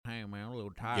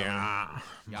tired. Yeah,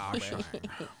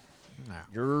 man.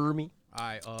 Jeremy. All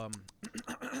right,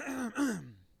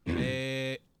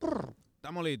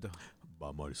 estamos listos.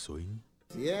 Vamos al swing.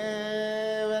 Si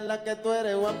es verdad que tú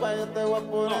eres guapa, yo te voy a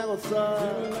poner a gozar. Si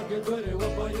es verdad que tú eres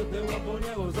guapa, yo te voy a poner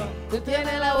a gozar. Tú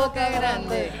tienes la boca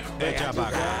grande. Echa para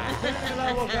acá. Tienes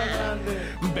la boca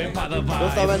grande. Ven para the ¿Tú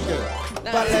vibe. sabes qué?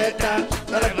 Paleta,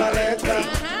 dale paleta.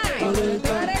 Ajá, tú eres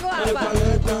guapa.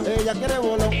 Ella quiere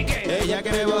bolo. Ella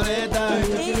quiere boleta.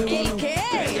 ¿Y qué?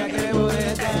 Ella quiere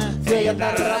boleta. Si ella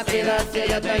está rápida, si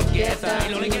ella está inquieta. Y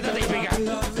no le quita te pica. Si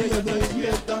ella está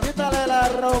inquieta. Quítale la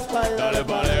ropa y dale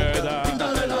paleta.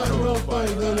 Quítale la ropa y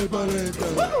dale paleta.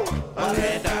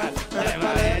 Paleta, dale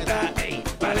paleta. Ey,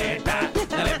 paleta,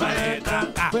 dale paleta.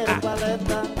 Pero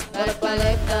paleta. Dale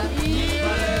paleta.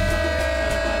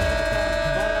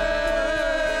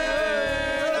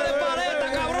 Dale paleta,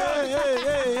 cabrón.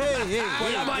 Por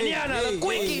la mañana, the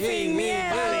quickie Sin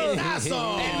miedo.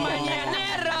 paletazo. El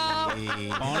mañanero.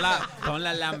 Pon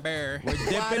la Lambert.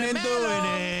 Dipping and doing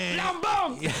it.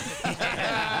 Lambón.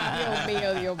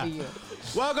 Dios mío.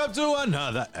 Welcome to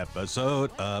another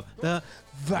episode of the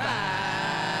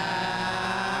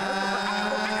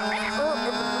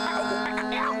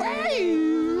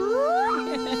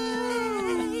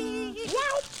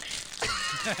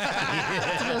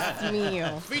Dios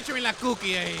mío. Featuring la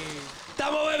cookie ahí.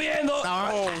 Estamos bebiendo.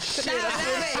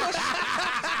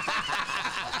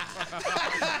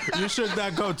 You shook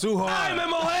that go too hard. ¡Ay, me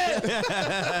mojé! That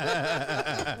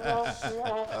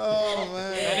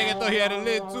nigga thought he had a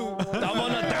lid too. Estamos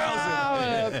on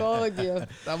 1,000. Coño.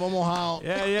 Estamos mojados.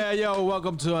 Yeah, yo,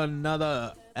 welcome to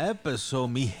another episode,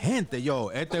 mi gente. Yo,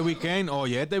 este weekend,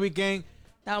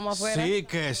 Estábamos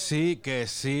afuera.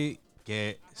 sí.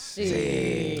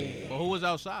 Sí. But who was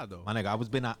outside though? My nigga,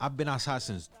 I've been outside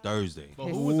since Thursday. But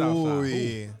who was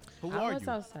outside? Who I are was you?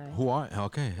 outside. Who are?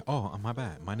 Okay. Oh, my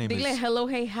bad. My name Dile is. hello,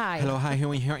 hey, hi. Hello, hi, here.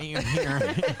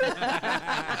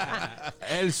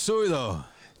 El Zurdo.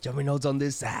 Jummy notes on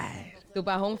this side. Tu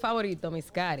pajón favorito,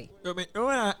 Miscari.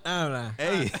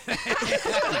 Hey.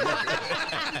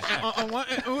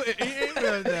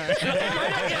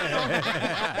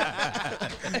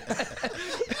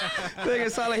 Nigga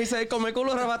sale, he said, come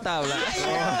culo rabatabla.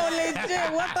 Yo,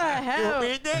 legit, what the hell?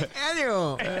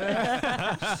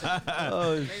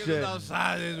 Oh, Niggas was shit.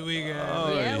 outside this weekend.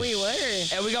 Yeah, we were.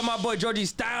 And we got my boy Georgie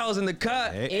Styles in the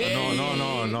cut.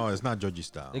 No, it's not Georgie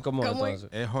Style. ¿Y cómo ¿Cómo entonces?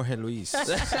 Es Jorge Luis.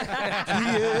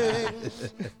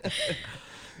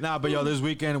 Nah, but yo, this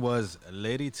weekend was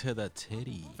Lady to the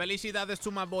Titty. Felicidades to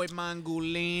my boy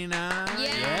Mangulina.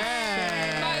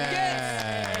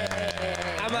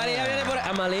 Amalia viene por ahí.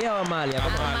 ¿Amalia o Amalia?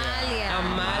 Amalia.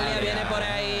 Amalia viene por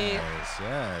ahí.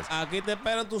 Yes. Aquí te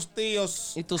esperan tus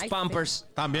tíos. Y tus pampers.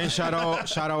 También shout out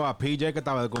a PJ que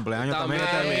estaba de cumpleaños también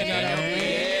este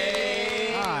weekend.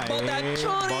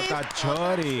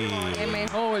 Botachori. El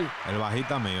mejor. El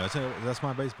bajita mío. That's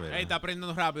my bass player. Ey, está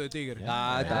aprendiendo rápido el tigre.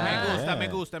 Ah, está. Me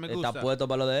gusta. Está puesto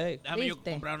para lo de él. Déjame yo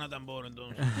 ¿Viste? comprar una tambora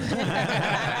entonces.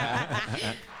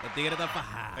 El tigre está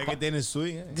fajado. Es que tiene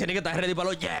swing. Tiene que estar ready para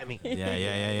los jamming.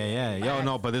 Yeah. Yo,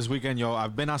 no, but this weekend, yo,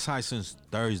 I've been outside since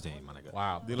Thursday, my nigga.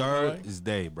 Wow.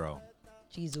 Thursday, bro.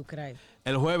 Jesus Christ.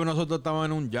 El jueves nosotros estábamos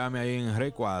en un jam ahí en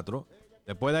Rey 4.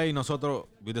 Después de ahí nosotros,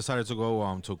 we decided to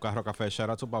go to Carro Café. Shout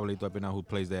out to Pablito Espina who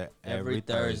plays there every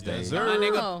Thursday. Yes,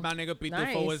 My nigga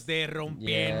Pitufo Nice. was there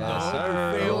rompiendo. Yes,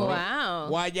 sir. Oh, wow.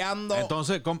 Guayando.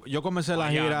 Entonces, yo comencé la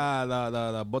gira,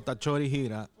 la Botachori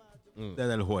gira,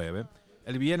 desde el jueves.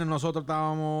 El viernes nosotros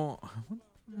estábamos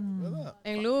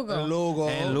En Lugo.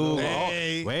 en Lugo.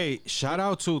 Ey. Wait, shout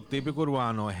out to Típico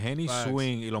Urbano, Henny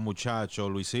Swing y los muchachos,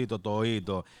 Luisito,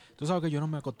 Toito. Tú sabes que yo no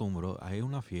me acostumbro a ir a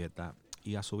una fiesta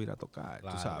y a subir a tocar,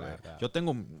 tú sabes. claro. Yo tengo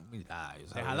humildad,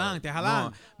 ¿sabes? Te jalan.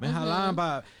 No, me jalan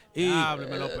para... Diablo,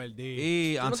 me lo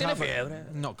perdí. Y no tienes fiebre.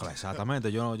 No, claro,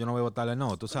 exactamente. Yo no voy a botarle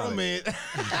no, tú sabes.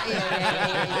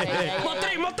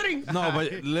 Motrín. No,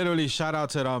 but literally, shout out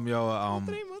to them, yo.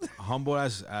 Humble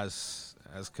as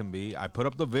can be. I put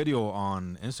up the video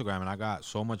on Instagram, and I got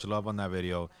so much love on that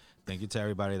video. Thank you to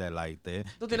everybody that liked it.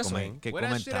 Tú tienes swing. Que Where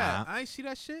that shit at? comenta. I ain't see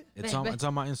that shit. It's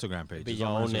on my Instagram page. Be It's your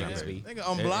on my own Instagram niggas, page. be. Nigga,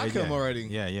 unblock him already.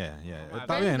 Yeah. Está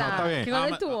 ¿Verdad? bien, no, está bien. ¿Qué va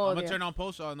I'm de tu gonna odio? turn on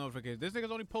post notifications. This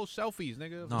nigga's only post selfies,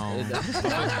 nigga. No.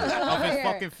 Of his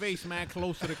fucking face, man,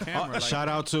 close to the camera. like- Shout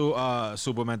out to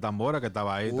Superman Tambora que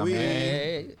estaba ahí también.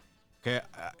 Hey. Que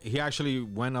he actually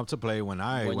went up to play when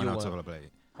I When went you up to went. play.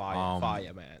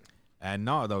 Fire, man. And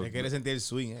no, though. Te quiere sentir el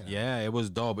swing. Yeah, it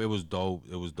was dope.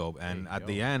 And at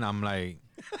the end, I'm like,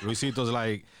 Luisito's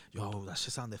like, yo, that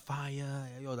shit sounded fire.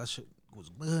 Yo, that shit was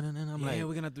good, and then I'm like,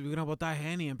 we're gonna botar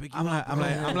Henny and pick you I'm up.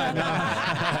 like,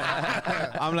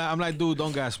 I'm like, dude,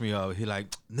 don't gas me up. He like,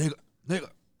 nigga,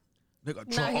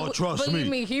 trust believe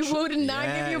me. He would not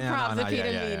give you props if he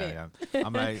didn't mean it. Yeah.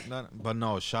 I'm like, no, but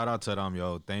no, shout out to them,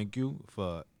 yo. Thank you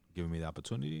for giving me the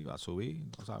opportunity. A subir,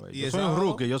 ¿no sabes? ¿Y Yo el soy un sábado?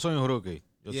 rookie, yo soy un rookie.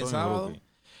 Yo ¿Y soy el un sábado? rookie.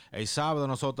 El sábado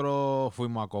nosotros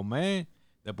fuimos a comer.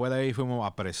 Después de ahí fuimos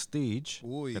a Prestige,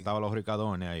 Uy. que estaban los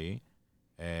ricadones ahí.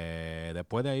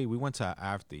 Después de ahí, we went to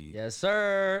After. Yes,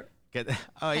 sir.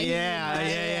 Oh, yeah.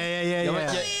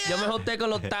 Yo me junté con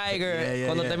los Tigers Yeah,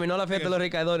 cuando yeah. terminó la fiesta de los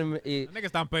Ricaidores y... Que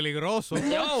están peligrosos.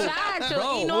 Muchacho,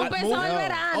 bro, y no empezó el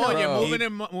verano. Oye,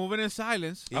 Bro. moving in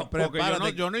silence. Y Porque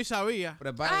prepárate. yo no sabía.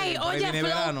 Prepárate, Ay, por ahí oye, viene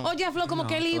verano. Flo, como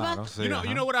que él iba. Claro, sí, You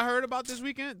ajá. know what I heard about this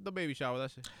weekend? The baby shower.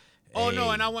 That's it. Oh no,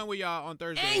 Hey. and I went with y'all on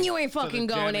Thursday. And you ain't to the fucking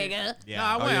going, Jammy. nigga. No,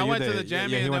 Yeah. I you went to did. the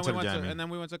Jammy, Yeah, he and went then to we the went to Jammy. and then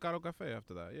we went to Caro Cafe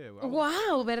after that. Yeah. I was-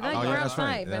 Wow, ¿verdad? Oh, You were yeah, that's right.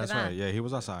 outside, That's ¿verdad? right. Yeah, he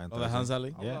was outside. Oh, dejan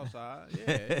salir. I was Yeah. outside.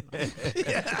 Yeah.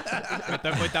 Me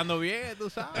estoy portando bien, tú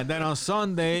sabes. And then on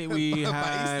Sunday, we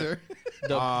had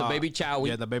The baby chow.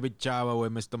 Yeah, the baby shower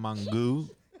with Mr. Mangu.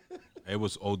 It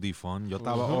was OD fun. Yo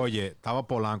estaba, estaba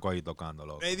Polanco ahí tocando,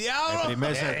 loco. ¡El El diablo!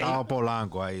 primer set estaba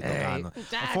Polanco ahí tocando.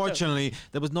 Unfortunately,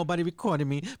 there was nobody recording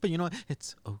me, but you know,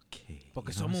 it's okay.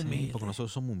 Porque You know what somos I'm saying? humildes. Porque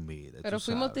nosotros somos humildes. Pero tú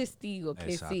fuimos sabes. testigos que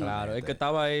Exacto. sí. Claro, el que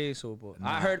estaba ahí supo.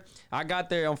 I got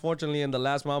there, unfortunately, in the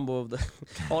last mambo of the...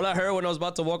 All I heard when I was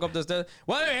about to walk up the stairs,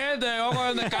 bueno, gente,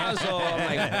 vamos en descanso. I'm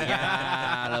like,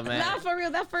 yeah, man. Nah, for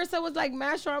real, that first set was like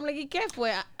mash I'm like, ¿y qué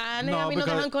fue? A No, mí no because-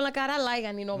 dejan con la cara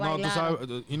larga ni no No, tú bailar.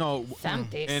 sabes, you know,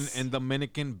 Santis. in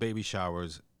Dominican baby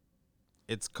showers,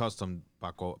 it's custom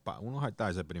pa uno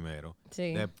jartarse primero.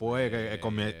 Sí. Después,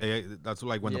 that's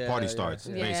like when the party Yeah, starts,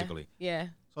 Yeah. basically. Yeah.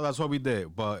 So that's what we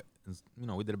did, but you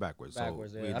know, we did it backwards.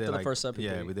 Backwards, so yeah. we After did the first episode.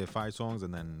 yeah, we did 5 songs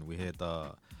and then we hit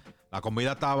la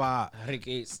comida estaba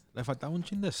Riquís. le faltaba un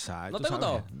chin de sal. ¿No tú te sabes.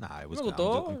 gustó? Nah, it was ¿Me good.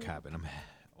 gustó? I'm capping. I'm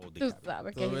OD Tú capping.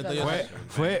 sabes que Todo he's esto yo- a-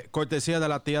 Fue cortesía de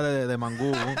la tía de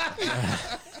Mangú.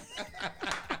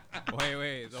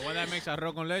 Wait, the one that makes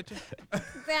arroz con leche?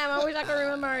 Damn, I wish I could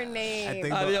remember her name.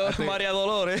 Adiós, María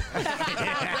Dolores.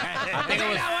 I think it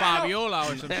was Fabiola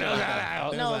or something like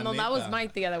that. No, that was my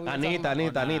tía that we were talking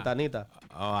about. Anita.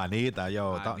 Oh, Anita,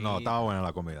 yo. No, Anita. estaba buena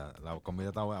la comida. La comida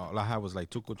estaba buena. All I had was like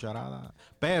 2 cucharadas.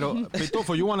 Pero,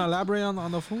 Pitufo, you want to elaborate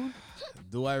on the food?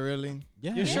 Do I really?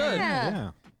 Yeah. You should.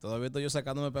 Yeah. Todavía estoy yo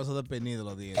sacándome pedazos de pernil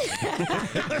los dientes.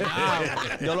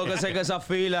 Yo lo que sé que esa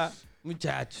fila,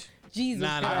 muchacho. Jesus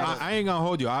Nah, Christ. I ain't gonna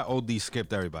hold you. I OD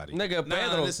skipped everybody. Nigga, Nah,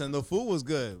 Pedro. listen, the food was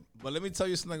good. But let me tell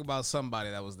you something about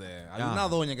somebody that was there. Hay Yeah. una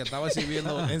doña que estaba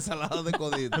sirviendo ensalada de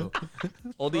codito.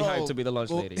 OD hype to be the lunch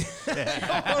Well- lady. For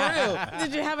real.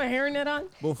 Did you have a hairnet on?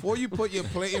 Before you put your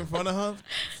plate in front of her,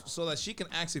 so that she can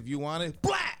ask if you want it,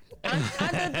 black.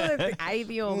 Ay,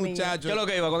 Dios mío. Muchacho. ¿Qué es lo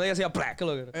que iba? Cuando ella decía plac, ¿qué es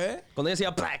lo que era? ¿Eh? Cuando ella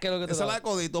decía plac, ¿qué es lo que te Ensalada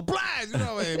daba? de codito, black. De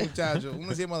una vez, muchacho. Uno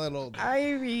encima del otro.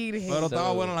 Ay, Virgen. Pero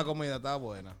estaba buena la comida, estaba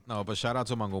buena. No, but shout out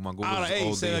to Mangu. Mangu Ahora, was ey,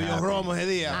 OD se bebió happy. romo ese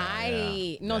día.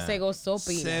 Ay, no Yeah. se gozó,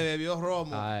 Se Pina. bebió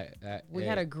romo. We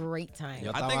had a great time.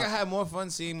 Yo I think estaba- I had more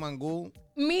fun seeing Mangu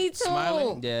Me too.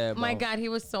 Smiling? Yeah, My bro. God, he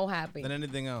was so happy. than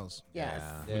anything else. Yes.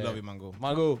 We love you, Mangu.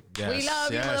 Mangu, Yes, We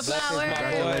love you for the yes. flowers.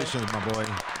 Congratulations, my boy.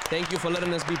 thank you for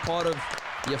letting us be part of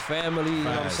your family, you know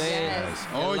what I'm Yes. saying? Yes.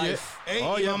 Your Oye, life. Ey,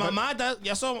 Oye, y mamá but- mata,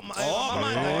 ya son. mamá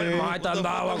mata. Oye. Marta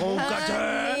andaba con un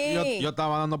caché. Yo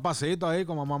estaba dando pasitos ahí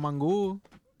con mamá Mangu.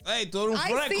 Ey, tú eres un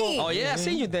I fresco. see. Oh, yeah, I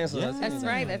seen you dancing. That's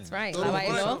right, that's right. Todo La por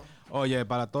bailó. eso. Oye,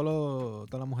 para todas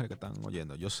las mujeres que están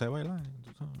oyendo, yo sé bailar.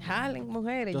 tú sabes. Jalen,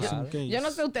 mujeres. Just in case. Yo no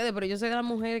sé ustedes, pero yo soy de las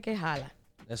mujeres que jala.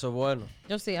 Eso es bueno.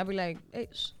 Yo sí, I'll be like, hey,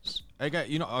 shh, shh. Okay,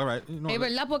 you know, all right. You know, Es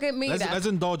verdad, porque mira. let's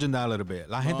indulge in that a little bit.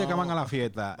 La gente que van a la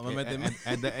fiesta no me meten-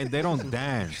 and they don't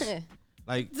dance.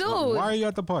 Like, Dude. why are you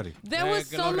at the party? There was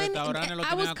que so los many. restaurantes lo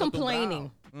I was tenían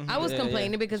complaining. I was Yeah,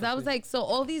 complaining yeah. because I was like, so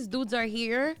all these dudes are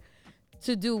here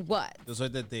to do what? Yo soy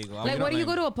testigo. Like, what do you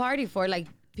go to a party for? Like,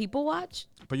 people watch?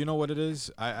 But you know what it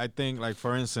is? I think, like,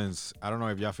 for instance, I don't know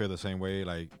if y'all feel the same way.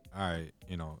 Like, all right,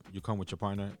 you know, you come with your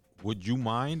partner. Would you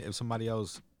mind if somebody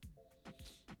else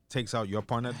takes out your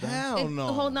partner? Then? Hell no.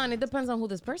 Hold on, it depends on who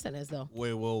this person is, though.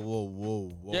 Wait,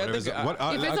 whoa. Yeah, I What if think- it's-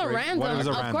 what- If it's a agree. random, What if it's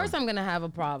a of random? course I'm gonna have a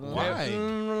problem. Why?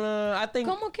 I think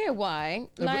Como que why?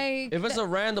 Like, if it's a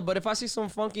random, but if I see some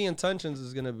funky intentions,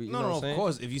 it's gonna be. You know No, what I'm of saying?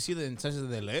 course. If you see the intentions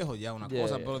de lejos, ya una Yeah,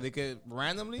 cosa. yeah. Pero de que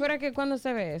randomly. pero que cuando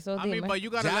se ve eso, I mean, dime. but you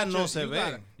gotta Ya let no your, se you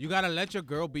ve. gotta let your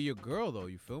girl be your girl, though.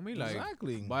 You feel me? Like,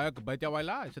 Exactly. vete a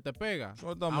bailar, se te pega.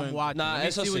 Yo también. I'm watching. Nah, Let me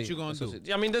eso see sí. what you gonna eso do.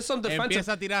 sí. I mean, there's some defensive.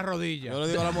 Empieza a tirar rodillas. Yo le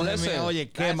digo a la Listen, Oye,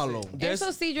 quémalo. there's-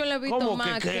 Eso sí yo lo he visto ¿Cómo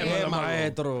más que quémalo,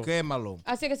 maestro? Quémalo.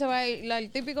 Así que se va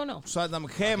el típico no. Suéltame,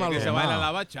 Que quémalo. se baila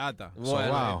la bachata.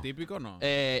 Bueno. wow. El típico no.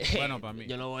 Bueno, para mí.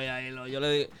 Yo no voy a irlo. Yo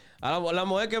le digo, a la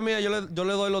mujer que es mía, yo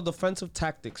le doy los defensive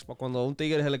tactics para cuando un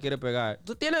tigre se le quiere pegar.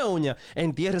 Tú tienes uña,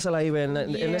 entiérresela ahí, ven, en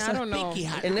Yeah, ese I don't know.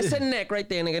 en ese neck right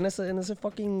there, en ese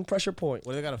fucking pressure point.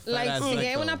 What, they got a fat Like, ass si neck,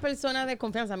 es though. una persona de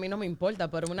confianza, a mí no me importa,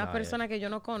 pero una Nah, persona que yo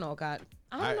no conozca,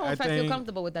 I don't know I if I feel think-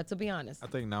 comfortable with that, to be honest. I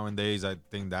think nowadays, I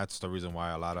think that's the reason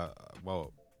why a lot of,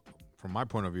 well, from my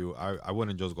point of view, I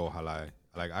wouldn't just go halal.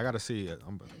 Like, I gotta see.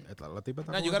 La tipa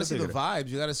está No, con you gotta ese see the tigre. vibes.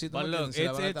 You gotta see But the look, se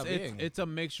la van a estar bien. it's a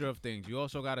mixture of things. You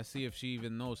also got to see if she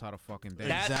even knows how to fucking dance.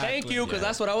 That, Exactly, thank you, because yeah.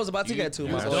 that's what I was about to get to.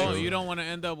 Yeah, my that's boy. true. You don't want to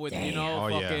end up with, you know, Oh,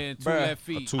 yeah. fucking two Bruh, left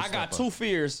feet. two- I got Two-stepper. two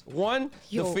fears. One,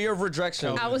 Yo. the fear of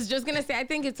rejection. I was just gonna say, I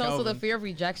think it's also the Kelvin. fear of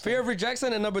rejection. Fear of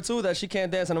rejection, and number two, that she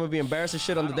can't dance, and I'm gonna be embarrassed as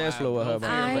shit on the don't dance have floor with no her. fear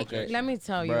man. of I, Okay. let me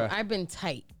tell you, Bruh. I've been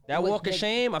tight. That with walk of the-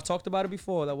 shame, I've talked about it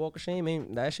before. That walk of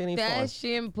shame that shit ain't fun. That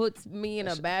shit puts me in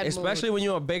a bad Especially mood. when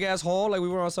you're a big ass hall like we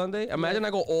were on Sunday. Imagine I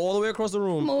go all the way across the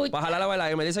room Muy- para jalar a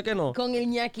bailar y me dice que no. Con el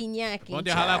ñaki ñaki.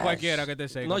 Ponte a jalar cualquiera que te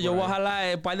seca. No, yo por voy a ahí.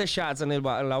 jalar un par de shots en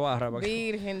la barra.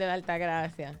 Virgen de la alta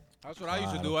gracia. That's what I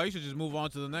used to do. I used to just move on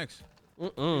to the next.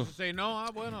 Used to say no,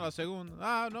 bueno, la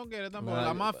segunda. No quiere tampoco.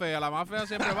 La más fea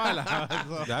siempre baila.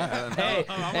 That- Hey,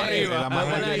 Vamos hey, arriba. la más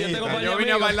yo tengo rellenita. par de Yo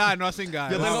vine a amigos. bailar, no a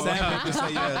cingar. Yo tengo-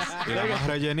 y la más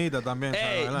rellenita también.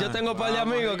 Hey, ¿sabes? yo tengo un par de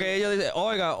amigos que ellos dicen,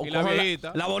 oiga, Y la cojan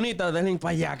viejita. la bonita, déjenla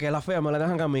para allá, que la fea me la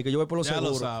dejan a mí, que yo voy por lo Ya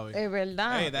lo seguro. sabe. Es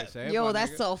verdad. Hey, that- Yo, sepa,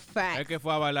 that's nigga. so Es fact. que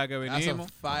fue a bailar que That's a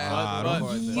venimos. fire. Claro.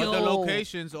 But the Yo.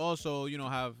 locations also, you know,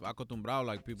 have acostumbrado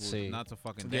like people Sí. not to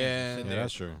fucking Yeah. dance. Sit Yeah, there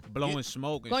that's true. blowing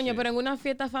smoke and Coño, shit. pero en una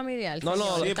fiesta familiar. No, no,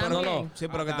 señor, sí, pero también. no. Sí,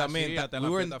 pero que Ah, también sí, hasta en la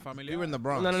we were in fiesta familiar. we were in the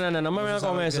Bronx. No, me vengan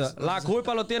con sabes esa. que La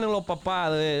culpa lo tienen los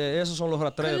papás, esos son los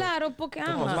rastreros. Claro, porque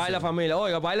Como ajá. baila familia.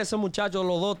 Oiga, baila ese muchacho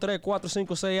los 2, 3, 4,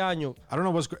 5, 6 años. I don't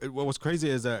know what was crazy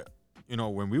is that, you know,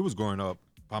 when we was growing up,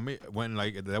 when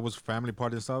like there was family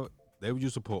party and stuff, they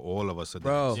used to put all of us to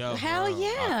Bro. dance. Yo, Hell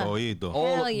yeah. Todito.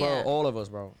 Hell yeah. All of us,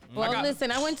 bro. Well, listen,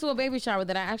 I went to a baby shower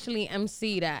that I actually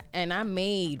emceed at, and I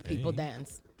made people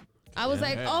dance. I was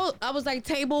like,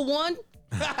 table one.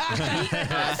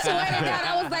 I swear to God,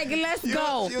 I was like, let's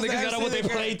go. Niggas got up with their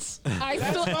plates. I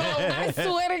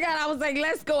swear to God, I was like,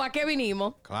 let's go. ¿A qué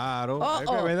vinimos? Claro. Es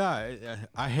que, verdad,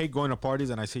 I hate going to parties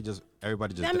and I see just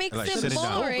everybody just That makes like it sitting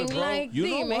boring. down. Like, You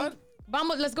know dime. what?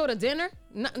 Vamos, let's go to dinner,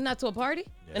 not to a party.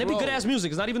 And it be Bro. good ass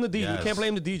music. It's not even the DJ. You Yes. can't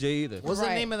blame the DJ either. What's Right.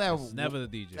 the name of that? Never the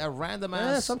DJ. That random Yeah,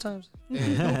 ass. sometimes.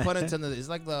 No pun intended. It's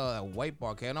like the white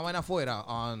bar. Que no vaina afuera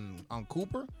on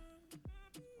Cooper.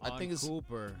 I On think it's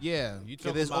Cooper. yeah. You Que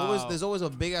talking there's about- always a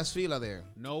big ass fila there.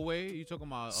 No way. You talking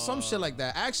about Some shit like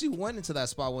that. I actually went into that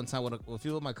spot one time with a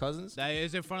few of my cousins. That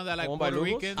is in front of that like One by Puerto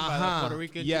Lugos? Rican, by Uh-huh. the Puerto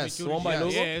Rican. Yes. chimichurri One by shit.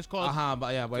 Lugo? Yeah, it's called.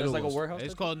 But yeah, by There's like a Lugos. warehouse.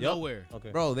 It's there? called Yep. Nowhere.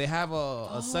 Okay. Bro, they have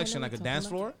a section know like a what dance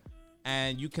you're talking floor,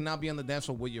 and you cannot be on the dance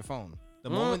floor with your phone. The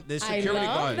moment there's I security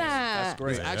love guards, that. That's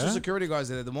great. there's actual Yeah? security guards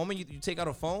there. The moment you take out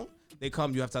a phone, they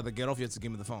come. You have to either get off. You have to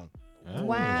give me the phone.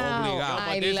 Wow, Obligado. But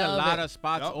I there's a love lot it. of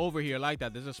spots Yup. over here like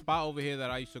that. There's a spot over here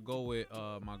that I used to go with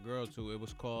my girl to. It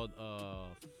was called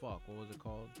what was it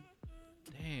called?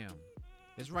 Damn.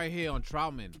 It's right here on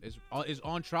Troutman. It's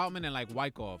on Troutman and like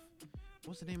Wyckoff.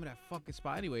 What's the name of that fucking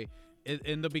spot? Anyway,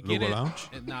 in the beginning, Lounge?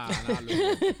 nah, not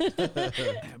Lugo.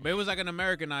 But it was like an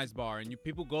Americanized bar, and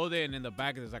people go there, and in the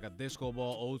back there's like a disco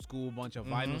ball, old school, bunch of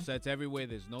vinyl sets everywhere.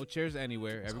 There's no chairs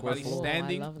anywhere. Everybody's cool.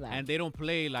 standing, Oh, I love that. and they don't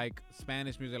play like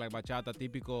Spanish music like bachata,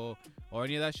 típico, or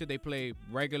any of that shit. They play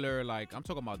regular, like I'm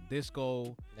talking about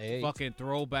disco, Hey. fucking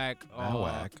throwback.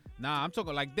 whack. Nah, I'm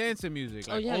talking like dancing music,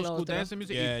 like Oye, old lo school otro. dancing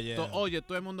music. Yeah, Y yeah. Oye,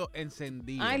 todo el mundo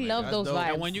encendido. I man. love That's those dope.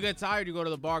 vibes. And when you get tired, you go to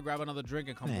the bar, grab another drink,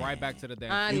 and come right back to the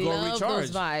dance. I You go love recharge.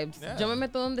 those vibes. Yeah. Yo me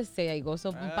meto donde sea y gozo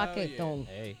un paquetón.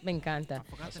 Hey. Me encanta.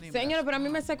 forgot the name of Señores, pero a mí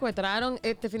me secuestraron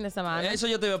este fin de semana. Eso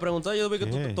yo te iba a preguntar. Yo vi que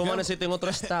 ¿Qué? tú amaneciste en otro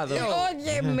estado.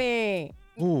 Óyeme.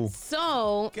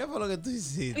 So, ¿Qué fue lo que tú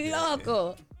hiciste?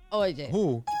 loco. Oye,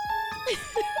 Who?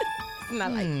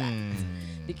 not like that.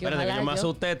 Y que Espérate, que ojalá yo me yo-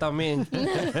 asusté también.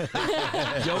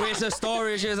 Yo vi esa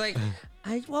story. She was like,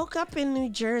 I woke up in New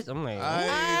Jersey. I'm like,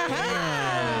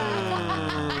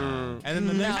 And then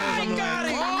the next one,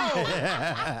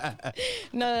 I'm like,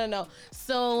 No.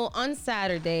 So on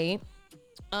Saturday,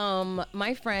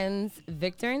 my friends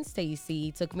Victor and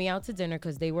Stacy took me out to dinner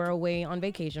because they were away on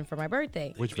vacation for my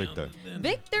birthday. Which Victor?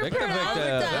 Victor Victor. Peralta,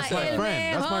 That's my el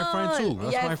friend. That's my friend, too.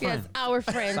 That's yes, my friend. Yes, our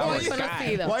friend, muy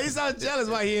conocido. why you sound jealous?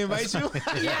 Why he invite you?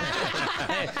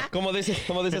 como dice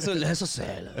eso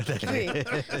celo.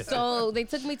 Sí. So they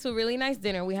took me to a really nice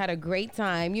dinner. We had a great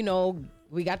time. You know,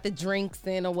 we got the drinks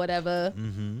in or whatever.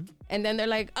 Mm-hmm. And then they're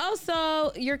like, oh,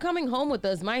 so you're coming home with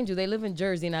us. Mind you, they live in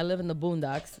Jersey and I live in the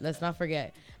boondocks. Let's not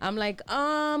forget. I'm like,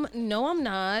 no, I'm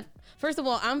not. First of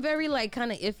all, I'm very like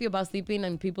kind of iffy about sleeping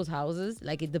in people's houses.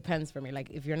 Like it depends for me. Like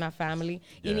if you're not family,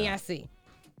 y ni así.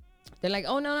 They're like,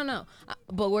 oh, no.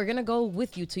 But we're going to go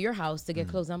with you to your house to get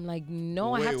clothes. I'm like,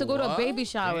 no, I have to go to a baby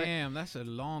shower. Damn, that's a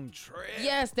long trip.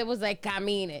 Yes, there was like,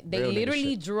 camine. They Real nigga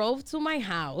literally shit. drove to my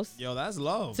house Yo, that's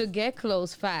love. to get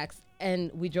clothes, facts,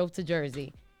 and we drove to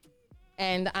Jersey.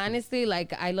 And honestly,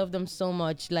 like, I love them so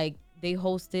much. Like, they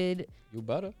hosted You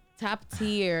better. top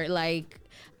tier. Like,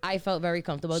 I felt very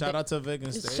comfortable. Shout out to Vic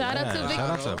and Stay. Shout out to Vic. Shout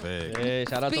out to Vic. Hey,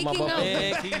 shout out to my Speaking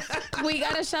papa. of- We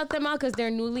gotta shout them out because they're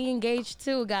newly engaged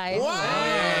too, guys.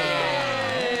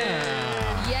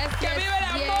 Yes,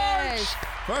 yes.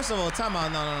 First of all, time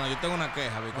out. No. Yo tengo una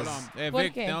queja Hold because on. ¿Por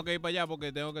Vic, qué? tengo que ir para allá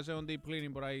porque tengo que hacer un deep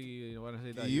cleaning por ahí. Voy a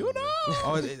necesitar you ayuda.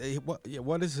 know. Oh,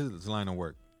 what is his line of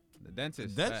work? The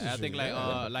dentist. Dentistry, I think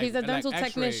yeah. like He's a dental X-ray.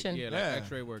 technician. Yeah, like Yeah.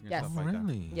 X-ray work and Yes. stuff like that.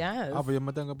 Really? Yes. Ah, pues yo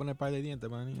me tengo que poner par de dientes,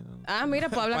 manito. Ah, mira,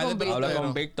 pues habla con Habla Habla Víctor.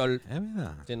 con Víctor. Es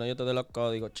verdad. Si no, yo te doy los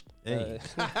códigos. Ey.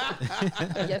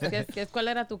 Yes. ¿Cuál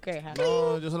era tu queja?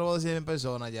 No, yo se lo voy a decir en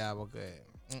persona ya porque.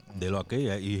 De lo aquí,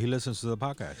 he listens to the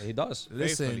podcast. He does.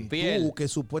 Listen, Fiel. tú que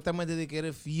supuestamente de que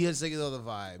eres fiel seguidor de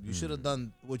Vibe, you should have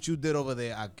done what you did over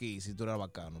there aquí si tú eras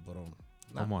bacano, pero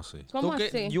 ¿Cómo así? ¿Cómo ¿Tú qué-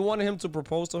 así? You wanted him to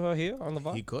propose to her here on the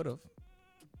he vibe? could have.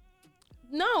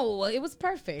 No, it was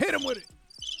perfect. Hit him with it.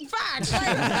 Facts.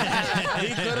 Like,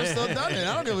 He could have still done it.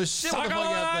 I don't give a shit what the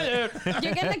fuck you think.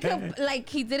 you're gonna like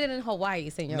he did it in Hawaii,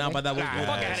 senor. Nah, but that was good.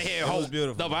 Fuck out of here. That was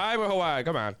beautiful. The vibe or Hawaii?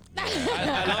 Come on.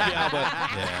 I love y'all, but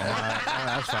Yeah,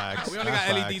 that's facts. We only That's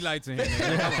got LED facts. lights in here.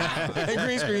 nigga. And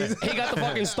green screens. he got the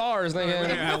fucking stars, We don't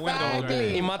nigga. have windows right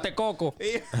Exactly. Y mate coco.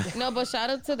 No, but shout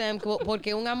out to them porque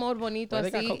un amor bonito Why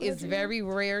they got así coconut is tree? very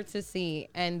rare to see,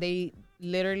 and they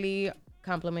literally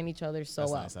compliment each other so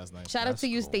That's well. nice, that's nice. Shout out to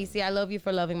you, Stacy. I love you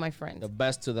for loving my friends. The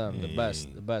best to them. The Hey.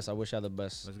 best. The best. I wish I had the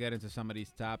best. Let's get into some of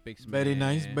these topics. Very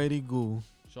nice, man. very good.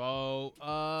 So,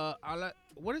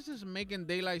 what is this making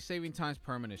daylight saving times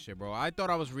permanent shit, bro? I thought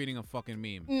I was reading a fucking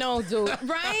meme. No, dude,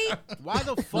 right? Why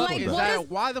the fuck Like, is what that? is-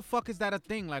 Why the fuck is that a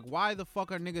thing? Like, why the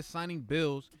fuck are niggas signing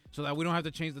bills so that we don't have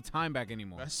to change the time back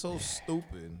anymore? That's so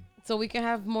stupid. So we can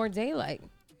have more daylight.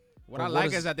 What But I what like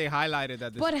is- is that they highlighted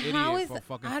that this But idiot how is from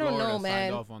fucking I don't Florida know, man.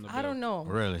 signed off on the bill. I don't know.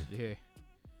 Really? Yeah.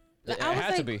 Like, It I was had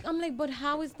to like, be. I'm like, but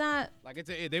how is that? Like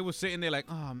they were sitting there like,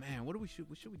 oh man, what should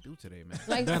we do today, man?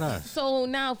 Like, Deadass. so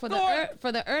now for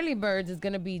for the early birds, it's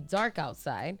gonna be dark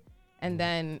outside, and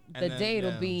then the then, day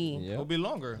it'll yeah. be. Yeah. It'll be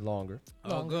longer. Longer.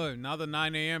 Oh, good. Now the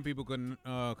 9 a.m. people can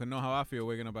know how I feel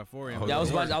waking up at 4 a.m. Oh, Yeah,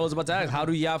 I was about to ask, how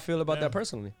do y'all feel about that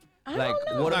personally? I Like, don't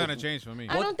know. It's what? not gonna change for me.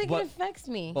 I don't think what- it affects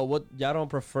me. But what y'all don't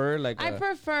prefer? Like, I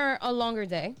prefer a longer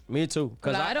day. me too.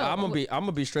 Cause But I don't- I'm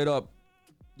gonna be straight up.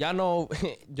 Y'all know,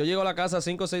 yo llego a la casa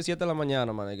 5, 6, 7 de la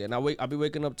mañana, man. And I'll be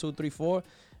waking up 2, 3, 4,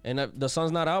 and the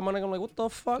sun's not out, man. I'm like, what the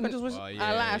fuck? I just wish. Oh,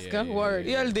 Alaska, word.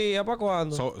 Y el día, ¿pa'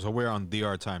 cuándo? So we're on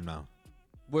DR time now.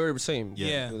 We're the same.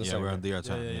 Yeah. We're the Yeah, same. we're on DR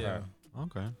time. Yeah.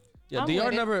 Okay. Yeah, I'm DR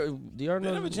with it. never. DR They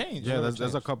never never changed. Yeah,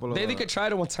 there's a couple of. They could try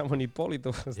it one time when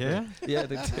Hipólito was Yeah? there. Yeah,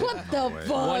 they did. What the way.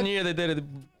 fuck? One year they did it,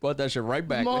 brought that shit right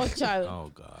back. Mocha.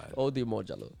 Oh God. Oh, the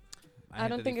mochalo. I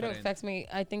don't think it'll affect me.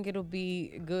 I think it'll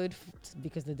be good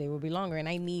because the day will be longer, and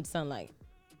I need sunlight.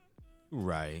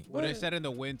 Right. What they said in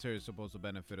the winter is supposed to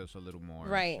benefit us a little more.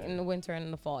 Right, in the winter and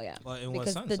in the fall, yeah. Well, in what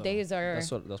Because sense, the though? days are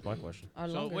That's my question.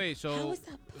 longer. So wait, How so is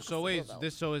that so wait, possible,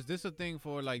 though? is this a thing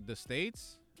for like the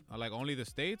states? Or like only the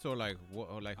states, or like what?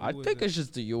 Or like I who is think it? it's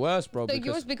just the U.S., bro. The because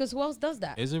yours because who else does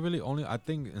that? Is it really only? I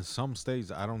think in some states,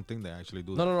 I don't think they actually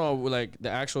do that. no, like the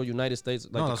actual United States.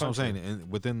 Like No, the that's what I'm country. saying.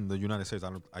 Within the United States,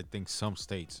 I think some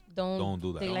states don't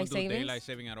do that. Daylight Don't do savings? daylight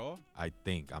saving at all? I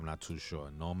think. I'm not too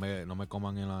sure. No me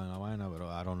coman en la vaina, pero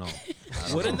I don't know. I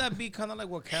don't Wouldn't know. that be kind of like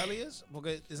what Cali is?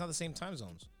 Because it's not the same time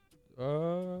zones.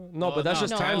 No, Well, but that's no,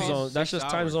 just no. time It's zones. That's 6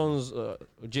 just time hours. zones,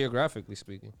 geographically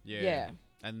speaking. Yeah.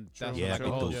 And that's Yeah, like a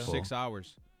whole Pitufo. 6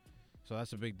 hours. So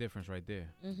that's a big difference right there.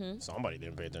 Somebody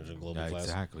didn't pay attention to global Yeah,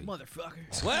 exactly.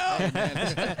 Motherfucker. Well,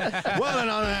 Well,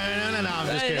 no, I'm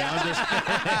just kidding. I'm just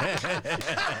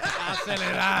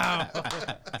Acelerado.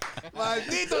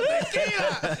 maldito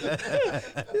tequila.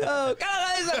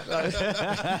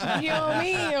 Dios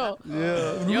mío.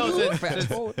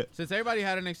 Yo, since everybody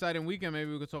had an exciting weekend,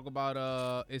 maybe we could talk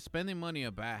about is spending money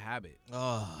a bad habit?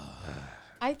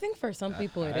 I think for some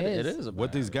people it It is. is a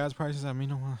With bad these gas prices, I mean,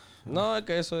 No, es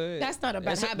que eso es. That's not a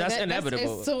bad habit. That's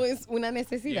inevitable. Eso es una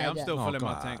necesidad. Yeah, I'm ya. still No, filling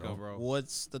my claro. tank up, bro.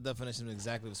 What's the definition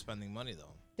exactly of spending money though?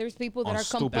 There's people that On are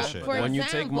stupid compulsive. shit. For when you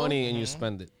example, take money and you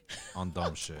spend it. on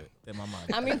dumb shit. De my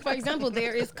mind. I mean, for example,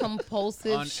 there is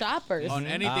compulsive On- shoppers. On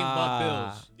anything Ah. but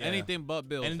bills. Yeah. Anything but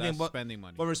bills. Anything That's but spending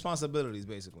money. But responsibilities,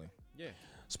 basically. Yeah.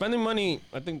 Spending money,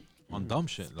 I think, On dumb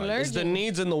shit. Like, Splurge. it's the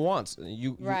needs and the wants.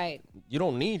 You Right. You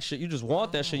don't need shit. You just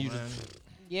want that shit. You just.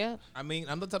 Yeah. I mean,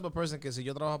 I'm the type of person que si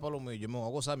yo trabajo para lo mío, yo me voy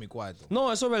a gozar mi cuarto. No,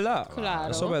 eso es verdad. Claro.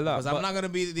 Eso es verdad. Because I'm But- not going to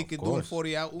be de que doing course.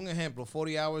 40 hours, un ejemplo,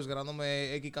 40 hours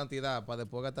ganándome X cantidad para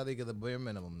después gastar de que the bare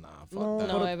minimum. Nah, fuck No, that.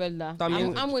 No, pero es verdad.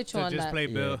 también- I'm with you To on just that. pay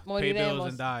bills Moriremos.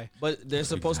 and die. But there's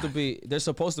supposed to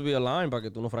be a line para que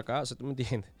tú no fracases. ¿Tú me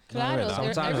entiendes? Claro,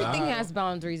 Sometimes- everything has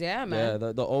boundaries, yeah, man.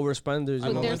 Yeah, the overspenders. Hay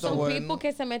You know, There's momentos some buenos. people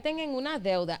que se meten en una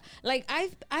deuda. Like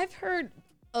I've heard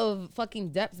of fucking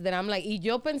debts that I'm like, y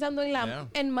yo pensando en Yeah.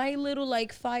 and my little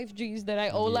like 5Gs that I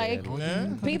owe, like Yeah.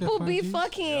 people be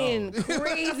fucking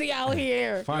crazy out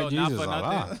here. 5 Yo, not G's is for a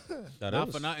lot. nothing. that Not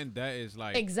is. for nothing. That is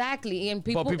like. Exactly, and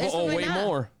people, But people eso owe no es way nada.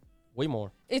 more. Way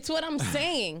more. It's what I'm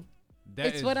saying. that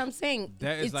It's is- what I'm saying.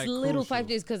 that is It's like little crucial.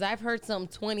 5Gs because I've heard some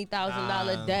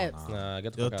 $20,000 debts. Nah,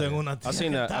 get the Yo fuck tengo out una of here. I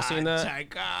seen that. I seen that.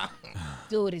 Chica.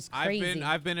 Dude, it's crazy.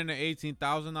 I've been in an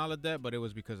 $18,000 debt, but it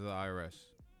was because of the IRS.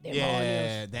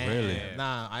 Yeah, damn. Really?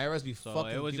 Nah, IRS be So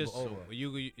fucking it was people just over.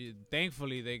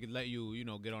 thankfully they could let you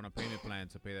get on a payment plan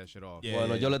to pay that shit off. Yeah.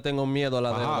 Bueno, yo le tengo miedo a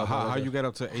la How, deuda. how pero- you get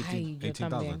up to Ay, yo 18,000?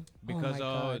 también. Because oh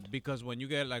my God. because when you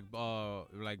get like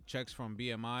checks from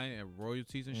BMI and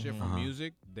royalties and shit from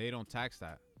music, they don't tax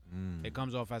that. It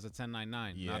comes off as a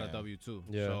 1099, not a Yeah. W-2.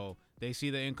 Yeah. So they see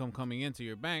the income coming into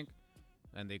your bank,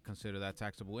 and they consider that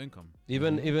taxable income,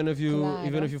 even if you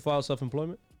Claro. file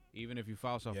self-employment. even if you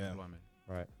file self-employment.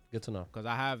 Right. Good to know. Because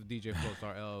I have DJ Flow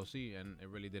Star LLC, and it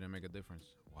really didn't make a difference.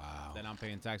 Wow. Then I'm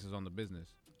paying taxes on the business.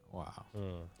 Wow.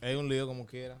 Es un lío como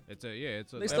quiera. It's a.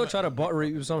 They still try to butter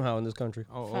you somehow in this country.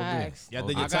 Oh, Facts. Ya Oh,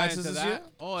 did I your got taxes into this year?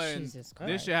 that. Oh, and Jesus this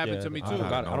Christ. shit happened Yeah, to me I too. don't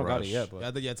got it. I don't got it rush. yet, but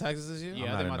Ya did your taxes this year? Yeah,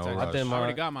 I'm I did not my in no taxes. rush. I did I already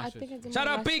mine. got my I shit. think I did Shut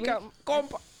mine up, last Pika, week.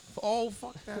 compa. Oh,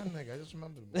 fuck that nigga. I just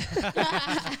remembered.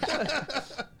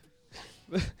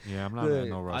 Yeah, I'm not in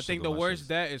no rush. I to think do the my worst shit.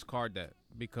 debt is car debt,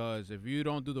 because if you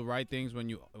don't do the right things when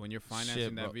you're financing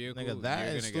Shit, that bro. vehicle, Nigga, that you're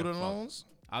and gonna student get fucked. loans?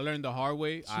 I learned the hard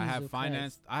way. I have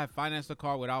Jesus financed the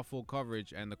car without full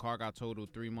coverage, and the car got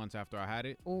totaled 3 months after I had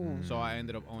it. So I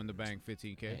ended up owing the bank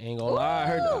 $15K. Ain't gonna lie.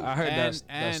 I heard that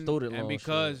and student loan.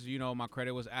 because my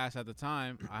credit was ass at the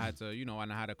time, I had to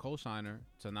and I had a cosigner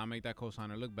to not make that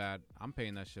cosigner look bad. I'm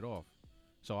paying that shit off,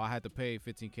 so I had to pay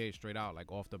 $15K straight out, like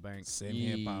off the bank. Same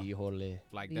here, pal. Híjole.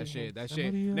 Like that shit,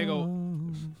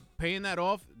 nigga. Paying that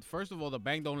off. First of all, the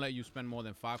bank don't let you spend more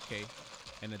than $5K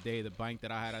in a day. The bank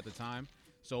that I had at the time.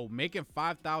 So making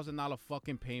 $5,000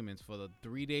 fucking payments for the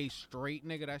 3 days straight,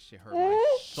 nigga, that shit hurt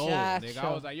my soul, nigga.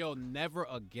 I was like, yo, never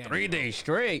again. 3 bro. days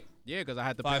straight. Yeah, because I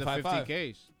had to Five, pay five, the five.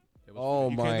 15Ks. It was Oh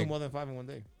You can't do my. more than 5 in one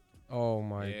day. Oh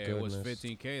my yeah, goodness. it was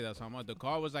 15K. That's how much. The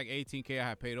car was like 18K. I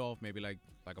had paid off maybe like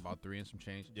about 3 and some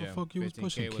change. The fuck you was 15K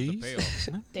pushing was the keys?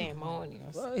 payoff.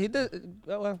 Demonios. Well, he did.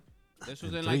 Well, This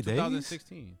was In in 3 like days?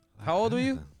 2016. how old were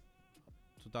you?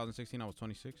 2016, I was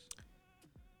 26.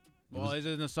 Well, this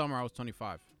is in the summer. I was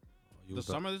 25. You The was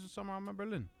summer, this is summer. I'm in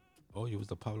Berlin. Oh, you was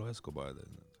the Pablo Escobar then.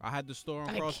 I had the store on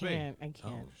I Cross Bay. can't. I Oh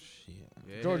can't. shit.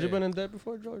 Yeah. George, you been in debt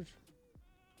before, George?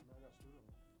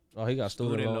 Oh, he got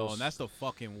student, student loans. loan. That's the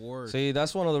fucking word. See,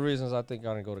 that's one of the reasons I think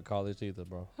I didn't go to college either,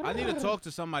 bro. I need to talk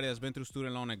to somebody that's been through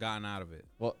student loan and gotten out of it.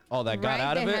 Well, oh, that got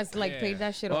out of that it. has like paid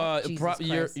that shit off. Jesus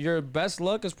Your Christ. your best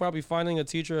luck is probably finding a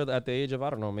teacher at the age of, I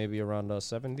don't know, maybe around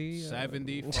 70.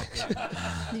 70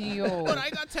 fucking. Yo. But I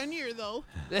got tenure though.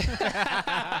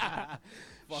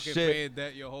 Fucking Shit. paying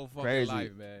debt your whole fucking Crazy.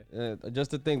 life, man.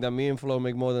 Just to think that me and Flo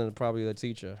make more than probably the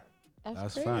teacher.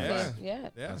 That's crazy. facts. Yeah.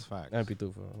 Yeah. That's facts. And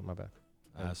P2 for my bad.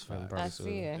 That's And facts. probably I so-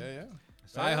 see it. Yeah, yeah.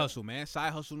 Side hustle, man.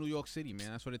 Side hustle, New York City,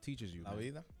 man. That's what it teaches you. La man.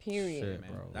 vida. Period. Shit,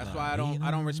 Man. bro. That's why I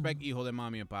don't respect hijo de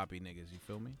mami and papi niggas. You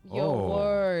feel me? Yo, Oh.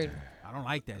 word. I don't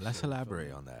like that. Let's shit, you feel elaborate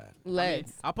me? on that.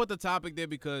 Let's. I put the topic there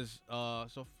because I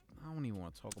don't even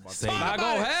want to talk about Say that. it. Go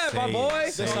ahead, my Say boy.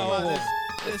 it. Say This it. all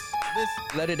This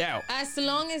Let it out. As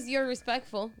long as you're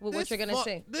respectful with what you're gonna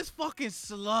say. This fucking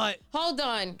slut, Hold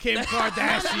on. Kim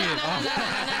Kardashian.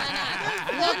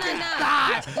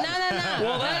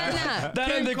 That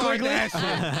Kim ended quickly.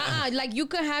 Kardashian. Like you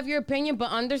could have your opinion, but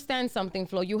understand something,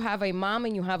 Flo. You have a mom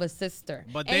and you have a sister.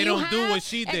 But And they you don't do have- what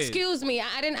she did. Excuse me,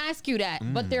 I didn't ask you that.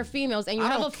 But they're females, and you I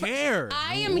have don't a friend. care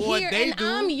I am what here, they and do.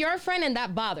 I'm your friend, and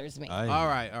that bothers me. Aye. All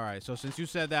right. So since you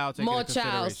said that, I'll take it Mo into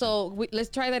child. consideration. So let's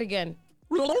try that again.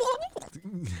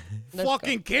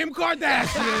 Fucking Kim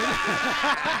Kardashian.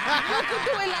 You could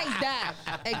do it like that.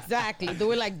 Exactly.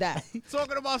 Do it like that.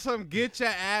 Talking about some get your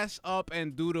ass up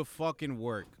and do the fucking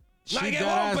work. She Like, dead get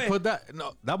ass open. put that.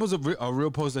 No, that was a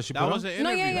real post that she That put was on. an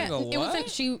interview. No, yeah. Nigga, It what?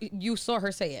 wasn't. You saw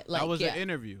her say it. Like, That was yeah. an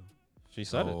interview. She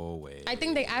said it. Oh wait. I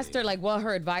think they asked her like what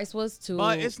her advice was to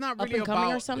But it's not up really and coming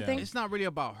about or something. It's not really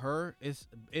about her.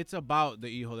 It's about the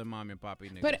hijo de mami and papi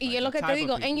niggas. But like, y es lo the que te type of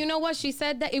digo. And people. you know what? She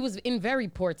said that it was in very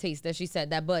poor taste that she said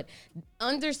that. But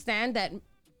understand that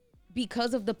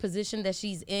because of the position that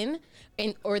she's in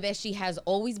and or that she has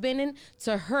always been in,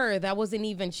 to her, that wasn't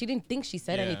even, she didn't think she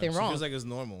said anything she wrong. feels like it's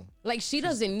normal. Like she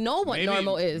doesn't know what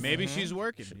normal is. Maybe she's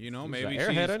working. You know, maybe an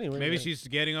airhead anyway, maybe yeah. she's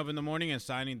getting up in the morning and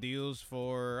signing deals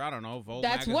for I don't know, Vogue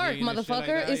That's work, magazine and shit like motherfucker.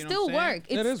 that, It's you know still what I'm saying? work.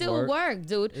 It It's is still work. work,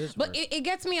 dude. is But work. it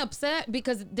gets me upset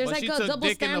because there's But like she a took double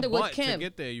dick in the standard with butt to Kim.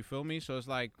 get there. You feel me? So it's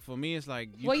like for me, it's like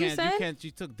you What you can't. said? can't.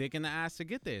 She took dick in the ass to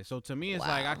get there. So to me, it's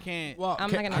like I can't. Well, I'm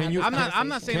can- not gonna can have you- this I'm not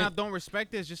conversation. saying I Can- don't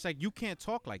respect it. It's just like you can't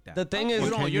talk like that. The thing is, you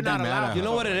don't, Can you you're be not mad at allowed. her? to You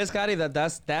know what talk it like is, Scotty?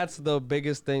 That's the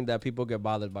biggest thing that people get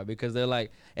bothered by because they're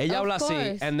like, ella Of habla así,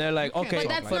 course. and they're like, You can't okay, talk But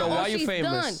that's like but not that. why all you she's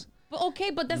famous? done. But okay,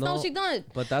 but that's not No, all she done.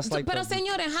 but that's like Pero the-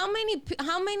 señores,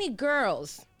 how many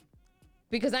girls?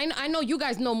 Because I know you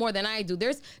guys know more than I do.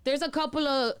 There's a couple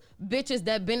of bitches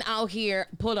that been out here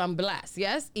put on blast,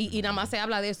 yes? Y nada más se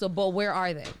habla de eso, but where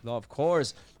are they? No, of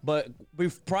course. But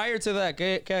prior to that,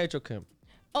 ¿qué ha hecho Kim?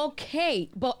 Okay,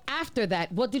 but after that,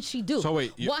 what did she do? So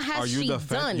wait, what has are you she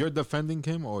done? You're defending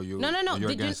Kim or you? No. You're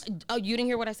Did against? you didn't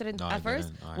hear what I said No, I at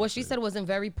first? didn't. I What she actually- said was in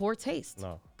very poor taste.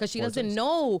 No. Because she Poor doesn't taste.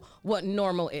 know what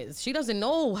normal is. She doesn't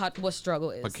know what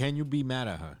struggle is. But can you be mad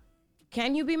at her?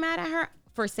 Can you be mad at her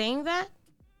for saying that?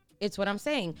 It's what I'm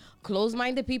saying.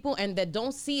 Close-minded people and that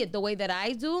don't see it the way that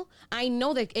I do, I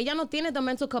know that ella no tiene the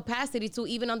mental capacity to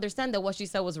even understand that what she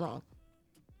said was wrong.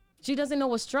 She doesn't know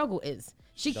what struggle is.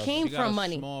 She came She got from a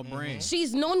money. Small brain.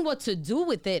 She's known what to do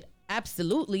with it,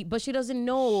 absolutely, but she doesn't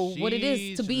know what it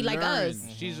is to She's be like us.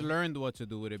 learned- She's learned what to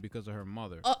do with it because of her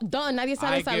mother. Done. Nadie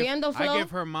sale sabiendo, Flo. I give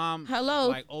her mom Hello.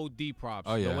 like OD props.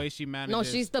 Oh, yeah. The way she manages. No,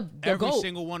 she's the every GOAT.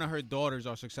 single one of her daughters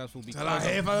are successful because la of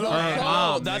jefa de her los jefas.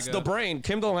 mom. Oh, that's nigga. the brain.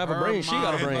 Kim don't have a Her brain. She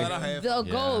got a mom. brain. The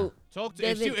GOAT. Talk to,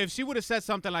 David- if she would have said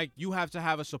something like, "You have to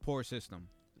have a support system,"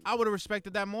 I would have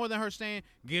respected that more than her saying,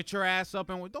 "Get your ass up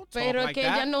and don't talk Pero like que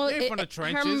that." ella no, You're from the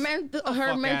trenches. her Fuck mental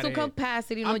outta here.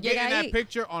 capacity no I'm llega getting that ahí.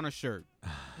 picture on a shirt,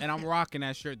 and I'm rocking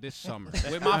that shirt this summer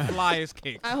with my flyest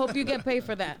cake. I hope you get paid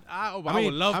for that. I mean-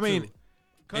 would love I mean, to.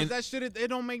 Cause in- that shit, it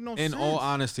don't make no In sense. all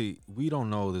honesty, we don't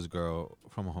know this girl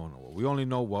from a hole in the wall. We only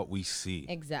know what we see.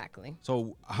 Exactly.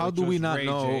 So how Which do we was not Ray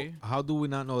know? J. How do we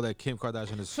not know that Kim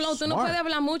Kardashian is Flo, tú smart? no puedes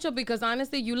hablar mucho because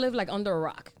honestly, you live like under a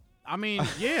rock. I mean,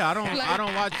 yeah, I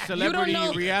don't watch celebrity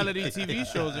know- reality TV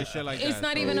shows and shit like that. It's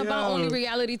not so. even about only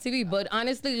reality TV, but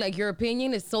honestly, like your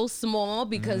opinion is so small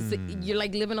because you're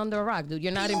like living under a rock, dude.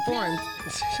 You're not informed.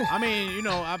 I mean,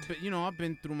 I've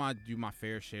been through my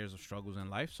fair shares of struggles in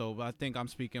life. So I think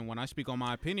when I speak on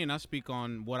my opinion, I speak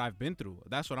on what I've been through.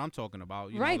 That's what I'm talking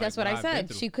about. Right, that's what I I've been said.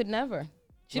 through. She could never.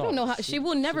 She No, don't know how. she- She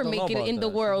will never she don't make know it about in the that. She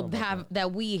don't world know about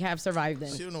that we have survived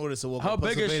in. She don't know what it's to walk Her up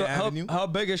biggest, Pennsylvania Avenue. her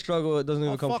biggest struggle, it doesn't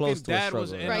even My come fucking close to a dad was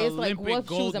struggle. in Right, it's like, Olympic what shoes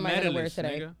gold am I gonna wear medalist,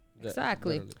 today? nigga.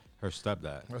 Exactly. Literally. Her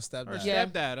stepdad. Her stepdad. Her Yeah.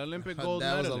 stepdad, Olympic Her gold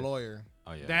dad was a medalist. lawyer.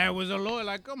 Oh yeah. Dad was a lawyer.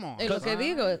 Like, come on. Es lo que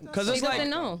digo. Because She it's like, doesn't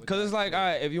know. because it's like, all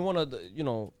right, if you want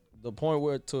to, the point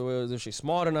where if she's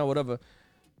smart or not, whatever,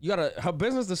 you gotta her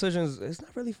business decisions. It's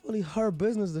not really fully her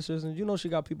business decisions. You know, she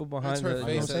got people behind It's her her. You know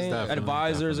what I'm face, saying? definitely,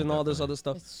 Advisors and all this definitely. other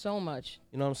stuff. It's so much.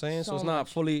 You know what I'm saying? So So it's not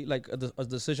much. fully like a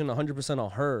decision 100%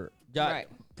 on her. Yeah, Right.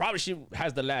 probably she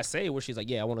has the last say where she's like,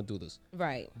 yeah, I want to do this,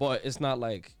 Right. but it's not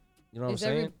like, you know what I'm It's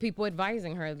every saying? people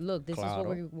advising her. Look, this is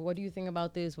Claro. what do you think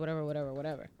about this?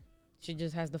 Whatever. She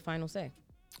just has the final say.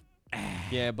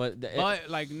 Yeah, but But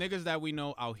like niggas that we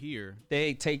know out here,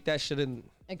 they take that shit in.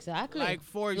 Exactly. like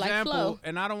for Like example, Flo.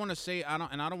 and I don't want to say I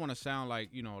don't want to sound like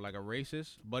like a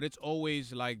racist, but it's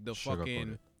always like the Sugarcoat fucking.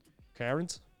 it.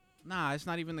 Karens? Nah, it's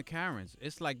not even the Karens.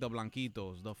 It's like the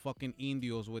Blanquitos, the fucking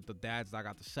Indios with the dads that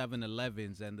got the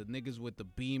 7-Elevens and the niggas with the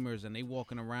Beamers and they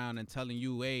walking around and telling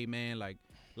you, hey, man,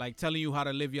 like telling you how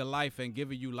to live your life and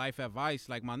giving you life advice.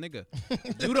 Like, my nigga,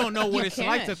 you don't know what You it's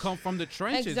like to can't. come from the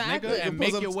trenches, Exactly. nigga, and You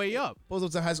make pose your up- way up. Pulls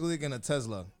up to high school in a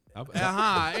Tesla,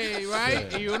 Ajá,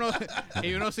 right?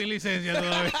 Y uno sin licencia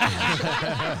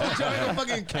todavía. Driving a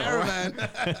fucking caravan.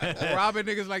 Robbing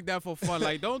niggas like that for fun.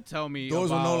 Like, don't tell me Doors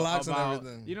with about, no locks and about-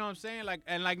 everything. You know what I'm saying? Like,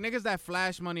 and like niggas that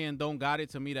flash money and don't got it,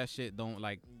 to me that shit don't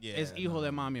like. Yeah, It's hijo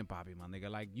de mami and papi, my nigga.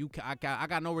 Like I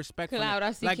got no respect Claro, for it.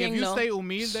 así Like if quien you no. stay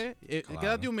humilde,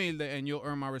 quédate humilde, and you'll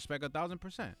earn my respect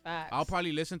 1,000%. Facts. I'll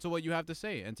probably listen to what you have to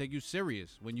say and take you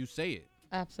serious when you say it.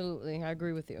 Absolutely, I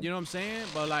agree with you. You know what I'm saying?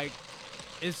 But like,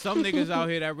 it's some niggas out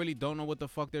here that really don't know what the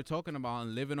fuck they're talking about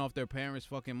and living off their parents'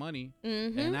 fucking money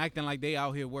and acting like they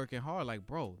out here working hard. Like,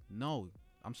 bro, no,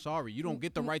 I'm sorry, you don't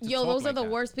get the right to Yo, talk those like are the that.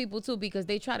 worst people too because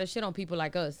they try to shit on people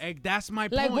like us. That's my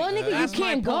Like point. one nigga, That's you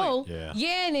can't my go. point. Yeah.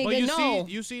 Yeah, But nigga, you no.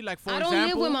 you see, like for I don't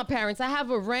example, live with my parents. I have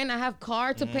a rent. I have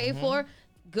car to pay for.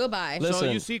 Goodbye. Listen.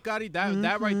 so you see, Gotti,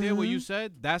 that right there, what you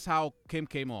said, that's how Kim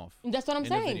came off. That's what I'm in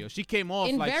the saying. video. She came off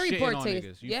In like very shitting poor on taste.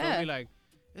 niggas. You Yeah. feel me? Like,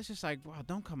 it's just like, bro,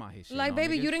 don't come out here shitting Like, on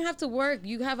baby, niggas. you didn't have to work.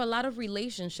 You have a lot of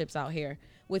relationships out here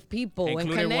with people and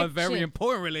Including connection. one very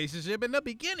important relationship in the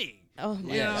beginning. Oh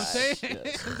my You know God. what I'm saying?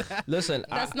 Listen,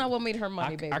 That's not what made her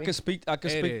money, baby. I can speak to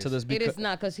is. this It because is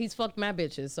not because he's fucked mad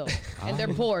bitches. So, and they're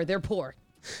poor. They're poor.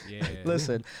 Yeah.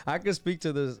 listen, I can speak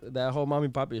to that whole mommy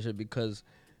papi shit because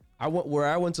where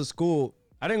I went to school.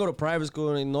 I didn't go to private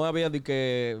school. No había de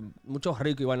que muchos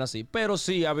ricos y vainas así, pero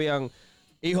sí habían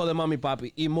hijos de mami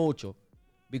papi y mucho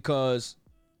because.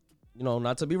 You know,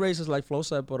 not to be racist like Flo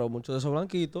said, pero muchos de esos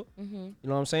blanquitos, you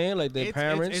know what I'm saying? Like their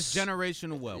parents. It's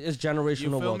generational wealth. It's You generational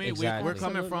feel wealth, me? exactly.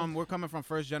 We're coming from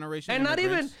first generation. And not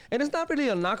even, immigrants. and it's not really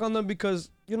a knock on them because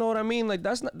you know what I mean. Like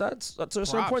that's to a certain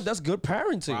Props. point. That's good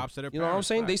parenting. Props to their you know what I'm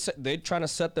parents, saying? They're trying to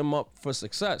set them up for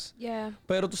success. Yeah.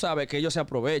 Pero tú sabes que ellos se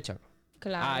aprovechan.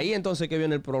 Claro. Ahí entonces que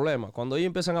viene el problema. Cuando ellos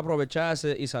empiezan a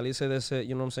aprovecharse y salirse de ese,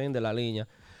 you know what I'm saying, de la línea.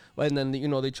 And then you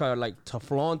know they try like to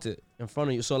flaunt it in front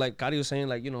of you. So like Gotti was saying,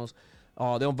 like you know.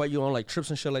 Oh, they'll invite you on like trips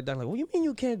and shit like that. Like, what do you mean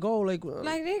you can't go? Like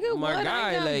nigga, my what? guy,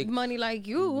 I got like, money like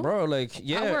you. bro, like,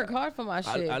 yeah. I work hard for my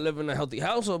shit. I live in a healthy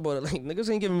household, but like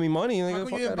niggas ain't giving me money. How Nigga, come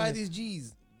fuck you didn't outta buy here. these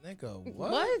G's? Nigga,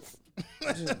 what?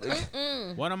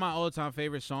 What? One of my all-time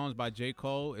favorite songs by J.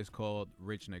 Cole is called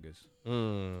 "Rich Niggas."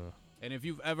 And if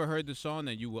you've ever heard the song,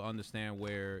 then you will understand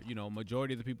where, you know,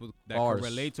 majority of the people that Bars. can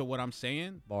relate to what I'm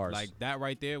saying, Bars. like that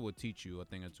right there will teach you a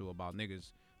thing or two about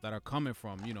niggas that are coming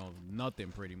from, you know, nothing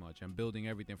pretty much and building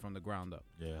everything from the ground up.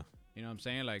 Yeah. You know what I'm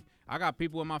saying? Like, I got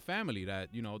people in my family that,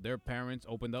 you know, their parents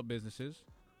opened up businesses.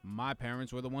 My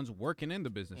parents were the ones working in the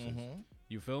businesses.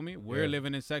 You feel me? We're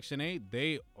living in Section 8.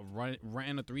 They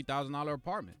renting a $3,000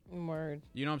 apartment. Word.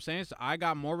 You know what I'm saying? So I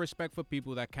got more respect for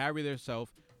people that carry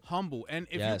themselves humble. And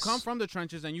if Yes. you come from the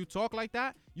trenches and you talk like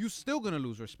that, you still gonna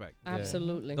lose respect.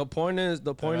 Absolutely. The point is,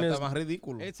 Está más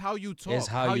ridículo. It's how you talk, It's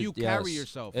how how you- you carry yes.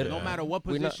 yourself, It- no matter what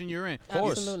we not- position you're in. Of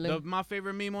course. Absolutely. My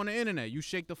favorite meme on the internet: you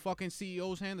shake the fucking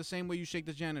CEO's hand the same way you shake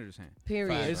the janitor's hand.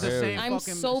 Period. It's the Period. same I'm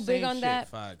fucking so big same on shit. that.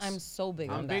 Facts. I'm so big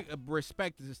I'm on big. that.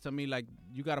 Respect is to me like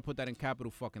you gotta put that in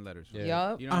capital fucking letters.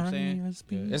 Yup. You know what I'm saying?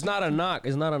 it's not a knock.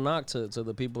 It's not a knock to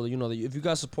the people. You know, that if you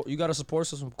got support, you got a support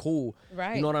system. Cool.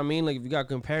 Right. You know what I mean? Like if you got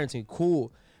good parenting,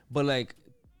 cool. But like,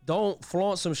 don't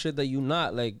flaunt some shit that you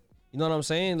not like. You know what I'm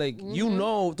saying? Like you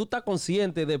know, tú estás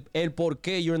consciente de el por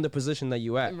qué you're in the position that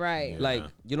you at. Right. Like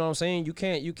you know what I'm saying? You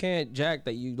can't jack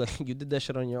that you like you did that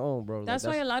shit on your own, bro. Like, That's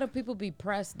why a lot of people be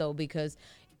pressed though, because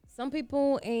some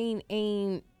people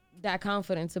ain't that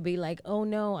confident to be like, oh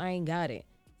no, I ain't got it.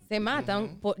 Se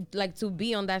matan like to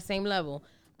be on that same level.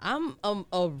 I'm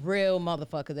a real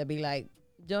motherfucker that be like,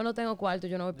 yo no tengo cuarto,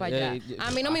 yo no voy para Yeah, allá. yeah.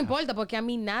 A mí no me importa porque a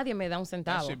mí nadie me da un That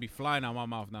centavo. should be flying out my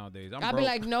mouth nowadays. I'm I'll broke. be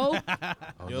like, no.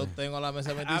 Yo tengo la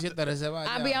mesa 27 reservada.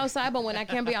 I'll be outside, but when I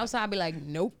can't be outside, I'll be like,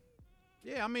 nope.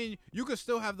 yeah, I mean, you could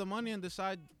still have the money and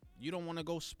decide you don't want to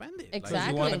go spend it.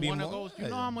 Exactly. You wanna Like, be you, wanna more? go, you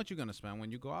know how much you're gonna spend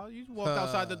when you go out. You walk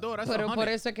outside the door. That's Pero por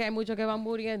 100. eso es que hay muchos que van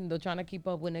muriendo trying to keep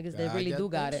up with niggas that really do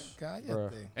got it.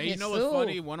 Cállate. Hey, you Yes, know what's sir.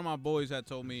 funny? One of my boys had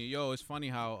told me, yo, it's funny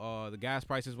how the gas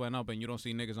prices went up and you don't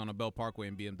see niggas on the Bell Parkway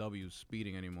and BMWs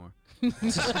speeding anymore.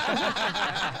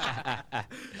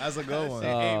 That's a good one. It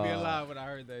ate me alive when I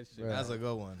heard that shit. That's a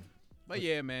good one. But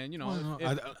yeah, man, you know.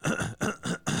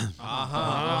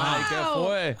 Ay, ¿qué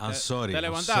fue? I'm sorry. te I'm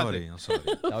levantaste. sorry. I'm sorry.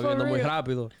 Está viendo muy real.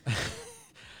 rápido.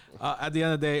 At the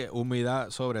end of the day,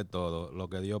 humildad sobre todo. Lo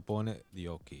que Dios pone,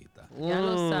 Dios quita. Ya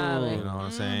lo You saben. know what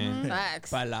I'm saying?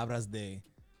 Facts. Palabras de.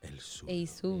 El sur. Ey,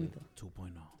 zurdo.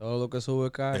 2.0. Todo lo que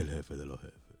sube cae. El jefe de los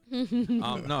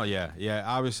jefes. No, yeah.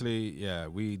 Obviously, yeah,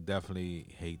 we definitely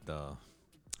hate the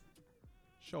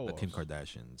Show Kim offs.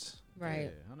 Kardashians.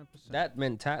 Right. Yeah, 100%. That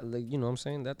mentality, you know what I'm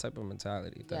saying? That type of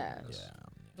mentality. Yeah. Yeah.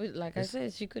 But like I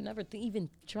said, she could never even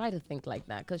try to think like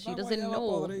that because she doesn't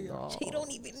know. She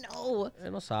don't even know.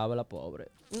 Ella no sabe, la pobre.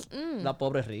 La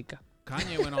pobre rica.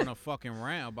 Kanye went on a fucking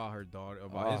rant about her daughter,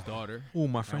 about his daughter. Ooh,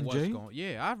 my and friend what's Jay.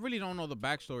 Yeah, I really don't know the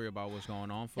backstory about what's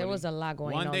going on. There fully. was a lot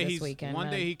going one on day this he's, weekend. One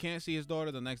man. day he can't see his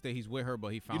daughter. The next day he's with her, but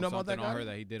he found know about something that on her guy?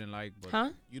 that he didn't like. But Huh?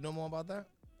 You know more about that?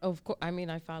 Of course. I mean,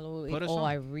 I follow Put it a all. song.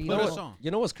 I read Put it. a song.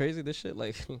 You know what's crazy? This shit,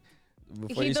 like,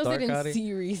 before He you does start, it in Gotti.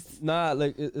 series. Nah,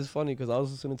 like, it's funny because I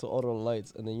was listening to Auto and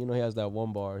Lights, and then, you know, he has that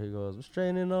one bar. He goes, "I'm straight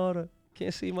in order.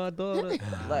 Can't see my daughter."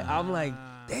 Like, I'm like,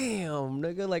 damn,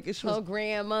 nigga. Like, it's Oh, just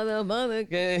grandmother, mother.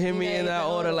 can't hit me in that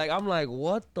order. order. Like, I'm like,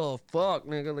 what the fuck,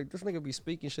 nigga? Like, this nigga be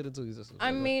speaking shit into existence.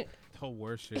 I mean, The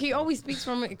worst shit. he bro. always speaks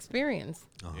from experience.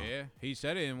 Yeah, he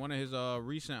said it in one of his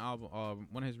recent album,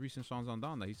 one of his recent songs on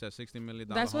Donda. He said $60 million.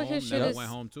 That's what home, his shit never is- went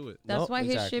home to it. That's Nope, why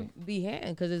his exactly. shit be hitting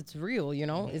because it's real, you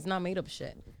know? It's not made up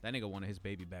shit. That nigga wanted his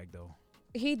baby back though.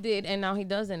 He did, and now he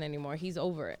doesn't anymore. He's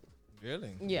over it.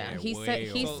 Really? Yeah, Yeah, he way said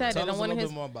he over. said Tell it us on a one of little his.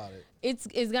 bit more about it.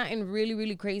 It's gotten really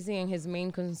really crazy, and his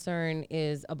main concern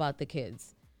is about the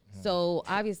kids. So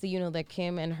obviously, you know that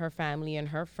Kim and her family and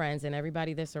her friends and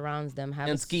everybody that surrounds them have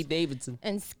a and s- Skeet Davidson.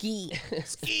 and ski.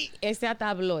 Ese hasta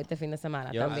habló este fin de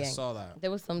semana Yup. I también. saw that.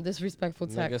 There was some disrespectful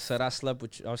Nigga text. said I slept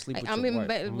with you. I sleep Like, with I'm your in wife.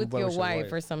 bed I'm with in your bed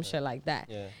wife or some shit like that.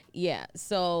 Yeah. Yeah.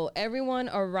 So everyone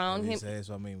around him, Dice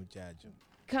eso a mí, muchacho.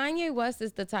 Kanye West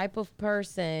is the type of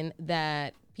person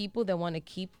that people that want to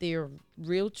keep their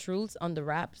real truths on the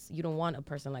wraps, you don't want a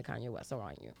person like Kanye West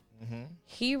around you.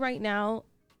 He right now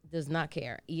does not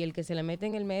care. Y el que se le mete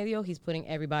en el medio, he's putting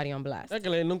everybody on blast. Es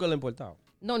que nunca le importaba.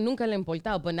 No, nunca le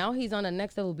importado. But now he's on the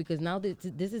next level because now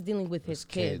this is dealing with his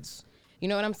kids. You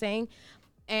know what I'm saying?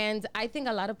 And I think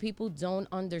a lot of people don't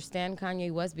understand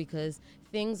Kanye West because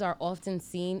things are often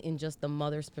seen in just the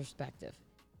mother's perspective.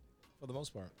 For the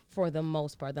most part. For the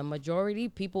most part, the majority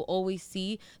people always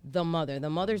see the mother.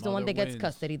 The mother's the one mother that gets wins.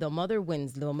 custody. The mother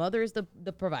wins. The mother is the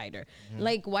provider.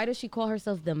 Like, why does she call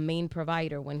herself the main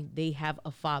provider when they have a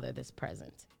father that's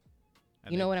present?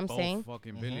 And You know they what I'm both saying?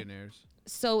 Fucking billionaires.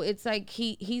 So it's like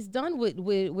he's done with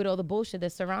all the bullshit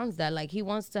that surrounds that. Like, he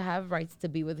wants to have rights to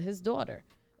be with his daughter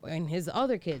and his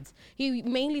other kids. He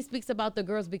mainly speaks about the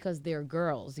girls because they're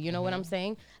girls. You know what I'm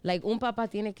saying? Like, un papá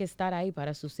tiene que estar ahí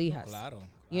para sus hijas. Claro.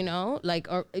 You know, like,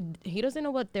 or he doesn't know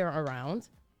what they're around.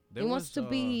 There He wants was, to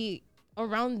be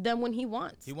around them when he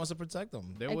wants. He wants to protect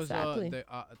them. There Exactly.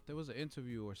 was there was an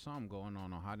interview or something going on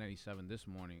Hot 97 this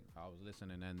morning. I was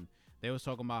listening and they was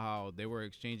talking about how they were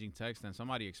exchanging texts and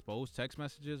somebody exposed text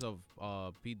messages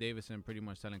of Pete Davidson pretty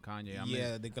much telling Kanye,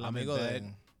 Yeah, de que el I'm in amigo de bed.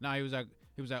 él. No, he was like,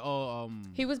 oh,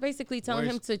 He was basically telling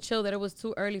him Where's- to chill, that it was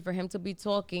too early for him to be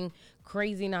talking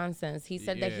crazy nonsense. He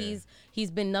said that Yeah. he's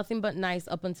been nothing but nice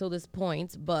up until this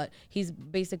point, but he's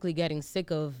basically getting sick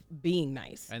of being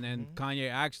nice. and then Kanye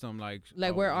asked him like,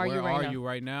 Where are you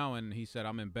right now?" now? And he said,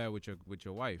 I'm in bed with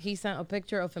your wife. He sent a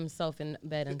picture of himself in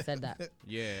bed and said that.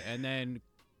 Yeah, and then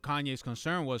Kanye's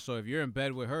concern was, so if you're in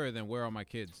bed with her, then where are my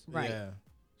kids? Right. Yeah.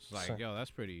 It's like, yo,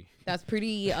 that's pretty. That's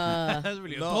pretty That's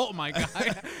really adult, my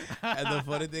guy. And the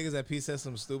funny thing is that Pete said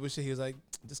some stupid shit. He was like,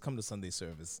 just come to Sunday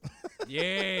service.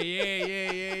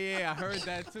 yeah. I heard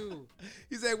that too.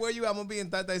 He said, where you at? I'm going to be in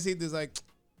Tata City. He's like,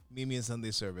 meet me in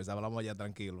Sunday service. Hablamos allá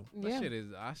tranquilo. That Yeah. shit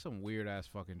is that's some weird ass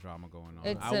fucking drama going on.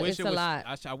 It's I a- wish it's it a was, lot.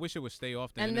 I wish it would stay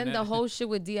off the And then internet. the whole shit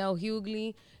with DL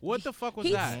Hughley. What the fuck was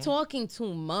He's that? talking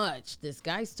too much. This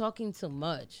guy's talking too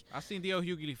much. I seen D.L.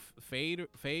 Hughley fade.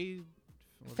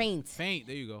 Faint. Faint.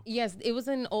 There you go. Yes, it was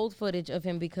an old footage of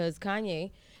him because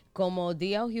Kanye, como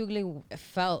DL Hughley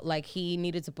felt like he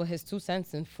needed to put his 2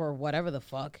 cents in for whatever the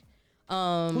fuck.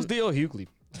 Who's D.L. Hughley?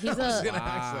 He's a gonna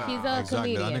ask that. he's a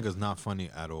Exactly. That comedian. nigga's not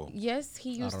funny at all. Yes,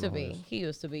 he used don't to know who be. it is. He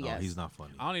used to be. No, Yes. he's not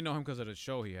funny. I only know him because of the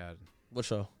show he had. What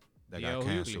show? That D.L. got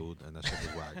Hughley. canceled, and that shit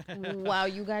was whack. Wow,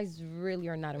 you guys really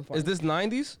are not informed. Is this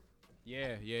 90s?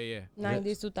 Yeah.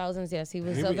 90s, 2000s? Yes, he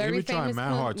was He a be very trying famous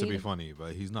mad hard to be comedian. funny,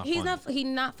 but he's not He's funny.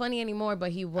 not funny anymore,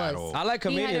 but he was. all. I like He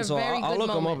had a comedians, so very I'll good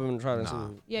look him up moment. and try to Nah.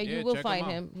 see. Yeah, Yeah, you will check him find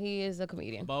out. him. He is a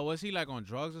comedian. But was he like on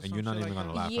drugs or And something? you're not like even that?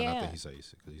 gonna laugh at Yeah. nothing he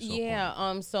says because he's so Yeah,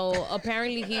 funny. so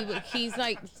apparently he's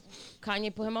like,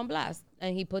 Kanye put him on blast,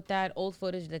 and he put that old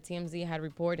footage that TMZ had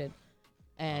reported,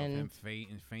 And and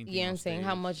fainting. yeah, on and saying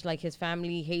how stage. much like his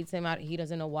family hates him out. He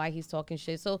doesn't know why he's talking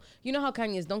shit. So you know how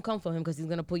Kanye is. Don't come for him because he's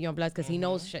gonna put you on blast because he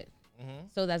knows shit.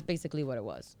 So that's basically what it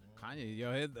was. Kanye,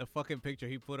 yo, hit the fucking picture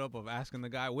he put up of asking the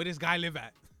guy where this guy live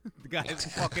at. The guy's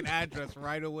fucking address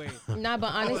right away. Nah,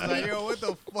 but I was like, honestly, yo, what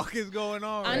the fuck is going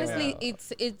on? right honestly, now?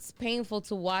 it's painful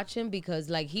to watch him because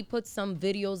like he put some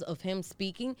videos of him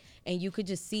speaking, and you could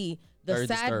just see the Very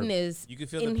disturbed. sadness You could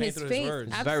feel the in pain his through his face.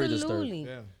 words. Very disturbed. Absolutely.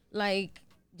 Yeah. Like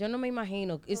Yo no me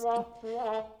imagino. It's,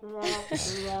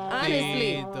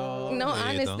 honestly, Tito. no, Tito.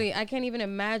 honestly, I can't even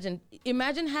imagine.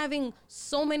 Imagine having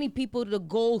so many people to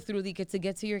go through to get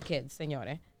to your kids,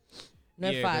 señores. No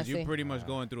es Yeah, because you're fácil. pretty much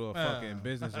going through a fucking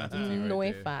business entity No right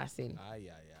es there. fácil. Ay, ay,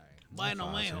 ay.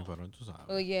 Bueno, Fácil, bueno. pero tú sabes.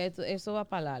 Oye, eso va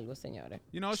para largo, señores.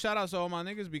 You know, shout out to all my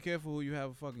niggas. Be careful who you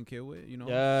have a fucking kid with. You know,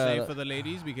 Yeah. same for the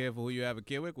ladies. Be careful who you have a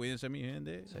kid with. Cuídense mi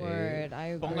gente. Word, I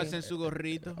agree. Pónganse en su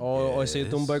gorrito. O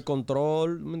existe un Yes. birth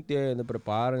control, ¿me entiendes?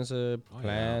 Prepárense,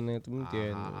 plan it, ¿me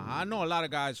entiendes? I know a lot of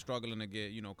guys struggling to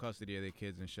get, you know, custody of their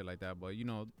kids and shit like that. But, you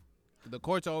know, the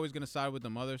courts are always going to side with the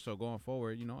mother. So going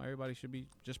forward, you know, everybody should be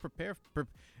just prepared.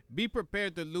 Be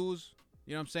prepared to lose.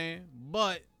 You know what I'm saying?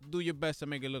 But do your best to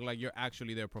make it look like you're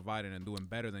actually there providing and doing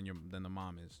better than the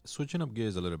mom is. Switching up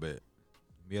gears a little bit.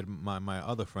 We had my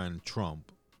other friend,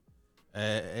 Trump.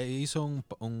 Hizo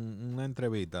una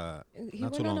entrevista He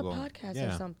not went too long on a ago. podcast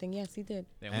Yeah. or something. Yes, he did.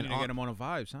 Then we And need to get him on the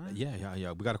vibes, huh?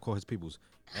 Yeah. We got to call his peoples.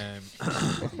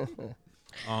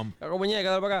 Hago muñeca,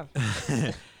 dale para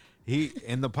acá. He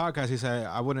in the podcast he said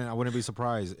I wouldn't be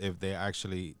surprised if they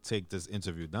actually take this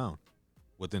interview down.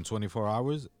 Within 24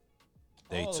 hours,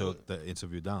 they took the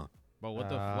interview down. But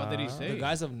what did he say? The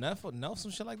guys of Nelf,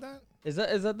 some shit like that? Is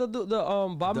that the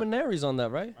Bob Maneri's on that,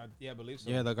 right? Yeah, I believe so.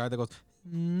 Yeah, the guy that goes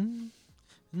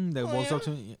that goes up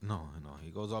to you. No,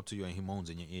 he goes up to you and he moans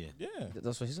in your ear. Yeah.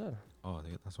 That's what he said. Oh,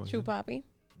 that's what he True said? Poppy.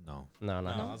 No. No.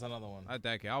 No, that's another one. At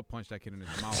that kid, I'll punch that kid in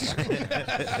his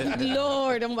mouth.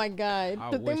 Lord, oh my God.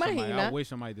 I ¿Tú te imaginas? wish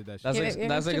somebody did that shit. That's Yeah, like, yeah,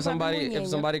 that's like True Poppy if muñeño.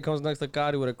 somebody comes next to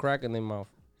Cardi with a crack in their mouth.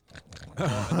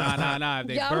 Nah. If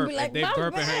they Y'all burp, be like, if they "My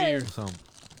burp in her ear. So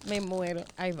Me muero.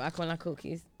 Ahí va con las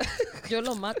cookies. Yo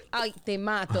lo mato. Ay, te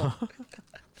mato.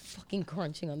 Fucking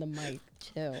crunching on the mic.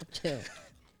 Chill.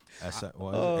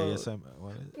 what is it? ASM?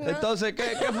 What is it? Entonces,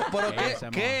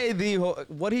 ¿qué dijo?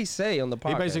 What did he say on the He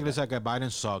podcast? basically said that Biden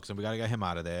sucks and we gotta get him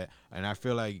out of there. And I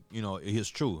feel like it's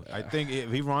true. I think if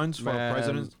he runs for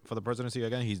Man. the presidency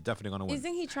again, he's definitely gonna win.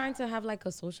 Isn't he trying to have like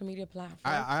a social media platform?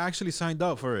 I actually signed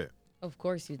up for it, Of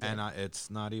course you did. and it's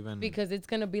not even. Because it's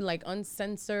gonna be like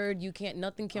uncensored.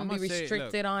 Nothing can be I'ma say,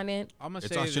 restricted on it. I'm gonna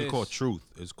It's say actually this. called Truth.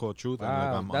 It's called Truth.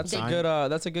 Wow, and that's a signed, good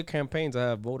that's a good campaign to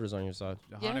have voters on your side.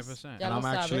 100%. Ya And lo I'm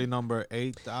sabe. actually number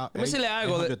 8. Let me see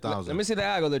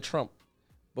algo de Trump.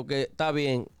 Porque está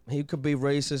bien, he could be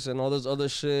racist and all this other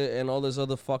shit and all this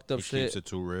other fucked up He shit. keeps it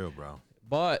too real, bro.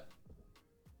 But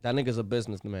that nigga's a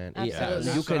businessman. Absolutely. That's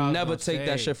You what I can was never gonna take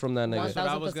that say. shit from that nigga. That's what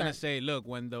I was gonna 1000%. say. Look,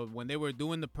 when they were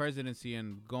doing the presidency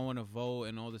and going to vote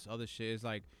and all this other shit, it's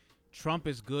like Trump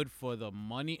is good for the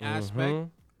money aspect.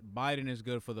 Biden is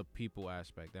good for the people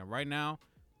aspect. And right now,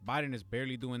 Biden is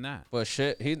barely doing that. But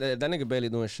shit, that nigga barely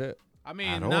doing shit. I mean,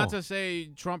 At not all. to say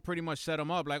Trump pretty much set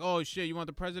him up. Like, oh shit, you want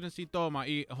the presidency? Toma,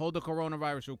 hold the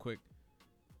coronavirus real quick.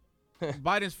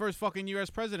 Biden's first fucking year as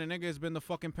president, nigga, has been the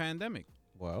fucking pandemic.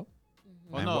 Well,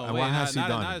 Oh And no, what wait, has he not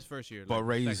done? his first year. But like,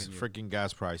 raise second year. freaking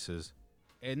gas prices.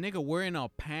 And nigga, we're in a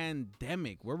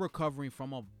pandemic. We're recovering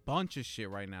from a bunch of shit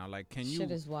right now. Like, can you?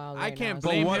 Shit is wild I right can't now. But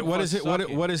blame what him what for is it?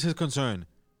 sucking. What is his concern?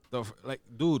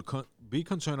 Dude, be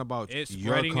concerned about It's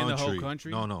your spreading country. in the whole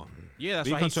country? No. Yeah, that's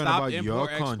Be why he concerned stopped about your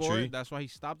import export. country. That's why he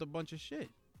stopped a bunch of shit.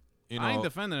 You I ain't know,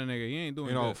 defending a nigga. He ain't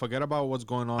doing good. forget about what's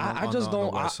going on. I on just the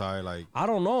don't- west side. Like, I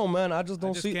don't know, man. I just I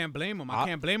don't just see. can't blame him. I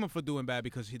can't blame him for doing bad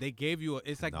because they gave you.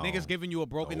 It's like No. niggas giving you a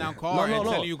broken down No. car No, and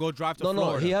no. telling you go drive to No,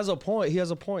 Florida. he has a point. He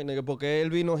has a point, nigga. Porque él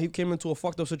vino, he came into a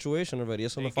fucked up situation already.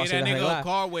 Eso no They es get fácil that de nigga a arreglar.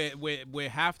 car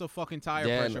with half the fucking tire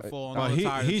Yeah, pressure no, full on all the he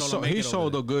tires. he and told him make it over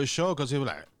sold there. a good show because he was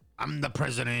like, I'm the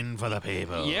president for the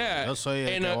people. Yeah. Yo soy el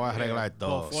And, que voy a arreglar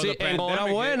todo. before Sí, the pandemic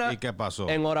enhorabuena. ¿Y qué pasó?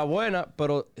 Enhorabuena,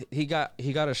 pero he got a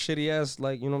shitty ass,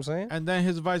 like, you know what I'm saying? And then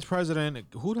his vice president,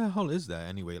 who the hell is that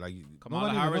anyway? Like, Kamala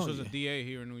nobody Harris knows. was a DA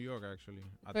here in New York, actually.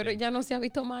 I Pero think. ya no se ha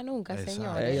visto más nunca, Exacto.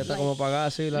 señor. Ella está como pagada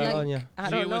así, la doña. I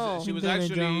don't know. She was Did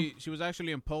it,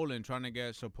 actually in Poland trying to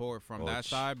get support from that Ouch.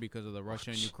 side because of the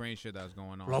Russia and Ukraine shit that's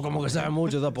going on. Lo como que sabe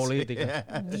mucho de política.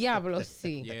 Diablo,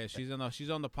 sí. Yeah, she's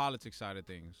on the politics side of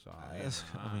things. So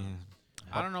I mean,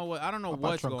 I don't know Papa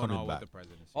what's Trump going coming on back. with the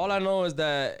presidency. All I know is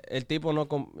that el tipo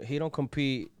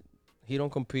he don't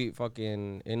compete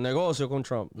fucking en negocio con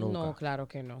Trump. Nunca. No, claro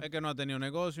que no. Es que no ha tenido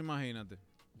negocio, imagínate.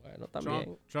 Bueno,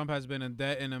 también. Trump has been in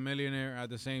debt and a millionaire at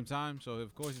the same time, so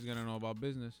of course he's gonna know about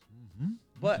business. But You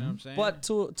know what I'm saying? but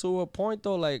to a point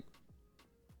though, like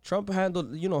Trump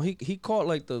handled, he caught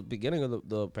like the beginning of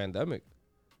the pandemic.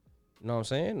 You know what I'm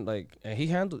saying? Like, and he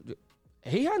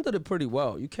handled it pretty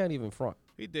well. You can't even front.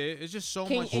 He did. It's just so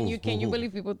Can, much. can you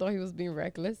believe people thought he was being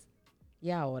reckless?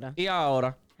 Y ahora. Y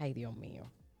ahora, Ay, Dios mío.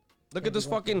 look at this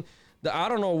fucking. I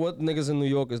don't know what niggas in New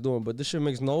York is doing, but this shit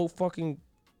makes no fucking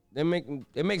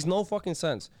it makes no fucking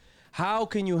sense. How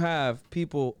can you have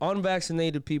people,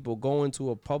 unvaccinated people, go into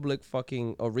a public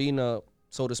fucking arena,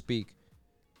 so to speak,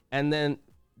 and then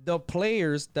the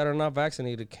players that are not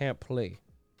vaccinated can't play?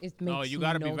 It makes No, you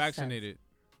gotta be no vaccinated.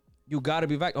 You gotta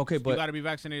be okay, You but gotta be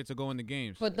vaccinated to go in the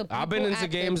games. But the I've been people into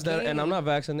at the games and I'm not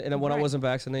vaccinated. And when I Right. wasn't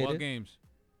vaccinated, What games?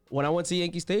 when I went to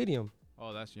Yankee Stadium,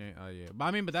 Oh, that's yeah. But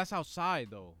I mean, but that's outside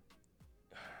though.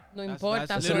 No That's, importa.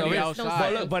 that's so literally there's no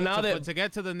outside. sense. But now to, that- to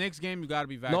get to the Knicks game, you gotta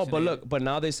be no, vaccinated. but look, but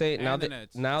now they say And now the they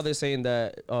Nets. now they're saying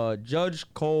that Judge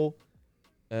Cole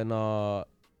and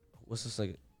what's his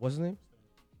name,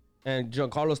 and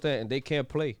Giancarlo Stanton, they can't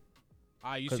play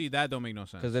you 'cause- see that don't make no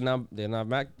sense. because they're not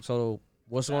back. So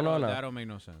what's That going on don't- now? That don't make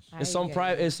no sense. I It's some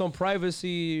get it. it's some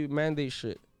privacy mandate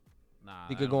shit Nah, that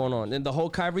that could don't going make no on, and the whole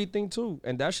Kyrie thing too.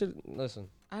 And that shit, listen,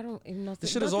 I don't even know.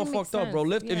 this shit is all fucked up, bro.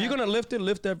 Lift if you're gonna lift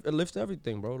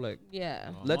everything, bro. Like Yeah.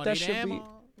 sense. let Money that shit be.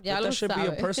 demo. Ya Let lo that shit be a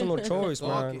sabe. personal choice, Fuck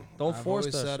man. it. Don't I've force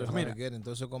always that said shit. it's not good,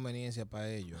 entonces conveniencia para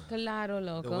ellos. Claro, The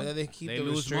way loco. that they keep They the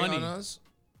lose restraint money. on us,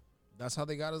 that's how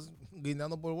they got us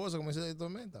guindando por bolsa, como dice de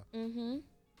Tormenta. Mm-hmm.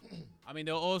 I mean,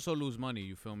 they'll also lose money.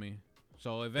 You feel me?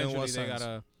 So eventually what they sense?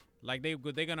 gotta, like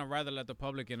they're gonna rather let the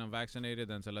public get unvaccinated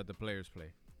than to let the players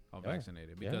play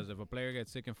unvaccinated. Yeah. Because if a player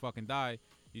gets sick and fucking die,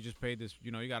 you just pay this.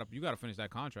 You know, you gotta finish that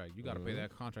contract. You gotta pay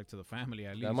that contract to the family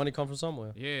at least. That money come from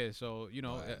somewhere. Yeah. So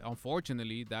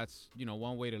unfortunately, that's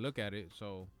one way to look at it.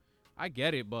 So I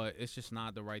get it, but it's just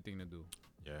not the right thing to do.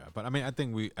 Yeah, but I mean, I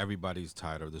think everybody's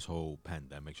tired of this whole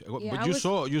pandemic shit. Yeah, But I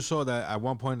you saw that at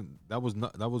one point that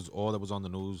was all that was on the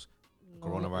news.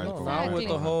 Coronavirus. No, coronavirus, now with the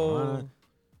Exactly. whole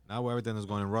now everything is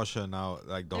going in Russia now,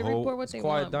 like the They whole. report what they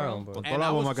quiet want, down, bro. bro. Con And toda I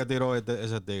la was- bomba que tiró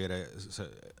ese tigre,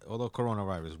 all the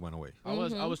coronavirus went away.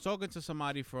 I was talking to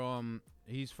somebody from.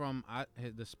 He's from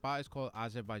the spot is called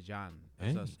Azerbaijan.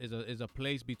 It's a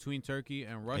place between Turkey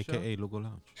and Russia. AKA Lugo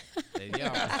Lounge.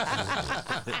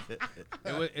 Yeah.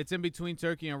 It's in between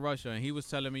Turkey and Russia, and he was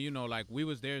telling me, like we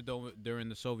was there during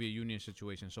the Soviet Union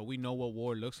situation, so we know what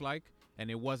war looks like, and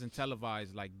it wasn't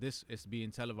televised like this is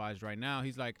being televised right now.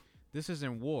 He's like, this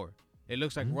isn't war. It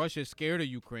looks like Russia is scared of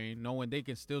Ukraine, knowing they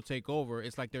can still take over.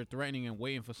 It's like they're threatening and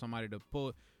waiting for somebody to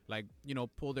pull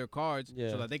their cards Yeah.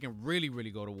 so that they can really,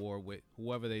 really go to war with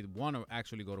whoever they want to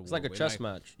actually go to war It's like a with. chess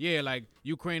match. Yeah, like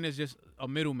Ukraine is just a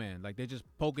middleman. Like they're just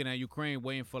poking at Ukraine,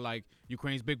 waiting for like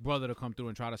Ukraine's big brother to come through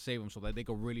and try to save them so that they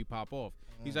could really pop off.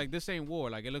 He's like, this ain't war.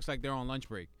 Like it looks like they're on lunch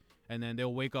break. And then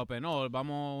they'll wake up and,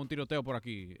 vamos un tiroteo por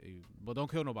aquí. But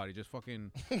don't kill nobody. Just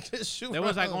fucking. Just shoot There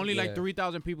was like around. only like Yeah.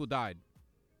 3,000 people died.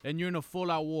 And you're in a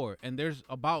full out war. And there's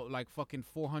about like fucking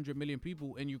 400 million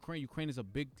people in Ukraine. Ukraine is a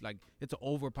big, like, it's an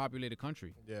overpopulated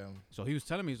country. Yeah. So he was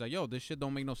telling me, he's like, yo, this shit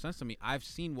don't make no sense to me. I've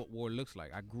seen what war looks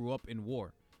like. I grew up in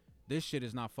war. This shit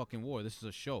is not fucking war. This is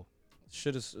a show.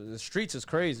 Shit is the streets is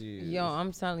crazy. Yo,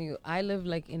 I'm telling you, I live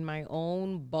like in my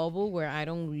own bubble where I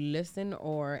don't listen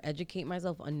or educate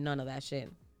myself on none of that shit.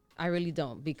 I really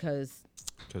don't because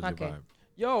Okay.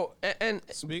 Yo, and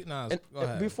Speak now. And Go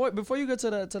ahead. before you get to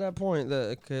that point,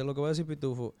 que lo que voy a decir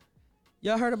Pitufo,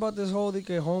 y'all heard about this whole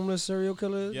homeless serial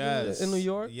killer in New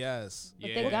York? Yes. but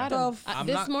Yeah. they got the him. I'm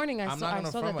This not- morning I I'm saw not I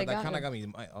gonna saw front that it. they That got kind of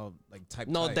him. got me like type.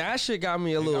 No, tight. that shit got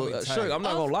me a It got little me tight. shook. I'm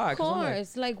not gonna lie. Of 'Cause I'm like,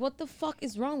 course. Like, what the fuck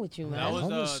is wrong with you, man? That was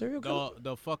homeless serial killer?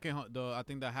 the fucking I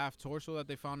think the half torso that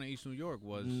they found in East New York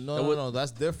was No,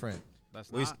 that's different.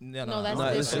 that's We- not. No, that's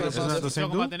No, different. it's not the You're same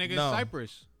talking about dude? the nigga No. in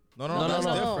Cyprus. No, no, that's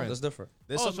no. different. That's different.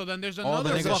 There's Oh, some- so then there's Oh,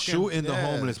 another the nigga fucking. shooting the Yeah.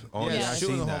 homeless. Oh, Yeah, yeah, I shooting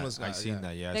seen the that. homeless guy, I seen yeah.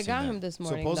 that. Yeah, I They seen got that. him this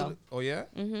morning, though. supposedly. Oh yeah.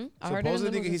 Mm-hmm. I heard it in the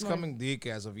Supposedly news he's this morning. coming deek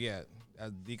as of yet.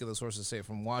 As deek of the sources say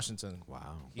from Washington.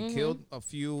 Wow. He killed a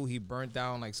few. He burnt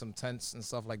down like some tents and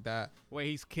stuff like that. Wait,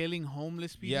 he's killing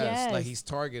homeless people. Yes, like Yes. he's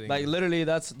targeting. Like literally,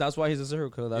 that's why he's a serial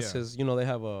killer. That's Yeah. his. They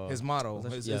have a his motto.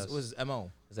 Yes. His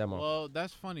MO. his MO. Well,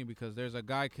 that's funny because there's a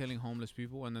guy killing homeless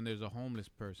people, and then there's a homeless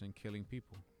person killing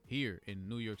people here in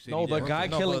New York City. No, the Brooklyn. guy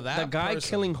No, killing but that the guy person-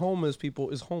 killing homeless people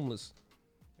is homeless.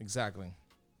 Exactly.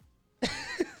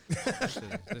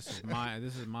 This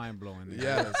is mind blowing.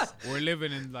 Yes. We're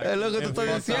living in like. Hey, look at En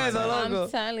the full time. I'm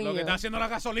telling Lo que you. está haciendo la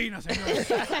gasolina, señor.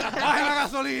 Baje la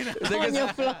gasolina.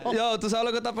 Coño, Flo. Yo, tú sabes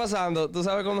lo que está pasando. Tú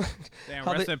sabes cómo. Damn,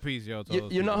 how rest they- in peace, yo. to You,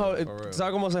 those you know people. how For real. tú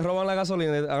sabes cómo se roban la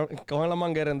gasolina, cogen la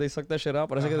manguera and they suck that shit out.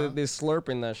 Parece que they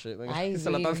slurping that shit. Ay, Se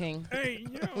la están- virgen. Hey,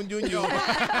 yo. Un yuño.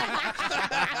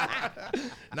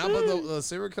 Now, but the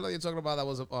serial killer you're talking about that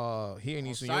was here in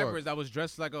East New Cyprus York. that was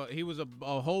dressed like he was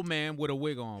a whole man with a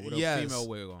wig on, with a Yes. female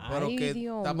wig on. Pero Ay, que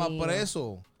Dios estaba mío.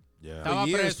 preso Yeah. Estaba for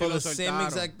years preso y for lo the same soltaron.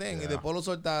 exact thing. Yeah. Y después lo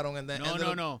soltaron. And then ended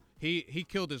up- No. He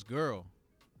killed this girl.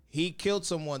 He killed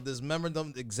someone, dismembered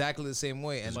them exactly the same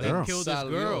way, and But then he killed his salió.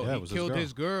 girl. Yeah, it he was his killed girl.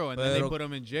 his girl, and then they Pero- put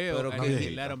him in jail, pero and que- then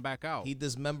he let him back out. He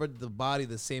dismembered the body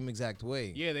the same exact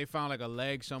way. Yeah, they found like a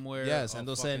leg somewhere. Yes, a and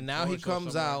they're fucking saying now he torso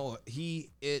comes somewhere. out, he,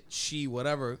 it, she,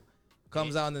 whatever,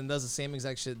 comes out and then does the same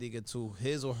exact shit they get to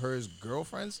his or her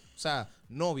girlfriends, o sea,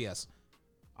 novias.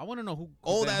 I want to know who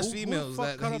Old then ass who females fuck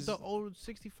that cut up he's- the old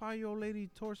 65-year-old lady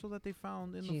torso that they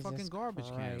found in the Jesus fucking garbage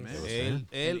can, man. Christ. him.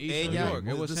 El, In East New ella, York.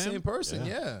 It was the him? same person,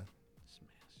 Yeah.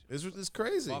 yeah. It's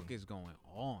crazy. Fuck is going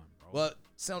on, bro? But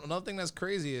another thing that's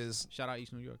crazy is Shout out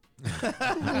East New York.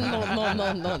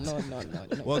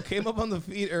 No. what came up on the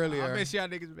feed earlier. I miss y'all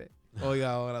niggas, man. Oh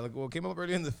yeah, what came up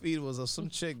earlier in the feed was some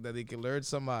chick that they could learn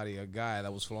somebody, a guy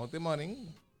that was flaunting money,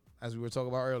 as we were talking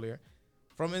about earlier,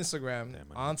 from Instagram Damn,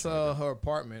 I onto tried her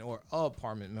apartment or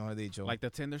apartment, mejor dicho. Like the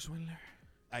Tinder swindler,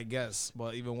 I guess,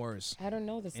 but even worse. I don't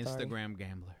know the story. Instagram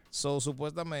gambler. So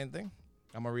supuestamente,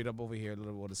 I'm gonna read up over here a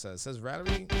little what it says. It says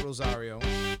Valerie Rosario.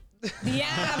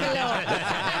 Diablo.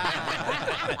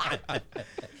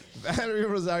 Valerie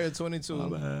Rosario,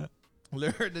 22,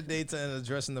 lured the data and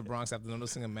address in the Bronx after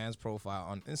noticing a man's profile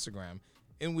on Instagram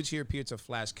in which he appeared to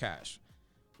flash cash.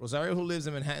 Rosario, who lives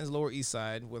in Manhattan's Lower East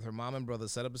Side with her mom and brother,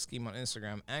 set up a scheme on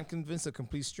Instagram and convinced a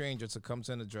complete stranger to come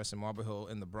to an address in Marble Hill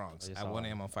in the Bronx at 1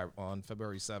 a.m. on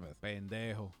February 7th.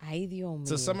 Pendejo. Ay, Dios mío.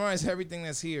 To summarize everything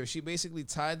that's here, she basically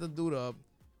tied the dude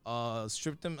up,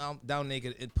 stripped him down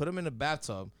naked, and put him in a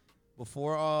bathtub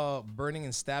before burning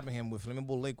and stabbing him with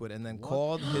flammable liquid, and then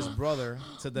called his brother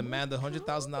to demand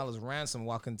 $100,000 ransom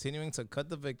while continuing to cut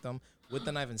the victim with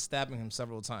the knife and stabbing him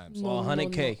several times. Well,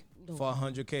 100K. For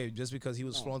 $100K, just because he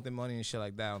was flaunting money and shit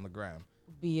like that on the gram.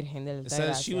 Virgen del It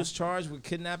says she was charged with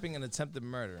kidnapping and attempted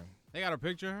murder. They got a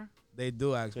picture of her? They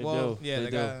do actually. They Well, do. yeah, They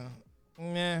they do.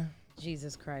 got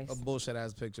Jesus a Christ. bullshit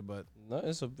ass picture, but No,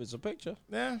 it's a picture.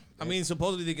 yeah. I mean,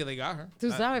 supposedly they got her.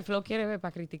 Tú sabes, Flo quiere ver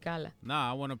para criticarla. Nah,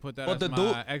 I want to put that But as the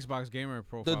my Xbox gamer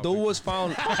profile. The dude was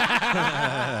found.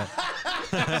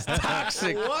 It's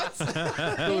toxic. What?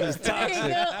 Dude is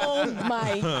toxic. Oh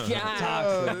my God.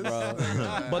 Toxic,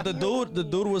 bro. But the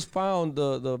dude was found.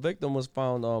 The victim was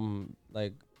found.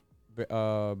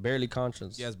 Barely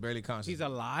conscious. Yes, barely conscious. He's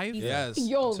alive? Yes.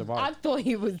 Yo, Survived. I thought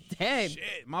he was dead.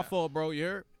 Shit, my fault, bro. You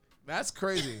heard? That's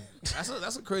crazy.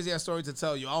 That's a crazy ass story to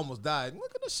tell. You almost died.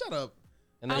 Look at the shut up.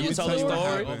 And then I you was tell the so You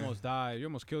story. almost died. You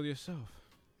almost killed yourself.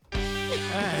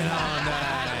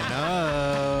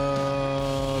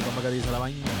 No, como que dice la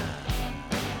vaina.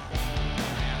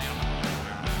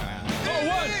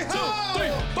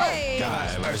 Hey,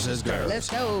 Guy versus girls. let's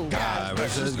go. Guy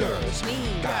versus girls. Me.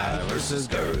 Guy versus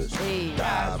girls. Hey.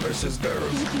 Guy versus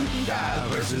girls. Guy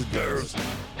versus girls.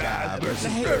 Guy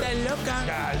versus girls.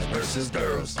 Guys versus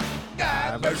girls.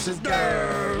 Guy versus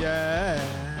girls. Yeah.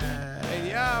 Hey,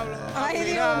 diablo. Ay,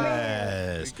 Dios mío.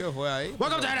 Yes. ¿Qué fue ahí?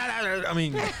 Welcome to another,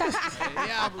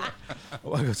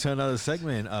 welcome to another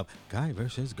segment of Guy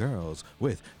versus Girls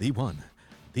with the one,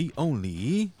 the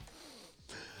only.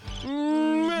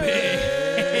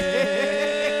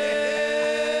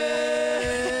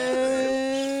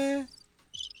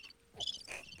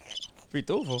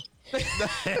 Pitufo.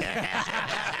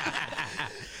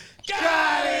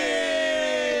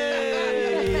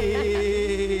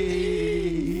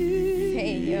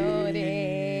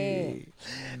 Señores.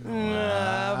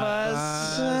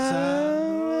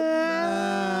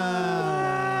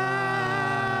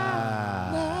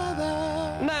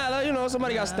 Nada, you know,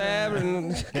 somebody got stabbed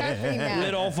and Casi nada.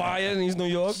 lit on fire in East New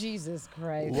York. Jesus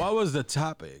Christ. What was the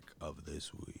topic of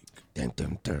this week?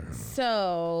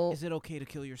 So, Is it okay to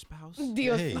kill your spouse?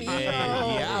 Dios Hey,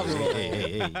 mío.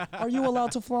 hey. Are you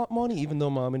allowed to flaunt money even though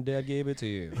mom and dad gave it to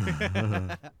you?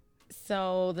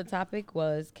 So the topic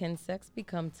was, can sex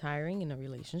become tiring in a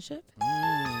relationship?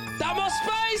 That was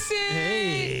spicy!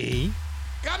 Hey.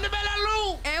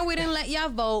 And we didn't let y'all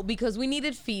vote because we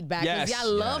needed feedback. Yes. Because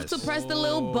y'all love to Yes. press the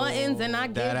little buttons and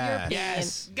not give that your ass. opinion.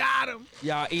 Yes. Got him.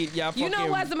 Y'all eat, y'all fucking... You know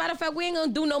what? As a matter of fact, we ain't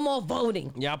gonna do no more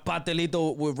voting. Y'all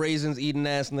pastelito with raisins eating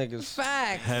ass niggas.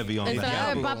 Facts. Heavy on And the so I had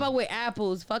apple. Papa with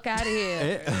apples. Fuck out of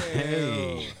here.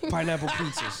 Hey. Pineapple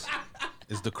pizzas.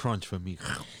 It's the crunch for me.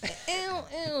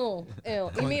 Ew.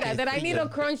 Y mira, that I need a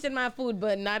crunch in my food,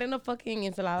 but not in a fucking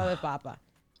ensalada de papa.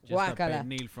 Just a Guácala.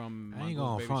 pernil from I ain't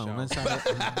Mongoose going Baby front.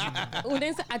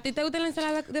 Shower. ¿A ti te gusta la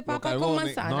ensalada de papa con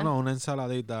manzana? No, no, una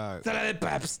ensaladita. Salad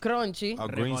paps. Crunchy. A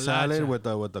green Remolacha. salad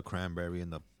with the cranberry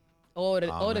and the. All the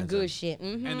Almonds good and- shit.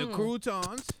 Mhm. And the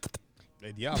croutons.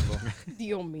 El diablo.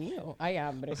 Dios mío. Hay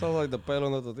hambre. Sounds like the pelo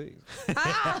en otro tío.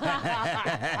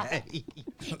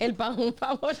 El pan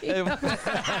favorito.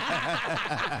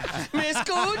 ¡Me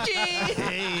escuche!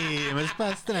 Hey, me es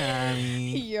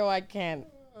pastrami. Yo, I can't.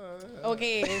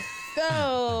 Okay,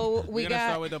 so we We're gonna got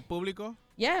start with the público.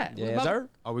 yeah. Yes, sir.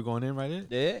 Are we going in right in?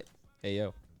 Yeah. Hey,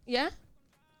 yo. Yeah.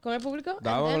 Con el público. And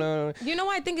Vámonos. then- you know,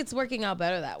 I think it's working out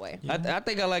better that way. I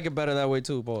think I like it better that way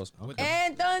too, boss.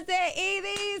 Entonces, y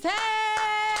dice.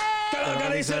 ¿Qué lo que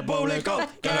dice el público?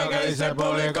 ¿Qué lo que dice el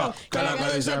público? ¿Qué lo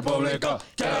que dice el público?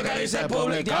 ¿Qué lo que dice el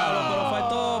público? Diablo,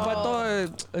 pero faltó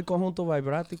el conjunto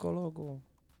vibrático, loco.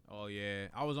 Oh yeah,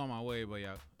 I was on my way, but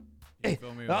yeah. You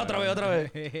feel me? Otra vez.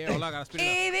 Hola, gotta speed it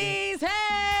Y dice.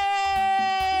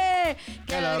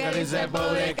 ¿Qué lo que dice el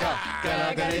público? ¿Qué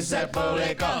lo que dice el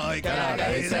público? ¿Qué lo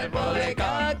que dice el público?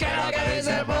 ¿Qué lo que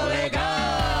dice el público?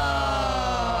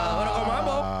 Bueno,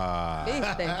 comamos.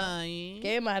 ¿Viste? up.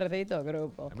 Qué maldito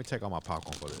grupo. Let me take out my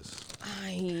popcorn for this.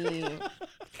 Ay.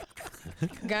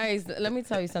 Guys, let me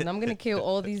tell you something. I'm gonna kill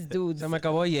all these dudes. Se me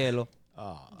acabó el hielo.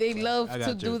 They love I to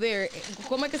got do you. their.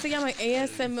 ¿Cómo es que se llama?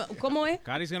 ASM. ¿Cómo es?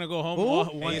 Kari's gonna go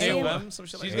home one day. ASMR, some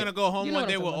shit like She's that. gonna go home You know one what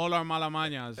day I'm with talking all our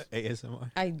malamañas.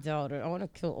 ASMR. I doubt it. I want to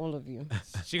kill all of you.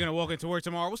 She's gonna walk into work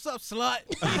tomorrow. What's up, slut?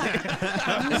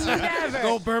 Never.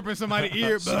 Go burp in somebody's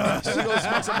ear. She gonna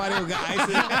smack somebody who got ice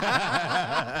in.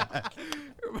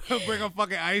 Bring a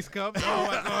fucking ice cup. Oh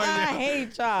my I god.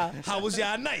 hate y'all. How was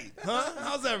y'all night? Huh?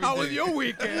 How's everything? How was your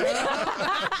weekend?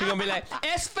 She gonna be like,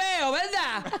 es feo,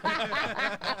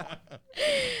 ¿verdad?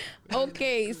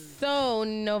 Okay, so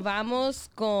nos vamos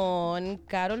con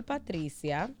Carol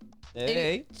Patricia.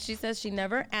 Hey, She says she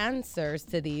never answers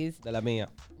to these, de la mía.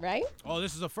 right? Oh,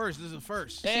 this is a first. This is a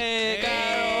first. Hey,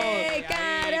 Hey,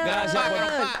 Carol. Carol. Gracias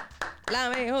La mejor. La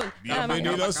mejor.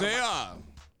 Bienvenido sea.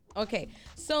 Okay,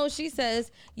 so she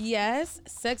says, yes,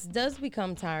 sex does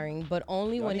become tiring, but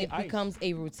only when need it ice. becomes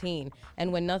a routine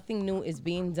and when nothing new is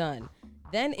being done.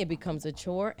 Then it becomes a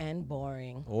chore and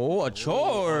boring. Oh, a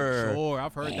chore. Sure,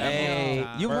 I've heard that. Hey, multiple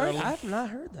times. you heard? I've not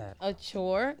heard that. A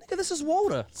chore? Nigga, this is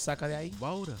water. Saca de ahí.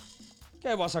 Water.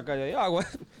 ¿Qué va a sacar de ahí agua?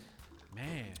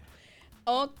 Man.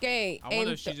 Okay. I wonder if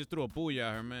ent- she just threw a booyah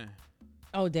at her man.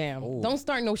 oh, damn. Oh. Don't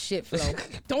start no shit, Flo.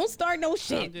 Don't start no I'm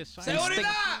shit. just saying.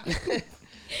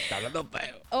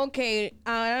 Okay,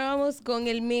 ahora vamos con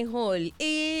el mejor.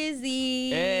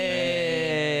 Easy.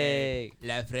 Hey.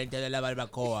 La frente de la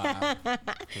barbacoa.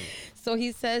 So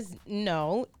he says,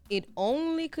 no, it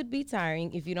only could be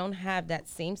tiring if you don't have that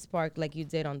same spark like you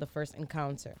did on the first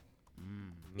encounter.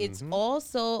 It's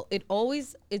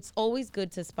always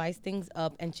good to spice things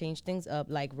up and change things up,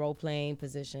 like role playing,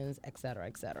 positions, etc.,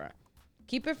 etc.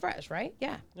 Keep it fresh, right?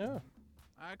 Yeah. Yeah,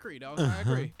 I agree, dog. I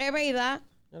agree. Es verdad.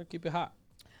 gotta keep it hot.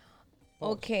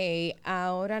 Okay,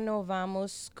 ahora nos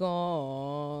vamos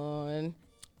con.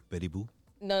 Betty Boo.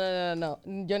 No.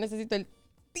 Yo necesito el.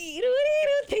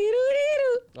 Tiruriru,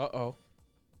 tiruriru. Uh-oh.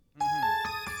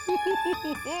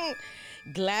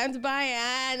 Glad by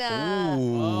Anna.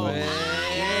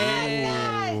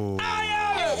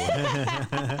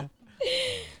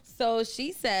 So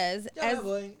she says,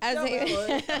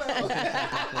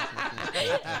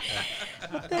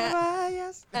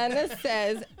 Anna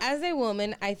says, as a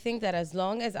woman, I think that as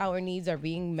long as our needs are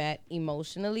being met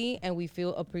emotionally and we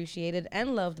feel appreciated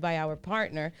and loved by our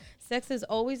partner, sex is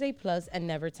always a plus and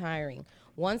never tiring.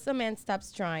 Once a man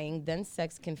stops trying, then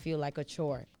sex can feel like a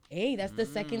chore. Hey, that's the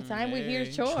second time we hear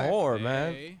hey. chore. Chore,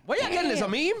 man. Hey. Where y'all getting this? A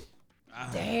meme?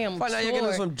 Damn, Why now you're getting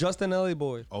this chore. from Justin Ellie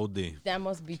boy? OD. That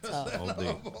must be tough.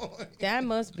 OD. That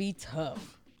must be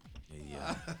tough.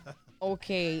 Yeah.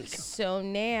 Okay, so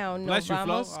now Bless nos you, Flo.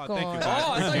 vamos Oh, con. thank you,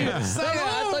 Oh,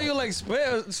 I thought you like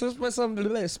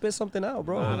spit something out,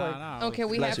 bro. Nah, Like- nah, nah. Okay,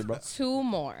 we Bless have you, bro. two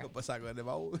more. Saca de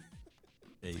baúl.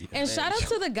 And shout out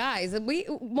to the guys.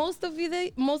 Most of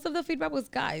the feedback was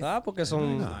guys. Ah, porque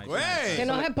son. Güey. Que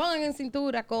no se pongan en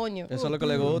cintura, coño. Eso es lo que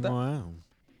le gusta. Wow.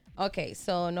 Okay,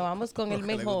 so nos vamos con el Lo que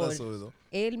le mejor. gusta zurdo.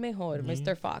 El mejor,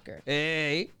 Mr. Fokker.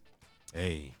 Hey.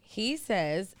 Hey. He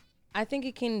says, I think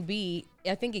it can be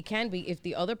if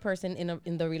the other person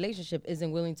in the relationship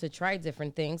isn't willing to try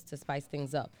different things to spice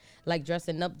things up, like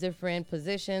dressing up different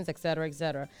positions, etc.,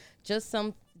 etc. Just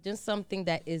something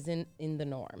that isn't in the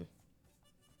norm.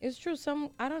 It's true.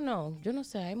 I don't know. Yo no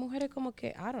sé. Hay mujeres como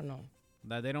que I don't know.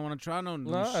 That they don't want to try no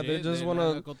new Nah, shit. they just not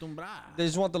wanna- acostumbrar. They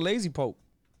just want the lazy poke.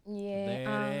 Yeah.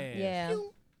 There it is. Yeah.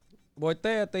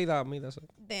 Volteate y dame. That's it.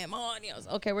 Demonios.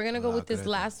 Okay, we're gonna go with this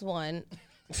last one.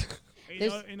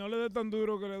 There's- Y no le dé tan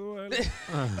duro que le duele.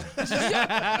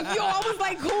 Yo, I was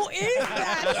like, who is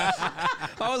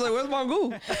that? I was like, where's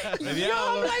Mongu? Yo,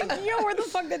 I'm like, yo, where the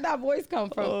fuck did that voice come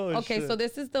from? Oh, Okay, shit. so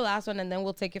this is the last one, and then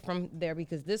we'll take it from there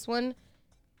because this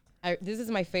is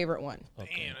my favorite one.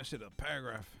 Damn, that shit a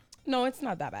paragraph. No, it's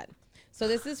not that bad. So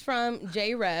this is from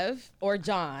J Rev or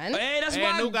John. Hey, that's Hey,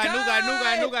 my new guy,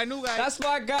 new guy. That's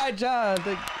my guy, John.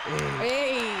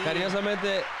 Hey.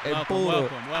 Cariñosamente, el Welcome, puro.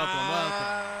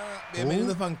 welcome.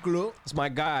 Bienvenido fan club. It's my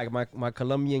guy, my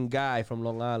Colombian guy from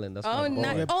Long Island. That's Oh, my boy.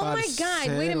 nice. Oh my God.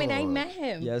 Wait a minute. I met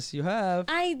him. Yes, you have.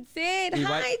 I did. Y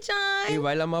Hi, Y John.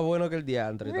 baila más bueno que el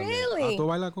diantre también. Really? ¿Tú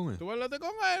bailas con él? ¿Tú hablaste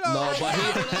con él?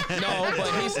 No,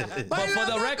 but for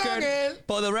the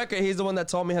record, he's the one that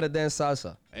taught me how to dance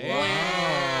salsa.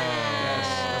 Yes,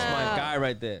 that's my guy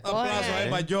right there. Aplauso ahí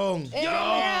para John.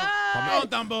 Un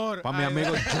tambor. Para mi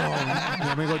amigo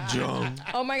John.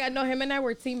 Oh my God. No, him and I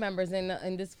were team members in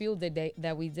this field day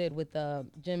that we did with the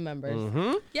gym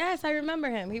members. Yes, I remember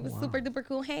him. He was super duper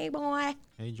cool. Hey, boy.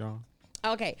 Hey, John.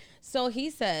 Okay, so he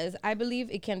says, I believe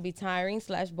it can be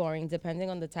tiring/boring depending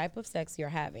on the type of sex you're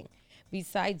having.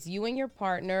 Besides you and your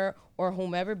partner or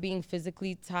whomever being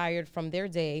physically tired from their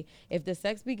day, if the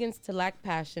sex begins to lack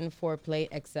passion, foreplay,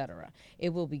 etc., it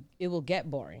will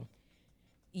get boring.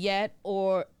 You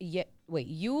or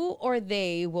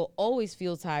they will always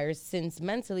feel tired since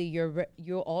mentally you're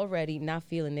already not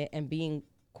feeling it, and being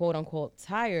quote unquote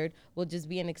tired will just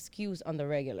be an excuse on the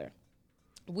regular.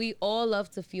 We all love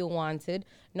to feel wanted.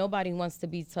 Nobody wants to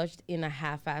be touched in a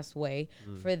half-assed way.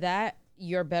 For that,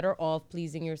 you're better off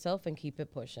pleasing yourself and keep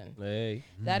it pushing. Hey,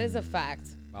 That is a fact.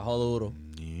 bajo duro.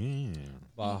 Yeah.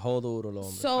 Bajo duro, el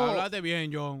hombre. So, Hablaste bien,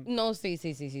 John. no, sí,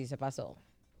 se pasó.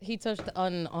 He touched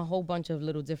on a whole bunch of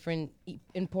little different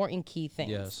important key things.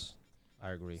 Yes,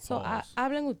 I agree. So,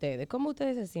 hablen ustedes. ¿Cómo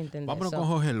ustedes se sienten de Vámonos eso? con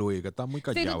Jorge Luis, que está muy Sí,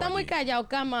 tú callado. estás muy allí. callado,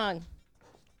 come on.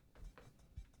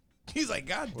 He's like,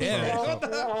 God damn it.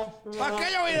 ¿Para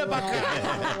qué yo vine para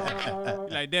acá?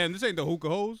 Like, damn, this ain't the hookah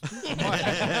hose.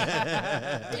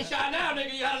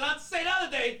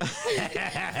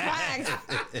 Facts.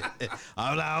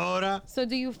 Habla ahora. So,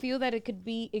 do you feel that it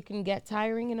can get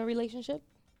tiring in a relationship?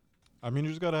 I mean,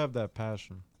 you just gotta have that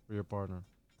passion for your partner.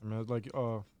 I mean, it's like,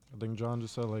 I think John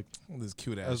just said, like, This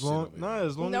cute ass as long,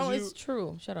 as long No, as you, it's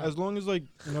true. Shut up. as long as like,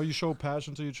 you show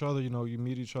passion to each other, you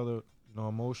meet each other,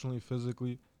 emotionally,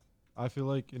 physically. I feel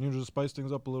like, and you just spice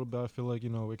things up a little bit. I feel like,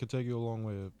 it could take you a long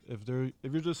way. If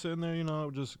you're just sitting there,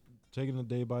 just taking it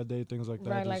day by day, things like that.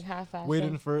 Right, just like half-assed.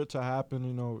 waiting for it to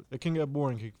happen. It can get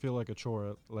boring. It can feel like a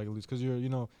chore, at least, because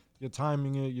you're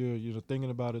timing it. You're thinking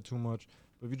about it too much.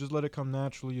 But if you just let it come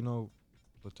naturally,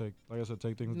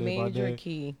 take things day by Major day.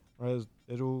 key. Right,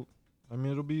 it'll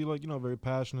be like, very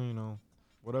passionate,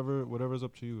 whatever's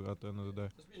up to you at the end of the day.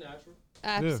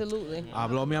 Absolutely.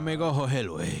 Habló mi amigo Jorge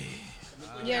Luis.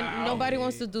 Yeah, nobody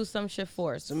wants to do some shit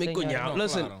for us. So mi señor. cuñado. No,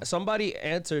 Listen, claro. somebody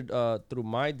answered through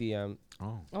my DM.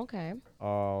 Oh. Okay.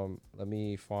 Let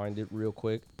me find it real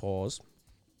quick. Pause.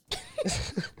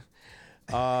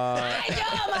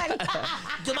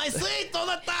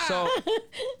 So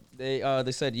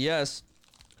they said yes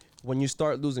when you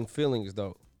start losing feelings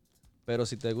though. Pero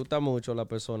si te gusta mucho la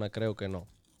persona, creo que no.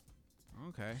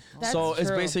 Okay. That's So it's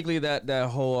true. basically that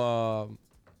whole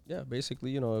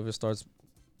basically, if it starts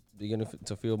beginning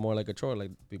to feel more like a chore,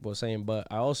 like people are saying. But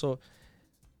I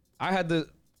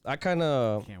kind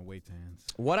of Can't wait to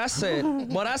answer. what I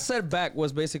said back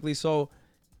was basically, so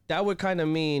that would kind of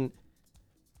mean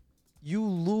you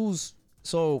lose.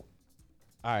 So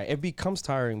all right, it becomes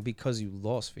tiring because you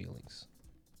lost feelings.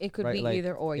 It could right? be Like,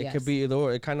 either or, it yes. could be either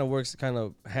or. It kind of works kind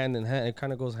of hand in hand. It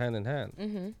kind of goes hand in hand.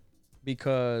 Mm-hmm.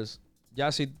 Because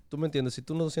ya si tú me entiendes, si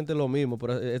tú no sientes lo mismo,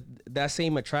 pero that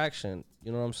same attraction,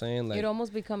 you know what I'm saying? Like, It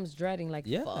almost becomes dreading, like,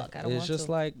 yeah, fuck, I don't it's want just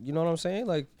to. like, you know what I'm saying?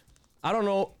 Like, I don't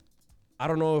know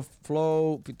if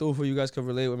Flo, Pitufo, you guys can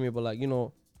relate with me, but like,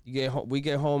 we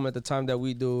get home at the time that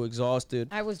we do, exhausted.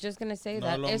 I was just gonna say No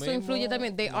that. lo Eso mismo, influye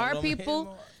también.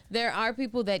 mismo. There are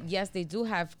people that, yes, they do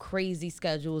have crazy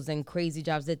schedules and crazy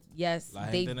jobs that, yes, La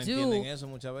they gente no do, entienden eso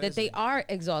muchas that veces. they are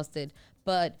exhausted.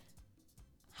 But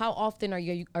how often are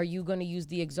you going to use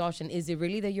the exhaustion? Is it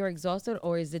really that you're exhausted,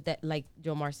 or is it that, like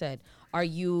Jomar said, are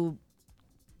you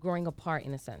growing apart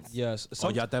in a sense? Yes. O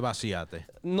ya te vaciaste.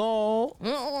 No.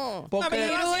 Porque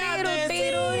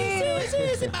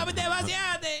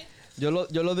yo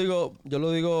lo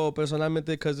digo personalmente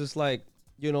because it's like,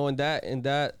 in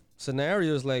that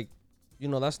scenario is like,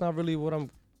 that's not really what I'm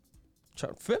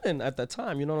feeling at that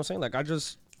time. You know what I'm saying? Like, I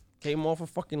just came off a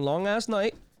fucking long ass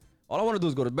night. All I want to do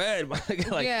is go to bed.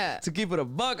 Like, Yeah. to keep it a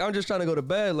buck, I'm just trying to go to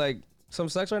bed. Like, some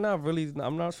sex right now,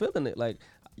 I'm not feeling it. Like,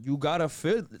 you gotta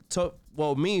feel.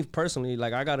 Me personally,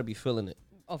 like, I gotta be feeling it.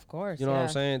 Of course. You know what I'm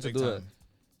yeah. saying? To Big do time.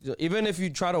 it. Even if you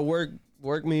try to work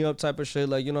me up type of shit,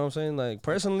 like, you know what I'm saying? Like,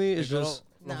 personally, it's just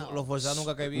No. Lo forzado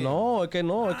nunca cae bien. No, es que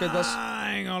that's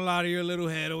I ain't gonna lie to you. Your little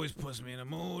head always puts me in a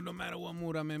mood, no matter what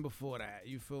mood I'm in before that.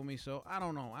 You feel me? So I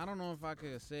don't know. I don't know if I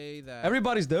could say that.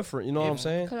 everybody's different. You know what I'm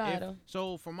saying? Claro.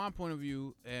 So from my point of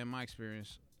view and my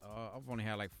experience, I've only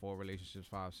had like 4 relationships,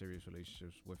 5 serious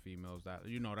relationships with females that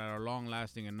that are long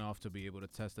lasting enough to be able to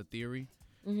test the theory.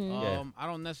 Yeah. I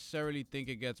don't necessarily think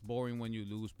it gets boring when you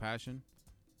lose passion.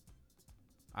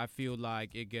 I feel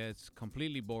like it gets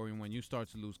completely boring when you start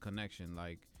to lose connection.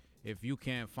 Like if you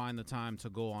can't find the time to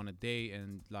go on a date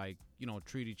and like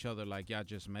treat each other like y'all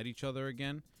just met each other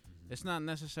again, it's not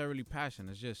necessarily passion.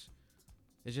 It's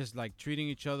just like treating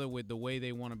each other with the way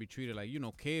they want to be treated. Like,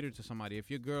 cater to somebody. If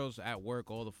your girl's at work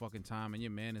all the fucking time and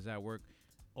your man is at work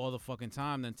all the fucking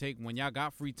time, then when y'all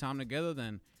got free time together,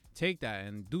 then take that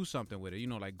and do something with it.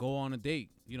 Like go on a date,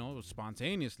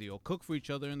 spontaneously, or cook for each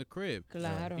other in the crib.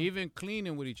 Claro. Even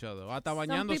cleaning with each other. Hasta Some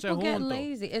bañándose people get juntos.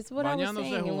 lazy. It's what I was Bañándose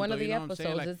saying in one juntos, of the you know what I'm saying?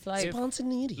 episodes. Like, It's like if-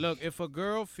 Spontaneity. Look, if a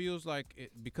girl feels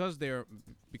like because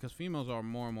females are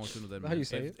more emotional than How men. you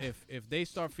say it? If they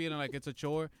start feeling like it's a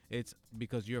chore, it's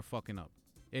because you're fucking up.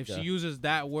 If Yeah. she uses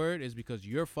that word, it's because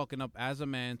you're fucking up as a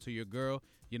man to your girl.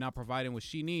 You're not providing what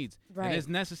she needs. Right. And it's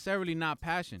necessarily not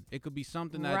passion. It could be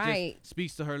something that Right. just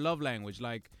speaks to her love language,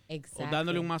 like exactly. or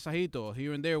dándole un masajito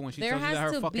here and there when she There tells you that has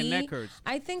her to fucking be- neck hurts.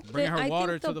 I think Bring that- her I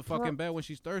water think to the the fucking bed when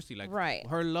she's thirsty. Like Right.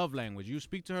 her love language. You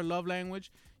speak to her love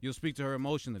language, you'll speak to her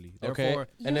emotionally. Okay. Therefore,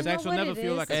 And if- sex will You know never what it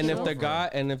feel is? like a And chore if the for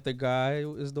her. guy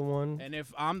is the one, And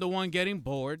if I'm the one getting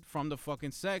bored from the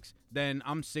fucking sex, then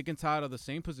I'm sick and tired of the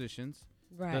same positions,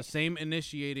 the Right. same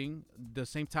initiating, the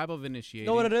same type of initiating. you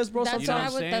know what it is, bro? That's You know what what I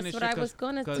I'm was- saying? that's It's what I just was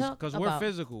gonna talk Because about. we're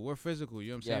physical. We're physical. You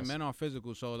know what I'm saying? Yes. Men are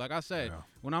physical. So, like I said, Yeah.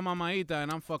 when I'm mamaita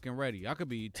and I'm fucking ready, I could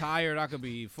be tired. I could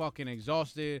be fucking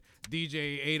exhausted.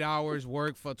 DJ 8 hours,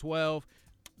 work for 12.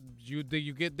 You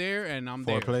get there and I'm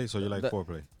there. Foreplay, so you like That-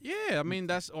 foreplay. Yeah, I mean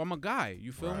I'm a guy.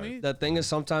 You feel Right. me? the thing is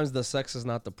sometimes the sex is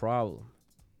not the problem.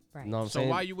 Right. You know what I'm So saying?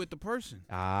 why you with the person?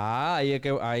 Ahí es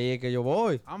que yo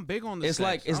voy. I'm big on the It's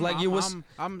sex. like I'm, you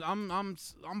I'm,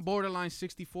 was- I'm borderline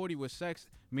 60-40 with sex,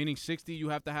 meaning 60 you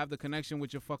have to have the connection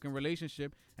with your fucking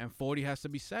relationship, and 40 has to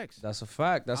be sex. That's a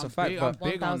fact. That's I'm a fact. big- But, I'm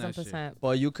big on that shit. 1000%.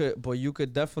 but you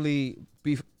could definitely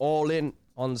be all in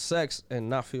on the sex and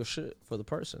not feel shit for the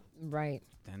person. Right.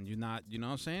 Then you're not, you know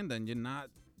what I'm saying? Then you're not,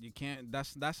 you can't.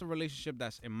 That's a relationship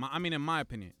that's in my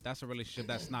opinion, that's a relationship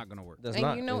that's not gonna work. That's And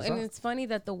not. you know, it's and not. it's funny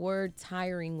that the word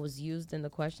tiring was used in the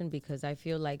question because I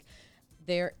feel like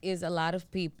there is a lot of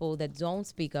people that don't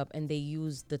speak up and they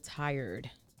use the tired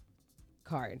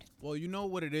card. Well, you know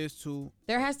what it is too.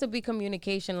 There has to be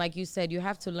communication, like you said. You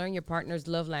have to learn your partner's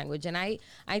love language, and I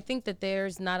think that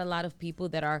there's not a lot of people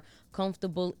that are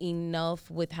comfortable enough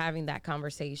with having that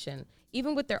conversation,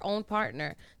 even with their own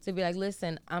partner, to be like,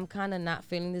 listen, I'm kind of not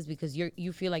feeling this because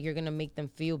you feel like you're gonna make them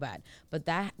feel bad, but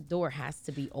that door has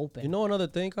to be open. You know another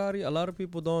thing, Kari? A lot of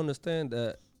people don't understand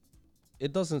that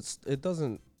it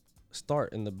doesn't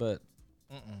start in the bed.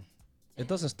 It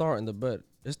doesn't start in the bed.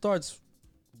 It starts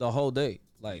the whole day.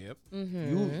 Like Yep.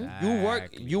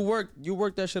 you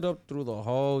work that shit up through the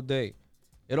whole day.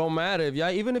 It don't matter if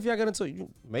y'all even if y'all get into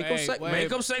makeup Wait, sex. wait.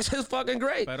 Makeup sex is fucking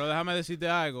great. Pero déjame decirte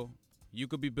algo. You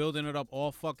could be building it up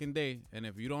all fucking day, and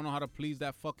if you don't know how to please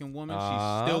that fucking woman,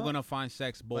 she's still gonna find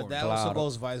sex boring. But that also Claro.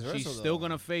 goes vice versa. She's though. still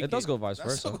gonna fake It does go vice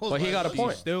That's versa. so But he got a vice She's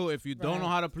point. still, if you don't know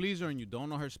Right. how to please her and you don't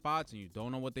know her spots and you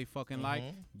don't know what they fucking like,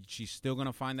 she's still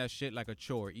gonna find that shit like a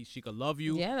chore. She could love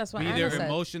you, Yeah, that's what be Anna there said.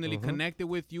 emotionally connected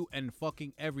with you, and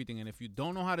fucking everything. And if you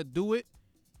don't know how to do it,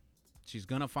 she's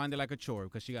gonna find it like a chore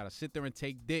because she gotta sit there and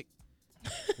take dick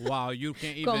while you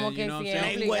can't even, Como you que know what I'm si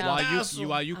saying? obligado.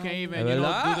 While you can't Ay, even, ¿De do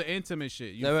verdad? the intimate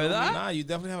shit. You ¿De feel me? verdad? Nah, you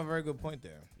definitely have a very good point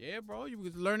there. Yeah, bro.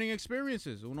 You learning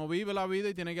experiences. Uno vive la vida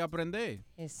y tiene que aprender.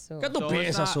 Eso. ¿Qué tú So it's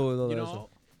piensas not, sobre todo you eso? know,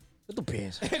 ¿Qué tú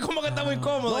piensas? ¿Cómo que está muy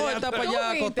cómodo? No, ya? está para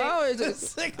allá viste. acostado.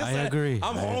 It's- I agree.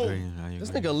 I'm I home. agree. I This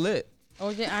agree. nigga lit.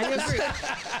 Oye, I agree.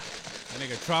 that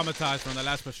nigga traumatized from the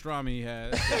last pastrami he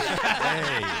had.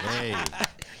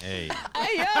 Hey.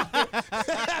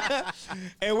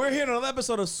 And we're here on another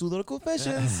episode of Sudor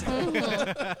Confessions.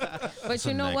 But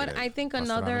you know what? negative. I think Pastrami?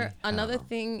 another I don't know.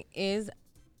 thing is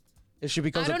If she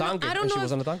becomes a donkey, I don't and she know.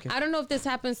 was on a donkey. I don't know if this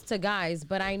happens to guys,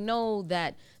 but I know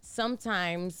that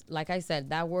sometimes, like I said,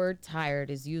 that word "tired"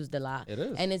 is used a lot. It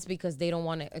is. and it's because they don't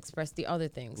want to express the other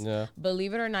things. Yeah.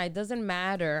 Believe it or not, it doesn't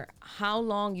matter how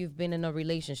long you've been in a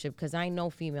relationship. Because I know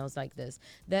females like this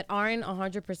that aren't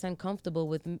 100% comfortable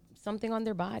with something on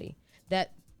their body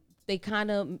that they kind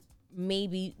of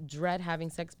maybe dread having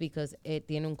sex because it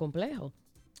tiene un complejo.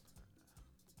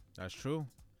 That's true.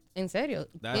 En serio.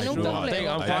 That's Tiene un true. complejo.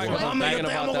 I'm That's thinking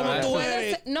what- about that.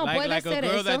 Puede ser- No, like puede a ser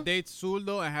girl eso. that dates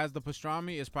Zurdo and has the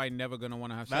pastrami is probably never gonna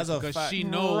want to have sex That's a because fact. she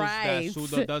knows Right. that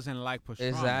Zurdo doesn't like pastrami.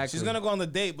 Exactly. She's gonna go on the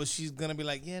date, but she's gonna be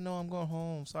like, yeah, no, I'm going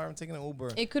home. Sorry, I'm taking an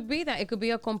Uber. It could be that. It could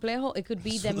be a complejo. It could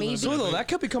be that maybe. Sudo, that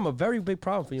could become a very big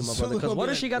problem for you, my brother. Because what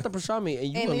if she got the pastrami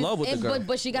and you in it's- love with the girl?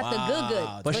 But she got the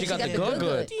good. But she got the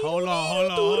good. Hold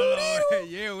on.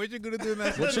 Yeah, what you gonna do in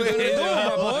that What you gonna do,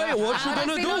 my boy? What you Ahora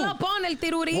gonna sí no lo do? pone el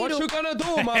tiruriro. What you gonna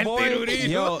do, my boy?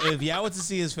 Yo, if y'all were to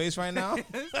see his face right now,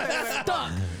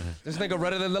 Stuck. This nigga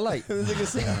redder than the light. Nigga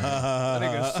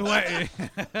sweating.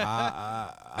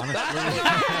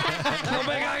 No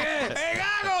me cagué.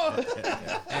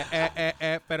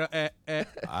 Pero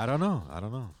I don't know.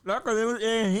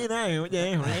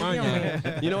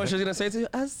 You know what she's gonna say to you?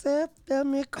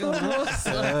 Acéptame como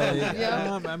soy.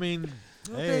 Yeah. I mean,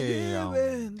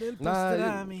 hey,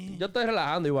 Nah, yo estoy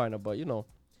relajando y vaina, but you know.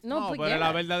 No, no, pues pero yeah.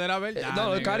 la verdadera verdad.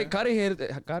 No, nigga.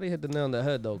 Cari hit the nail on the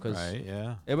head though, because right,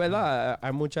 yeah. es verdad,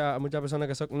 hay muchas personas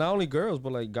que son, not only girls,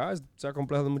 but like guys, se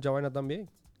complejos de mucha vaina también.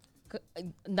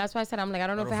 That's why I said I'm like I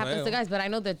don't know if it happens to guys, but I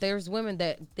know that there's women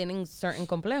that tienen certain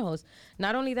complejos.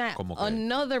 Not only that, Como que?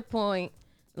 another point,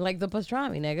 like the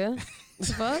pastrami, nigga.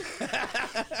 Fuck.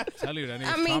 Tell you that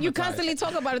I mean, you traumatized. constantly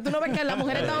talk about it. Tú no ves que las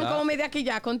mujeres estaban como media aquí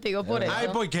ya contigo por eso. Ay,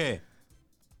 ¿por qué?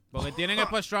 Porque tienen el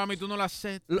pastrami y tú no la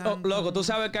aceptas. Loco, tú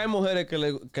sabes que hay mujeres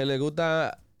que le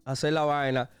gusta hacer la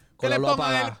vaina Que con la le luz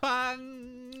pongan el apagada.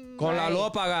 pan. Con la Right. luz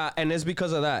apagada, and it's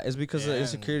because of that. It's because of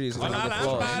insecurities. It's because of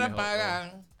the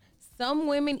flaws. Some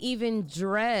women even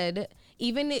dread,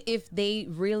 even if they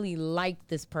really like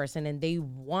this person and they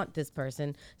want this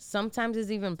person, sometimes it's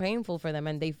even painful for them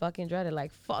and they fucking dread it.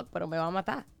 Like, fuck, pero me va a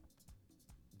matar.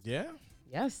 yeah.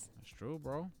 Yes. That's true,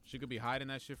 bro. She could be hiding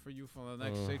that shit for you for the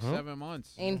next 6-7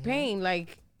 months. In pain,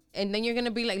 like, and then you're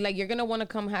gonna be like you're gonna want to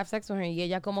come have sex with her, and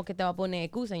ella como que te va a poner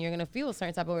excusa, and you're gonna feel a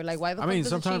certain type of way. Like, why the I fuck mean,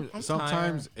 doesn't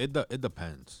sometimes it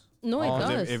depends. she? No, it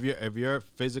 'Cause does. if you're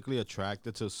physically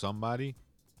attracted to somebody,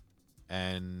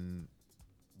 and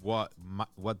what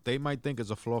they might think is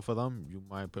a flaw for them, you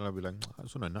might be like,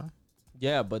 that's not nice.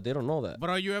 Yeah, but they don't know that. But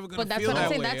are you ever gonna But that's feel what I'm that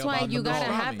saying. way That's why about you the gotta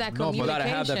pastrami? have that No, but you gotta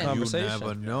have that communication. conversation. You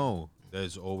never know.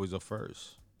 There's always a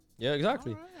first. Yeah,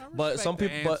 exactly. Alright, I But some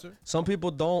respect the people, answer. some people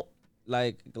don't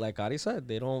like Ari said,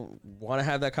 they don't want to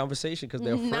have that conversation because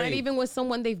they're afraid. Not even with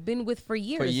someone they've been with for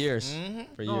years. for years.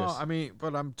 For No, years. I mean,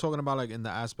 but I'm talking about like in the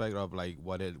aspect of like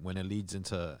when it leads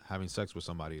into having sex with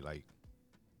somebody. Like,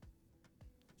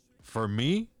 for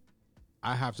me,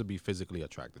 I have to be physically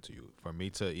attracted to you for me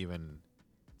to even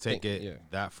take Think- it yeah.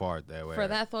 that far. That way, For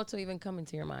that thought to even come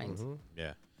into your mind.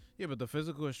 yeah. Yeah, but the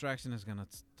physical attraction is gonna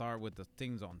start with the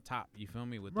things on top. You feel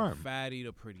me? With Right. the fatty,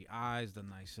 the pretty eyes, the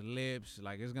nice lips.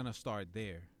 Like it's gonna start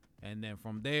there, and then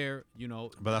from there, you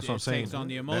know. But that's what I'm it saying. takes on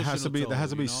the There emotional. has to be toll,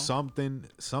 you know?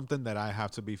 something that I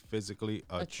have to be physically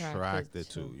attracted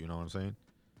to. to. You know what I'm saying?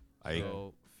 Like,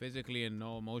 So physically and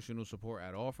no emotional support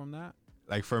at all from that.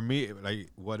 like for me,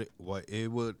 like what it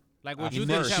would. Like would At you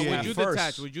first, detach? yeah. Would you At first.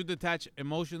 detach? Would you detach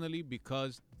emotionally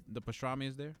because the pastrami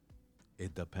is there?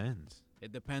 It depends.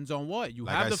 It depends on what you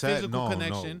Like have I the said, physical no,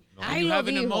 connection. no. And I you love have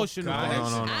an hijo. emotional Guys.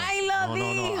 connection. No. I love No,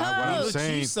 no, no. hijos. What I'm Look,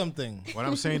 saying- choose something. What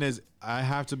I'm saying is, I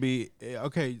have to be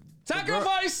okay.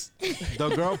 Sacrifice. The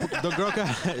girl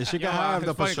can she can Yo, have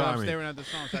the it's funny 'cause I'm pastrami. staring at the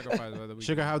song Sacrifice. by the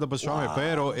She can Weeknd. have the pastrami.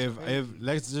 Pero if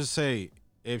let's just say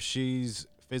if she's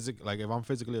if I'm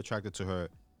physically attracted to her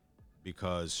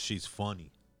because she's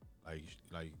funny,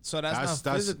 like So that's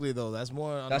not physically though. That's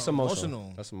more That's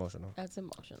emotional. That's emotional. That's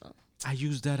emotional. I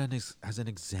use that as an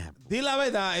example. Di la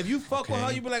verdad, if you fuck with Okay.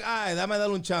 her, you be like, ay, dame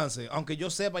darle un chance. Aunque yo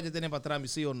sepa ya tiene para atrás,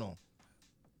 sí o no.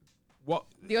 What?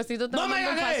 Diosito te No me manda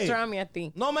un cagué. pastrami a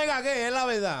ti. No me cagué, es la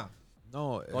verdad.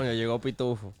 No, Coño, llegó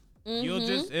Pitufo. You'll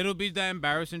just it'll be that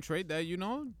embarrassing trait that you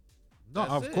know. no,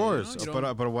 That's of it, you course. know, you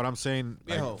don't- But what I'm saying,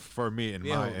 Viejo. like, for me in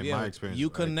Viejo, my viejo, experience, you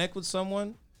like, connect with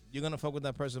someone, you're gonna fuck with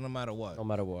that person no matter what. No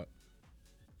matter what.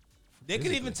 They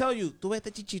could even tell you, tú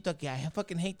este chichito aquí, I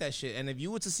fucking hate that shit. And if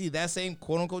you were to see that same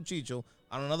quote unquote chicho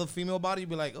on another female body, you'd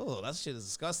be like, oh, that shit is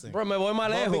disgusting. Bro, me voy más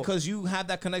But lejos. because you have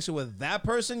that connection with that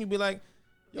person, you'd be like,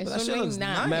 yo, but that Eso shit no looks es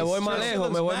nada. nice. Me voy más That shit lejos,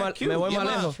 looks me voy mad más- cute. me voy Yeah, más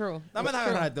ma. lejos. True. Dame It's de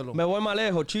true. agarrártelo. Me voy más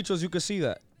lejos. Chichos, you can see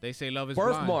that. They say love is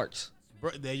blind. Birthmarks.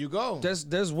 Bro, there you go.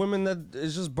 There's women that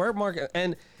it's just birthmark,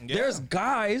 and Yeah. there's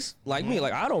guys like me,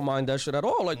 like I don't mind that shit at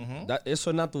all. Like that it's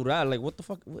so natural. Like what the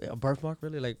fuck, a birthmark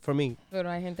really? Like for me, Pero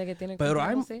hay gente que tiene pero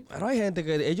complejo, hay gente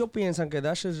que ellos piensan que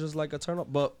that shit's just like a turn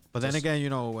up. But then again, you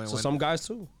know, when some guys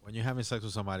too. when you're having sex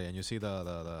with somebody and you see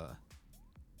the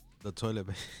toilet,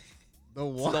 The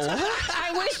what?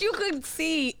 I wish you could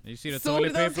see. You see the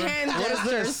Sully's toilet paper? hand What is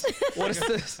gestures. this? What is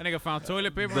this? That nigga found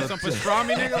toilet paper and some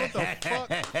pastrami, nigga. What the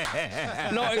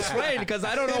fuck? No, explain, because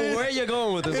I don't know where you're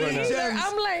going with this right now.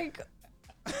 I'm like,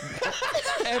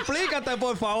 Explícate,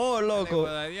 por favor, loco.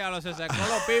 Diablo, se sacó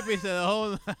los pipis y se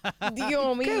dejó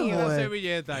Dios mío. una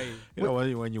servilleta ahí. You know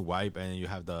when you wipe and you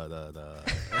have the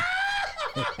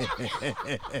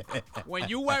When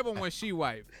you wipe or when she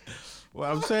wipe? Well,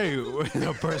 I'm saying when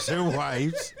a person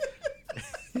wipes.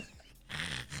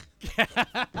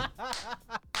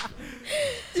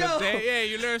 Yeah,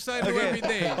 you learn something new every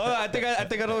day. Hold on, I think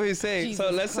I know what he's saying.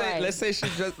 So Jesus let's say she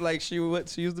just like she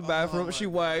used the bathroom, she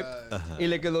wiped, y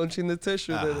le quedó un chin de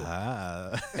tissue,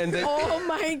 and then. Oh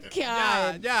my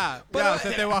God. Ya,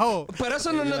 se te bajó. Pero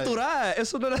eso no es natural,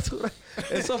 eso no es natural.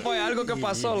 Eso fue algo que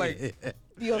pasó, like.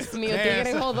 Dios mío,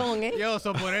 tigre jodón, ¿eh? Yo,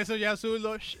 por eso ya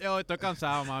zurdo. Yo estoy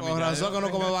cansado, mami. Con ya. razón que no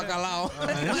come bacalao.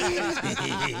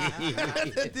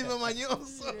 Este tipo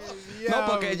mañoso. No,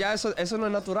 porque ya eso no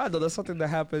es natural, though. That's something that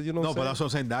happens, you know No, what but I'm that's what I'm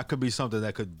saying. That could be something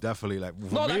that could definitely like.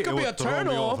 For No, me, that could it be a would throw turn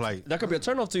me off. Like, That could be a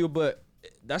turn off to you, but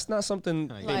that's not something.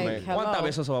 Like, Dime, hello. ¿cuántas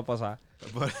veces eso va a pasar?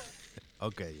 but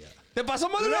okay, yeah. ¿Te pasó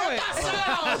más de una vez?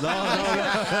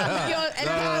 Yo,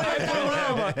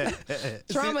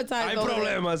 traumatized. Hay over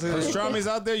problemas. There's traumas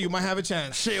out there, you might have a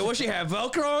chance. Shit, what she had,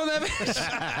 Velcro on that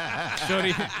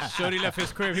bitch? Shorty left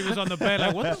his crib. He was on the bed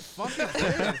like, what the fuck is this?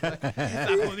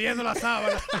 Está jodiendo la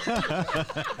sábana.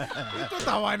 Esto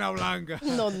esta vaina blanca.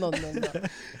 No.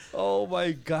 Oh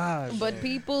my God. But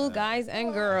people, guys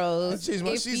and girls, I changed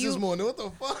my if sheets you, this morning. What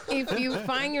the fuck? if you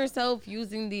find yourself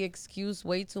using the excuse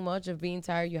way too much of being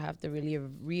tired, you have to really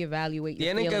reevaluate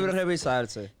your Tienen que feelings.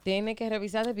 revisarse. Tienen que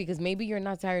revisarse because maybe you're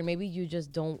not tired. Maybe you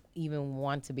just don't even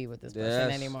want to be with this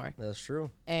person anymore. That's true.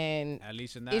 And At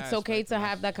least in that it's okay aspect, to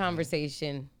have that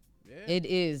conversation. It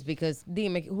is because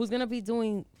dime, who's gonna be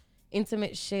doing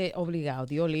intimate shit obligado?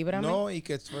 Dios líbrame. No, y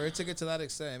que for it to get to that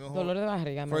extent, mejor. Dolor de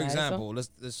barriga. For me da eso. example,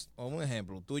 let's un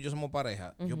ejemplo. Tú y yo somos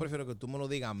pareja. Yo prefiero que tú me lo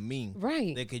digas a mí.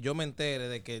 Right. De que yo me entere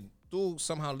de que tú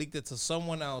somehow leaked it to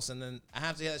someone else, and then I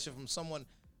have to hear that shit from someone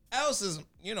else's,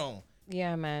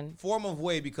 Yeah, man. form of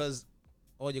way, because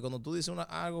oye, cuando tú dices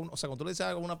algo, o sea, cuando tú le dices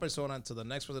algo a una persona to the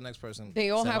next person,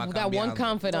 They all se va have that one cambiando.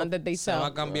 confidant that they Se va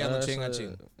sell. cambiando chin a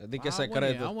chin. Di que I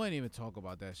secreto. wouldn't even talk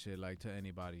about that shit like to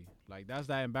anybody. Like that's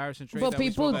that embarrassing trait. But that we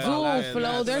people spoke do, about. Flo.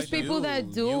 That's There's like people that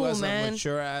you do, as man. a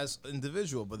mature ass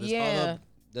individual, but there's Yeah. other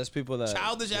There's people that.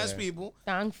 childish ass people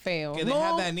Tan feo. que they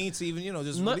have that need to even,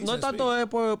 just No, release no and tanto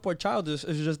speak. es por childish,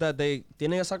 it's just that they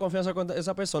tienen esa confianza con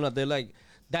esa persona. They're like,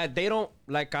 that they don't,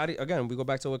 like Cari, again, we go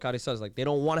back to what Cari says, like, they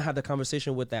don't want to have the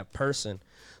conversation with that person.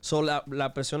 So, la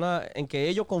persona en que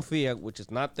ellos confían, which is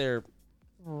not their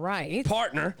Right.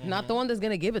 partner, Not the one that's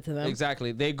gonna give it to them.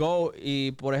 exactly, they go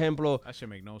y, por ejemplo, That shit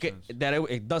make no que, sense. that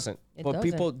it doesn't. It But doesn't.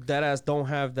 people that ass don't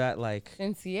have that, like,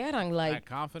 Encierran, That like,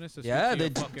 confidence to yeah, speak they,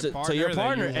 to your fucking to your that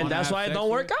partner, you and wanna that's have why it sex don't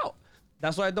work with. out.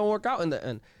 That's why it don't work out in the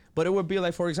end. But it would be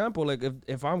like, for example, like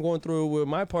if I'm going through with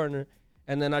my partner,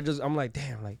 and then I'm like,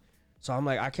 damn, like, so I'm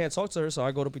like, I can't talk to her, so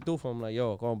I go to Pitufo. I'm like,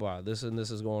 yo, come on, this and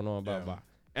this is going on, blah blah.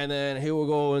 And then he will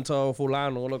go into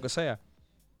fulano o lo que sea.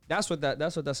 That's what that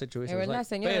situation es is verdad, like.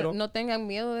 señores, Pero, no tengan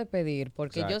miedo de pedir,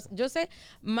 porque yo sé,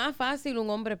 más fácil un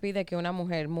hombre pide que una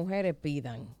mujer. Mujeres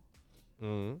pidan.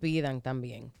 Pidan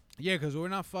también. Yeah, because we're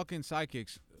not fucking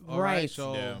psychics. All Right. right.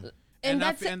 So. Yeah. And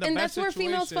that- that's the and best that's where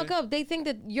females situation- fuck up. They think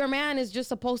that your man is just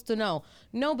supposed to know.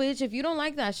 No, bitch, if you don't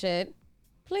like that shit,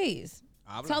 please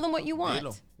tell them what you want.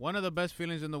 Dilo. One of the best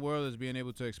feelings in the world is being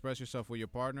able to express yourself with your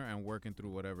partner and working through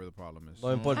whatever the problem is.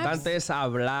 lo importante es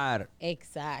hablar.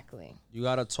 Exactly. You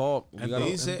gotta talk. You gotta,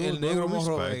 Dice and el do negro respect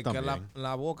morro que también.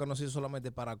 la boca no se hizo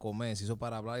solamente para comer, se hizo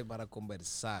para hablar y para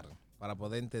conversar, para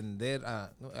poder entender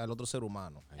al otro ser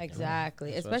humano.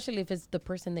 Exactly. Especially if it's the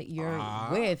person that you're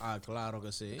with. Claro que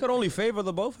sí. it could only favor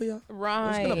the both of y'all. It's gonna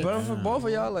Right. benefit both of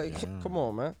y'all. Like, come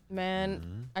on, man.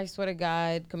 Man, I swear to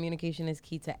God, communication is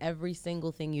key to every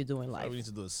single thing you do in We life. need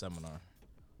to do a seminar.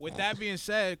 With that being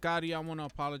said, Gotti, I want to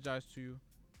apologize to you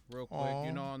real quick.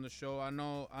 You know, on the show, I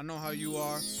know how you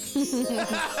are.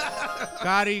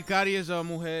 Gotti is a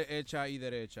mujer hecha y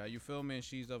derecha. You feel me? And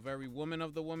she's a very woman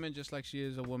of the women, just like she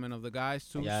is a woman of the guys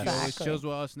too. Yes. She always Exactly. chills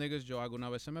with us niggas. Yo alguna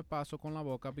vez se me paso con la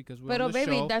boca because we're Pero, on the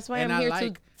baby, show. that's why And I'm I here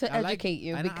like- to I like- educate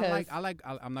you, and because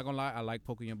I'm not gonna lie, I like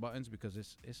poking your buttons because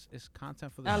it's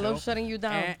content for the I show. love shutting you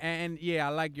down. And yeah, I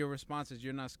like your responses.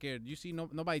 You're not scared. You see,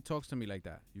 nobody talks to me like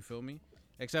that. You feel me?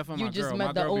 Except for You my just girl. met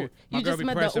My the girl u- my you girl just be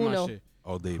met the pressing my uno. shit.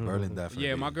 Oh, Berlin definitely.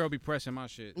 Yeah, my girl be pressing my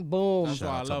shit. Boom. That's Shout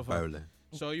why I out to love her. Berlin.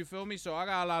 So you feel me? So I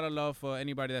got a lot of love for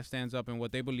anybody that stands up in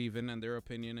what they believe in and their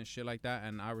opinion and shit like that.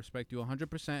 And I respect you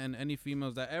 100%. And any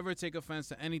females that ever take offense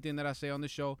to anything that I say on the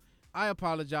show, I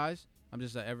apologize. I'm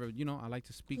just I like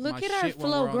to speak Look my at our shit when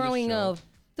flow we're on the growing show. up.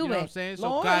 You Tú know what I'm ves. saying? So,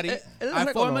 No, Cari, él I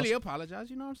reconoce. formally apologize.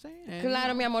 You know what I'm saying? And,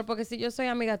 Claro, mi amor, porque si yo soy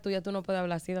amiga tuya, tú no puedes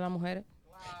hablar así de las mujeres.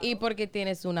 Y porque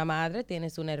tienes una madre,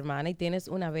 tienes una hermana y tienes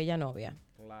una bella novia.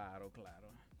 Claro.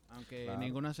 Aunque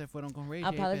ninguna se fueron con Ray J,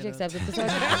 Apology pero- accepted. Tú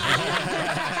sabes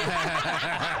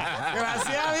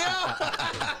Gracias a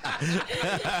Dios.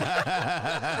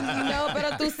 no,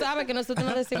 pero tú sabes que nosotros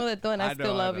nos decimos de todo and I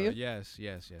still love you. Yes.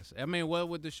 I mean, what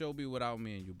would the show be without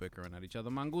me and you bickering at each other?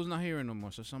 Mangu's not here no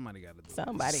more, so somebody got to do it.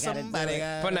 Somebody got to do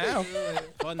it. For now.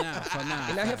 For now.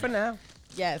 You're not here for now.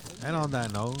 Yes. And on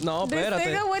that note, No, This espérate.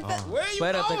 nigga with the... Where you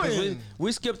Espérate, 'cause going?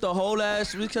 we skipped a whole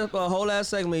ass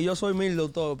segment. Yo soy Mildo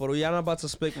todo, pero ya not about to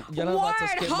skip. Ya not about to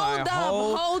skip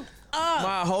hold up.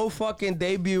 my whole fucking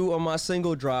debut on my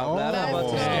single drop. Y'all not about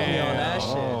to skip me on that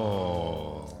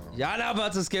shit. Y'all not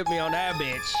about to skip me on that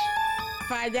bitch.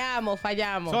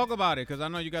 Fallamos. Talk about it, because I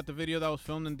know you got the video that was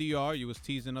filmed in DR. You was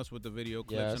teasing us with the video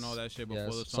clips Yes, and all that shit before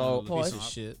yes. the So- song. was Piece of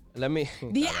dropped. shit. Let me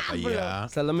yeah.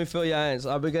 so let me fill your in.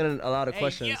 So I've been getting a lot of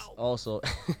questions also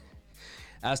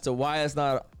as to why it's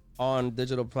not on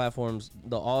digital platforms,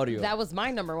 the audio. That was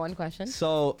my number one question.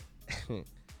 So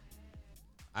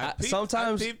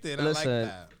sometimes- I peeped it. listen, I like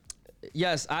that.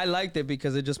 yes, I liked it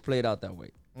because it just played out that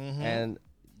way. And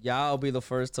y'all be the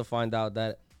first to find out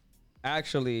that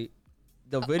actually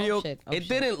the video shit. Oh, it shit.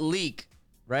 didn't leak,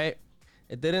 right?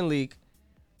 It didn't leak,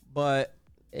 but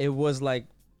it was like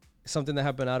something that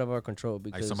happened out of our control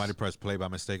because Like somebody pressed play by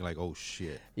mistake, like, oh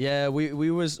shit. yeah, we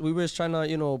was trying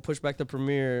to push back the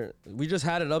premiere. We just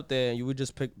had it up there, and you would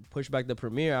just push back the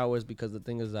premiere hours because the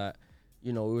thing is that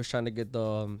we was trying to get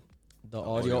the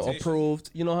audio Orientation. approved.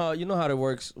 You know how it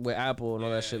works with Apple and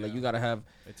all that shit. Like you gotta have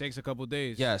It takes a couple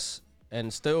days. yes,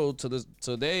 and still to this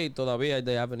today, todavía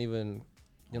they haven't even.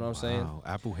 You know what I'm saying? Wow,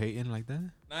 Apple hating like that?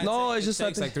 No, it it's just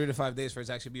takes that like 3 to 5 days for it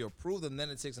to actually be approved, and then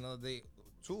it takes another day,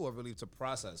 2, I believe, to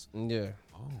process. Yeah.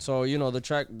 Oh. So the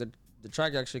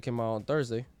track actually came out on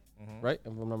Thursday, right?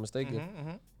 If I'm not mistaken.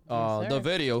 Yes, The sir.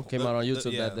 video came out on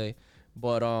YouTube yeah. that day.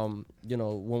 But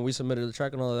when we submitted the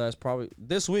track and all of that, it's probably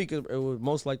this week. It would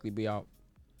most likely be out.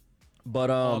 But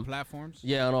All platforms.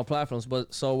 yeah, on all platforms.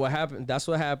 But so what happened? That's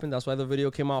what happened. That's why the video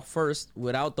came out first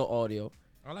without the audio.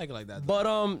 I like it like that. But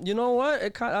you know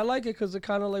what? I like it because it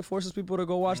kind of like forces people to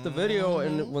go watch the video,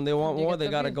 and when they want You more, get they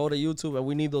the gotta views. go to YouTube, and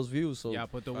we need those views. So Yeah,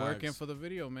 put the work in Facts. for the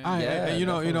video, man. Yeah, and you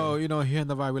know, definitely. here in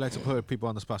the vibe, we like to put people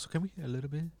on the spot. So can we hear a little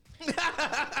bit?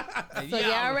 So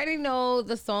you already know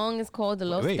the song is called The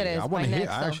Los Wait, Tres. I want to by hear.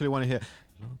 Nexo. I actually want to hear.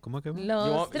 ¿Cómo que va? Los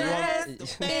You want- Tres.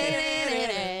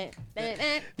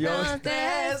 You Los want-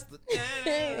 Tres.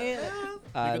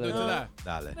 You can do it to that.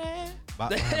 Dale.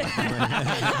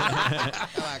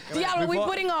 Diablo, we Before-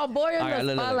 putting our boy on Alright, the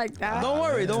look, spot look. like that. Don't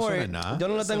worry, don't Eso worry. no es nada. Yo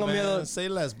no le Listen, tengo man, miedo. say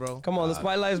less, bro. Come on, the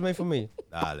spotlight is made for me.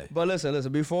 Dale. But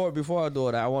listen. Before I do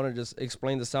it, I want to just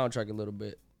explain the soundtrack a little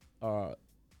bit.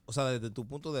 O sea, desde tu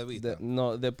punto de vista.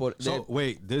 So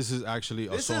wait, this is actually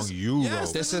a This song is- you yes,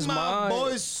 wrote. This is my mine.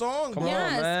 boy's song. Come bro. on,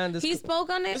 Yes, man, this he could- spoke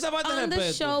on it Esa parte on de the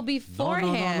respeto. show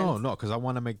beforehand. No, because I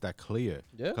want to make that clear.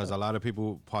 Yeah. Because a lot of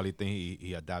people probably think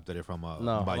he adapted it from a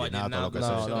No. vallenato, lo que No,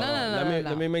 sea. no, no, let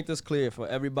no. me make this clear for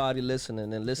everybody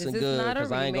listening and This listen is good not a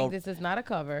because I ain't remake. gonna This is not a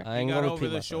cover. I He ain't got gonna over repeat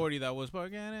the myself. shorty that was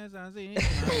fucking as I see.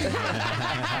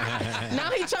 Now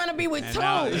he's trying to be with And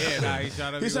now, Toad. now he's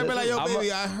trying to He be said, with- like, yo, I'm a-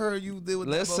 baby, I heard you did with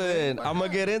that, Listen, bro, I'm gonna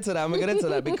get into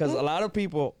that because a lot of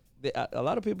people,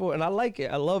 and I like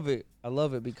it. I love it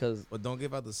because But don't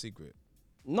give out the secret.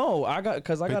 no, I gotta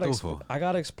Pitufo. I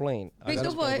gotta explain. I Big gotta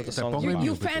Dude explain Boy, what the song is You- about.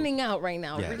 you Pitufo. fanning out right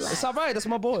now. Yes. Relax. It's all right. That's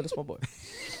my boy.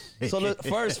 So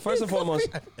first and foremost,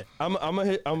 I'm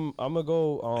gonna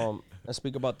go and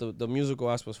speak about the musical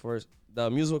aspects first. The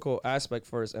musical aspect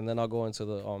first, and then I'll go into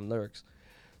the lyrics.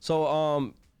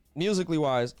 So musically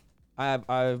wise,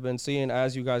 I've been seeing,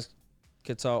 as you guys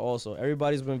could tell, also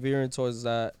everybody's been veering towards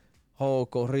that whole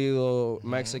corrido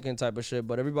Mexican type of shit,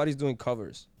 but everybody's doing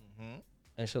covers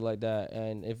and shit like that.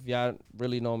 And if y'all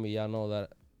really know me, y'all know that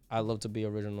I love to be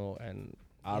original, and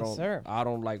I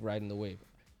don't like riding the wave.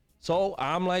 So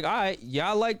I'm like, all right,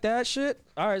 y'all like that shit?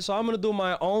 All right, so I'm gonna do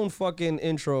my own fucking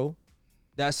intro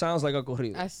that sounds like a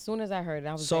corrido. As soon as I heard it,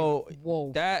 I was So like,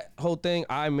 whoa. that whole thing,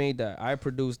 I made that. I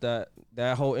produced that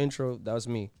whole intro. That was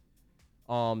me.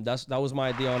 That was my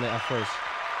idea on it at first.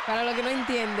 Para lo que no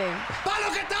entienden.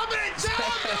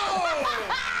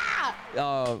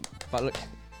 But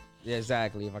yeah,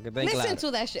 exactly. If I could think Listen loud.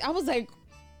 to that shit. I was like,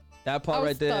 That part I was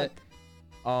right there.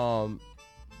 stuck.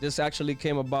 this actually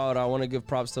came about. I want to give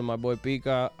props to my boy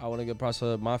Pika. I want to give props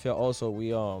to Mafia also.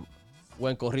 We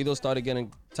when corrido started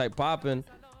getting type popping,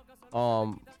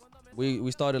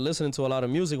 we started listening to a lot of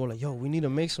music. We're like, yo, we need to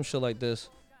make some shit like this.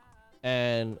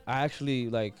 And I actually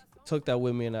like took that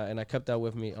with me, and I kept that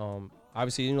with me.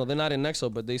 Obviously, you know, they're not in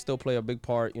Nexo, but they still play a big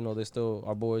part. You know, they still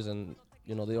our boys, and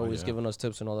you know, they always giving us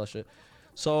tips and all that shit.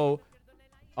 So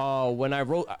when I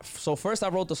wrote, so first I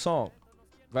wrote the song,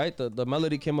 right? The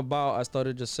melody came about. I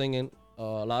started just singing.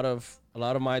 A lot of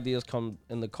my ideas come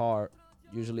in the car.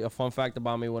 Usually, a fun fact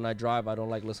about me: when I drive, I don't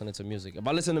like listening to music. If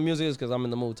I listen to music, it's because I'm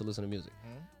in the mood to listen to music.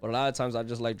 But a lot of times, I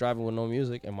just like driving with no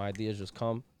music, and my ideas just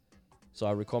come. So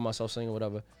I record myself singing,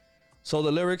 whatever. So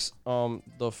the lyrics,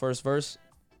 the first verse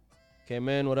came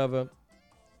in, whatever,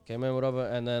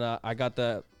 and then I got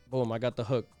that. Boom! I got the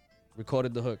hook,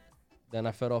 recorded the hook. Then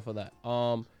I fed off of that.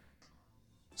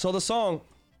 So the song,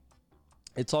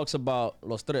 it talks about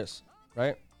los tres,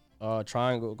 right?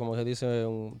 Triangle, como se dice,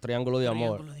 un triángulo de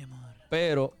amor.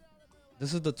 Pero,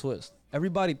 this is the twist.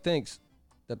 Everybody thinks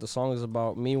that the song is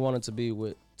about me wanting to be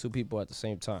with two people at the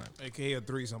same time. AKA a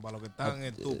threesome, para lo que están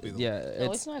estúpidos. Yeah,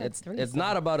 No, it's not a it's threesome.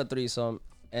 not about a threesome,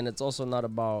 and it's also not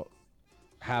about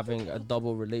having a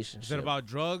double relationship. Is it about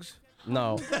drugs?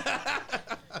 No,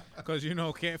 Because, you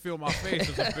know, Can't Feel My Face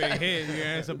is a big hit.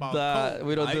 Yeah, it's about coke.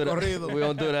 we don't do that. corrido. We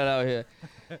don't do that out here.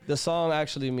 The song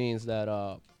actually means that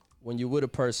when you're with a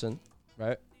person,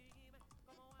 right?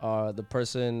 The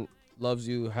person loves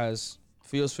you,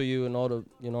 feels for you, and all the,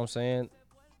 you know what I'm saying?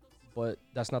 But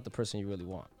that's not the person you really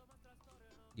want.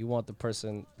 You want the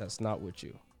person that's not with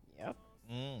you. Yep.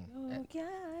 Mm. Oh,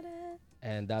 got it.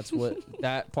 And that's what,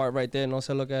 that part right there, no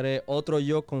se lo haré, otro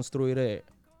yo construiré.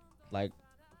 Like,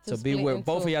 to be split with into-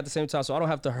 both of you at the same time, so I don't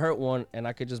have to hurt one, and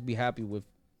I could just be happy with,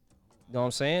 you know what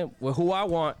I'm saying? With who I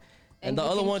want, and the you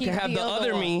other can one can keep have the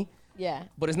other one. me, Yeah.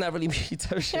 but it's not really me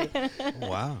type shit.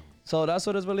 Wow. So that's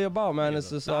what it's really about, man. It's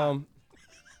just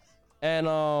and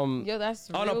Yo, that's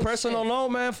on a real personal shit. note,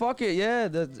 man, fuck it, yeah,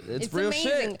 It's real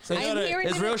amazing. shit. I'm hearing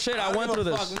It's it- real shit. I went through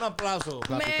this. Un aplauso.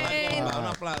 Man.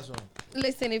 Un aplauso.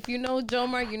 Listen, if you know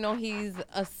Jomar, you know he's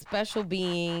a special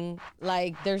being.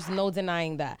 Like, there's no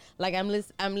denying that. Like, I'm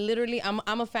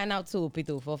a fan now too,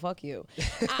 Pitufo. Fuck you.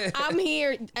 I'm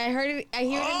here. I heard it. I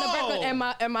hear it in the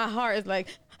background, and my heart is like.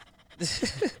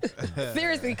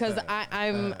 Seriously, because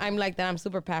I'm like that. I'm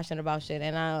super passionate about shit,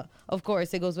 and of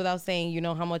course it goes without saying. You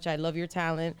know how much I love your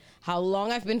talent, how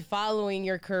long I've been following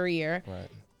your career, Right.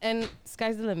 and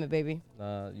sky's the limit, baby.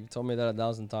 You told me that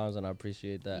 1,000 times, and I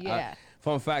appreciate that. Yeah.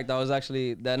 Fun fact, I was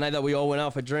actually, that night that we all went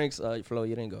out for drinks, Flo,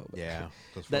 you didn't go. But Yeah.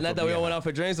 that night that we all went out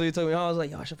for drinks, so you took me home, I was like,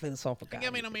 yo, I should play the song for God.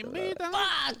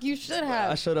 Fuck, you should I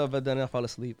have. should have, but then I fell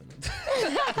asleep.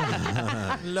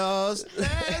 Los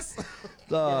tres.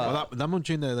 Well, dame un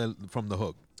chin from the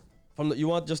hook. You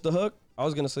want just the hook? I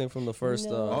was going to sing from the first.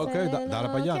 No. Okay, dale para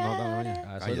allá. No, dale para allá.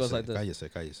 Alright, so it goes like this.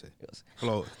 Cállese.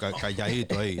 Flo,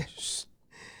 calladito ahí. Shh.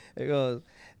 It goes,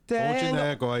 Un chin de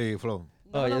tengo, eco ahí, Flo.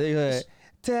 oh, yo dije,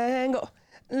 tengo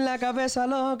la cabeza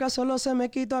loca, solo se me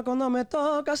quita cuando me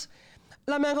tocas.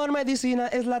 La mejor medicina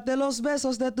es la de los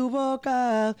besos de tu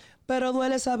boca, pero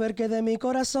duele saber que de mi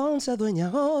corazón se dueña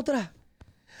otra.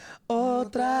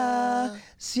 Otra,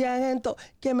 siento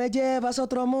que me llevas a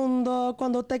otro mundo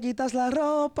cuando te quitas la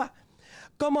ropa.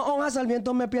 Como hojas al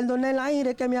viento me pierdo en el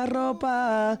aire que me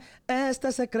arropa.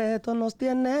 Este secreto nos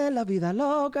tiene la vida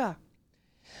loca.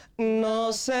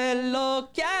 No sé lo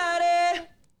que haré,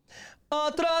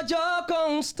 otro yo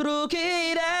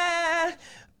construiré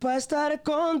para estar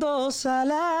con dos a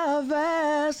la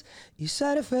vez y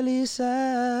ser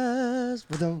felices.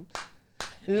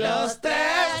 Los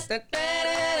tres,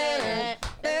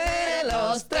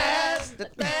 los tres,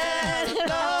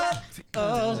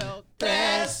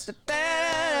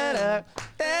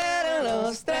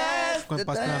 los tres. Con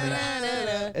pasta,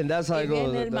 mira. And that's how Y it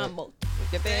goes. viene el mambo.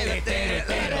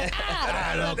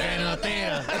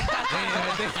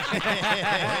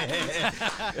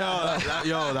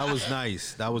 Yo, that was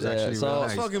nice. That was actually so- real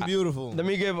That's nice. fucking beautiful. Let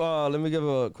me give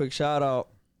a quick shout out.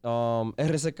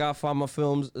 RSK Fama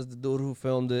Films is the dude who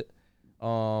filmed it.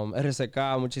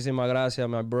 RSK, muchísimas gracias,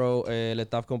 my bro, el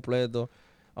staff completo,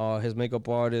 his makeup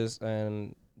artist,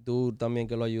 and dude también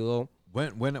que lo ayudó.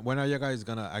 When are you guys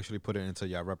gonna actually put it into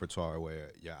your repertoire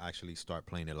where you actually start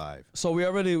playing it live? So we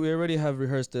already have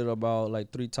rehearsed it about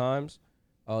like 3 times.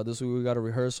 This week we got a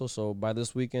rehearsal, so by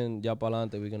this weekend, ya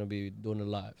pa'lante, we're gonna be doing it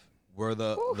live. Were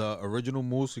the original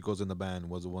músicos in the band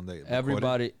was the one that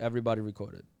recorded? Everybody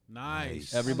recorded.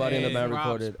 Nice. Everybody in the band Props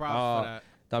recorded. for that.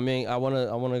 También I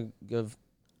wanna give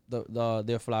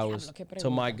their flowers Diablo, qué to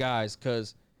my pregunta. guys,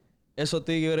 cause esos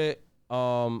tigres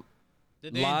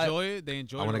Did they Live- enjoy it? They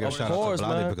enjoyed I want to it. give shout course, out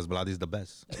to Vladi man. because Vladi's the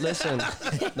best. Listen,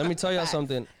 let me tell you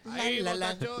something.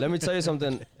 Let me tell you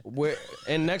something. We're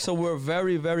in Nexo. We're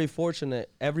very, very fortunate.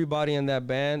 Everybody in that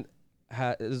band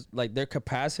is like their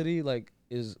capacity, like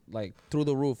is like through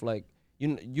the roof. Like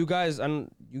you guys,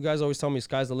 and you guys always tell me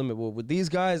sky's the limit. Well, with these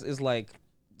guys, is like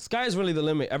sky is really the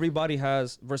limit. Everybody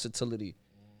has versatility,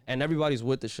 and everybody's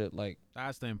with the shit. Like,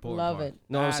 That's the important Love part. it.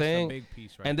 know what I'm That's the saying? big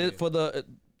piece right and there. then for the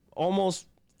almost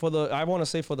for the I want to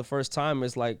say for the first time,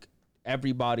 it's like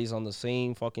everybody's on the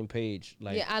same fucking page.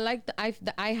 Like, Yeah, I like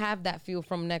I have that feel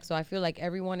from next, so I feel like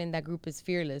everyone in that group is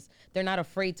fearless. They're not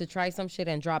afraid to try some shit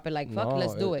and drop it. Like, fuck, no,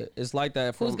 let's do it. It's like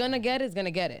that. Who's From, gonna get it is gonna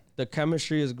get it. the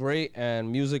chemistry is great,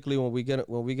 and musically, when we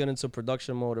get into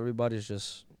production mode, everybody's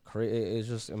just it's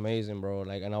just amazing, bro.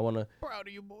 Like, and I wanna Proud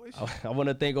of you boys. I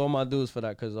wanna thank all my dudes for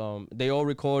that, cause they all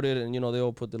recorded and they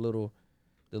all put the little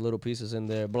pieces in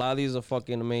there. Bladi's are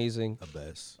fucking amazing. The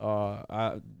best.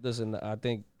 Listen,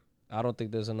 I don't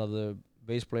think there's another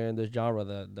bass player in this genre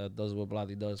that does what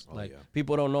Bladi does. Like, yeah.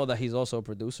 people don't know that he's also a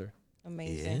producer.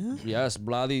 Amazing. Yes,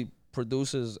 Bladi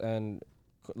produces and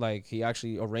like he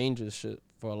actually arranges shit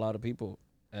for a lot of people.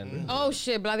 And Oh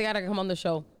shit, Bloody gotta come on the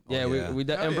show. yeah, yeah.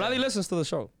 and Bladi listens to the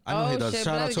show. I know he Oh, does. shit,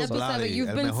 Shout out Vladi, to ya tú sabes, Vladi. you've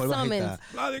el been mejor summoned.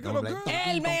 bajista.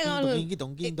 El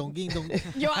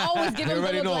mega. Yo, I always give You him the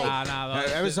already look know. like,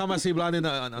 Every time I see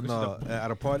Vladi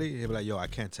at a party, he'll be like, "Yo, I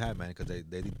can't tap, man, because they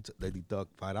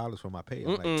deduct $5 from my pay."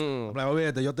 I'm like,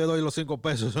 "Olvídate, yo te doy los 5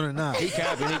 pesos, eso no es nada."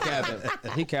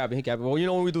 He capping. Well,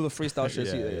 when we do the freestyle shit,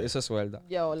 Yeah, yeah. it's a suelda.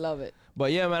 yo, love it.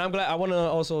 But yeah, man, I'm glad. I want to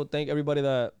also thank everybody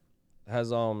that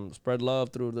has spread love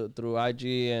through IG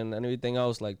and everything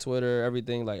else, like Twitter,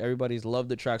 everything. Like, everybody's loved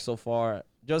the track so far.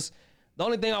 Just the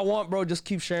only thing I want, bro, just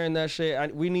keep sharing that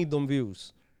shit. We need them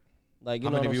views. Like, How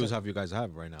know many what I'm views saying? have you guys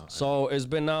have right now? So it's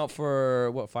been out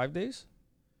for what, 5 days?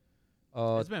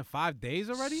 It's been 5 days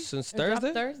already? Since It dropped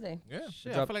Thursday. Thursday. Yeah.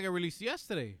 Shit, I Drop- feel like it released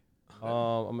yesterday.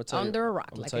 I'm gonna tell Under you. a rock,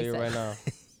 I'm gonna like tell I you said. right now.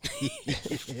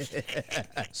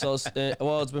 So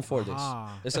it's been 4 days.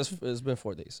 Ah. It says it's been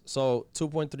 4 days. So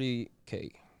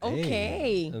 2.3K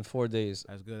Okay. in 4 days.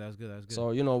 That's good. That's good. That's good.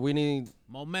 So we need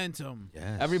Momentum.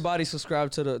 Yes. everybody subscribe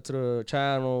to the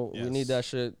channel. We Yes. need that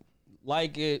shit.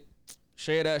 Like it,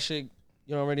 share that shit.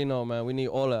 You already know, man. We need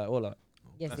all that.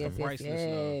 Yes, That's yes, some yes, priceless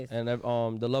yes.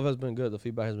 And the love has been good. The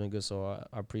feedback has been good, so I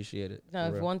appreciate it. No, for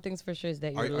if real. one thing's for sure is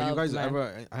that Are you're you loved, guys man.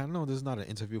 ever? I know this is not an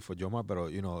interview for Joma, but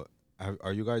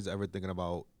are you guys ever thinking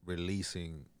about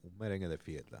releasing un merengue de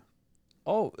fiesta?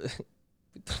 Oh,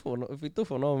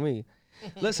 Pitufo know me.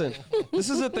 Listen, this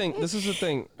is the thing.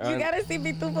 You and gotta see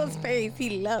Pitufo's face.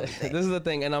 He loves it. this is the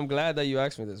thing, and I'm glad that you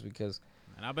asked me this because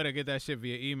And I better get that shit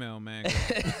via email, man.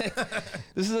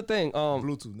 this is the thing.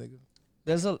 Bluetooth, nigga.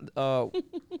 There's a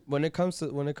when it comes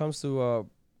to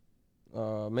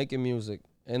making music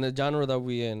in the genre that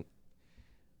we in,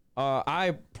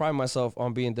 I pride myself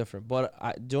on being different, but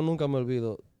yo nunca me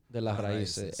olvido de las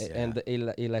raíces and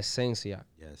la esencia.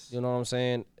 Yes. You know what I'm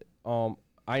saying?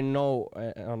 I know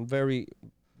I'm very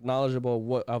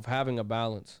knowledgeable of having a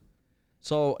balance.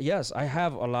 So yes, I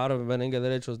have a lot of merengue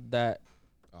derechos that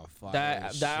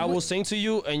I will sing to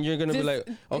you, and you're gonna be like,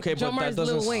 okay, but that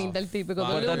doesn't. Lil Wayne, del típico.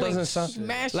 But Lil that Wayne. doesn't sound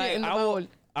Smash like it in the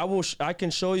bowl. I can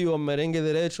show you a merengue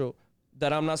derecho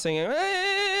that I'm not singing.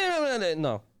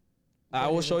 No, I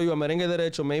will show you a merengue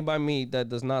derecho made by me that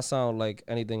does not sound like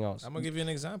anything else. I'm gonna give you an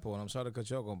example, and I'm sorry to cut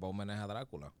you off, but Homenaje a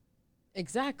Drácula.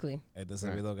 Exactly. Este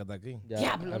servidor que está aquí. Yeah,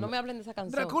 Diablo, no me hablen de esa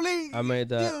canción. I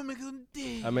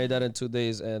made that in 2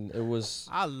 days, and it was.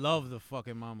 I love the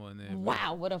fucking mama in there. bro.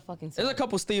 Wow, what a fucking song. There's a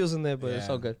couple steals in there, but it's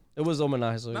Yeah. all good. It was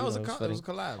homenaje, so No, it was, it was it funny. was a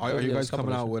collab. Are you Yeah, guys it's a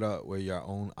coming out combination. with your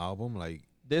own album? Like,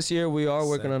 This year we are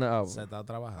working Se- on an album. Se está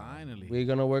trabajando. Finally. We're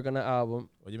gonna work on an album.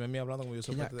 Óyeme a mí hablando como yo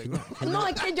soy parte del can you- grupo. No,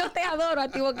 es que yo te adoro a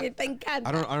ti porque te encanta.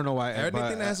 I don't know why. Everything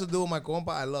but, that has to do with my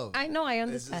compa, I love. I know, I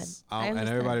understand. just- I and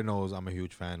understand. everybody knows I'm a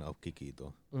huge fan of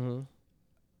Kikito. Mm-hmm.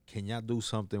 Can y'all do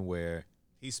something where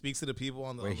He speaks to the people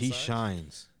on the where other he side.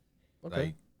 shines? Okay.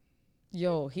 Like,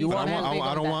 Yo, he's but real big I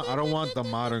on don't that. want the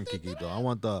modern Kikito. I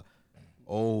want the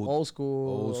old Old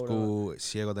school. old school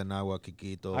Ciego de Nagua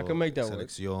Kikito. I can make that work.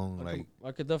 Selección, like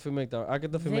I could definitely make that. I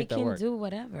could definitely They make that can work. do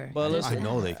whatever. But I listen,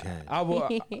 know they can. I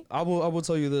will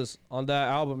tell you this. On that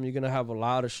album, you're gonna have a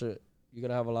lot of shit. You're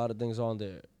gonna have a lot of things on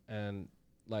there, and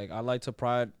like I like to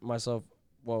pride myself.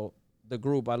 Well, the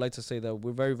group, I like to say that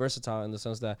we're very versatile in the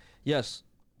sense that yes,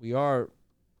 we are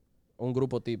un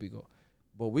grupo típico,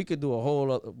 but we could do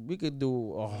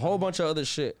a whole bunch of other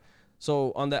shit.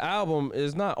 So on the album,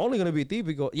 it's not only gonna be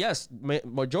típico. Yes,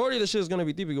 majority of the shit is gonna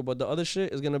be típico, but the other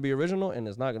shit is gonna be original, and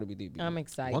it's not gonna be típico. I'm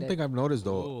excited. One thing I've noticed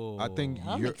though, I think Oh.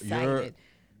 I'm your excited.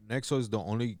 Nexo is the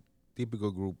only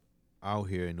typical group out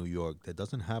here in New York that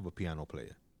doesn't have a piano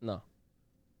player. No.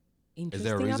 Interesting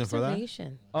there a reason for that?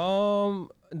 observation.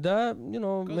 That maybe.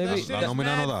 La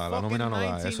nómina no da, la nómina no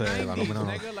da. Eso es, la nómina no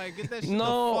da. Nigga, like, get that shit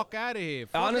No. the fuck out of here.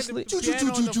 Fuck Honestly- the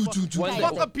piano,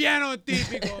 fuck a piano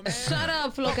típico, man. Shut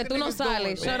up, Flo, que tú no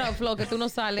sales. Shut up, Flo, que tú no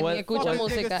sales Well, ni escuchas Fuck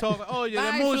música. niggas talking. Oye, de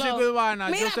Bye, músico Flo. y vaina.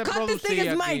 Yo Mira, te cut this producí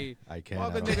nigga's aquí. mic. I can't.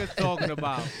 Fuck I a don't. niggas talking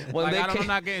about. When Like, they I'm came-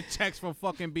 not getting checks from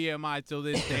fucking BMI till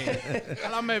this day.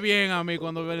 Háblame bien a mí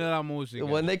cuando viene la música.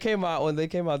 When they came out,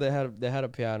 they had a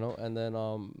piano, and then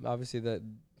obviously that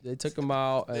they took him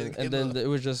out, and then it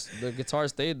was just the guitar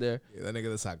stayed there. Yeah, that nigga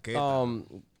the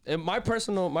saqueta. In my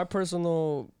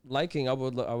personal liking, I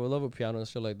would love a piano and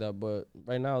shit like that. But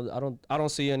right now, I don't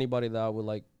see anybody that I would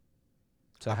like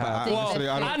to have. honestly,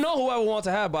 I don't- I know who I would want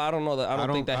to have, but I don't know that. I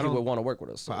don't think that he would want to work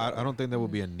with us. So, I don't think there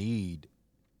would be a need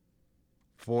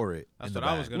for it. That's in the what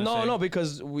I was band. gonna say. No,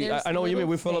 because There's I know what you mean.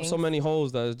 We little fill up so things. many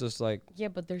holes that it's just like. Yeah,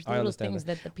 but there's I little understand things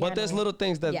that the But piano. there's little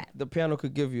things that Yeah. the piano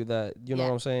could give you that, you know Yeah.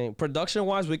 what I'm saying? Production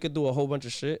wise, we could do a whole bunch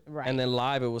of shit. Right. And then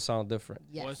live, it would sound different.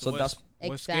 Yes. So that's-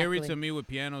 What's scary Exactly. to me with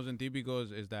pianos and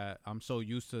típicos is that I'm so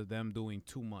used to them doing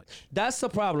too much. That's the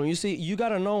problem. You see, you got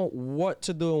to know what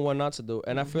to do and what not to do.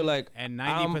 And I feel like. And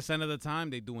I'm- 90% of the time,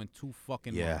 they doing too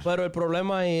fucking Yeah. much. Pero el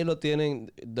problema ahí lo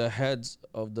tienen the heads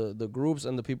of the groups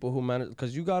and the people who manage.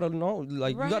 Because you got to know,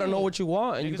 like, you got to know Right. what you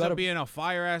want. And you Niggas got are to. being a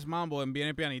fire-ass mambo and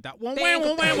being pianita.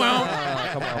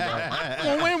 Come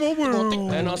on, bro.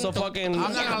 And also fucking.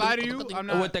 I'm not gonna lie to you. I'm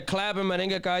not. With the clap and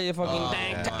merengue calle,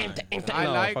 fucking. I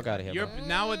No, like fuck out of here, your bro.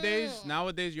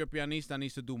 nowadays your pianista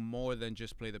needs to do more than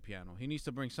just play the piano. He needs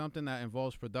to bring something that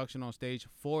involves production on stage.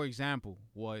 For example,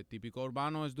 what Típico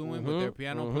Urbano is doing with their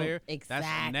piano player. That's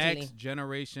Exactly. next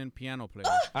generation piano player.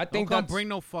 I think Don't come that's. bring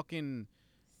no fucking.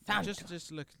 Sound.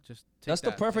 Just look. Just. Take That's the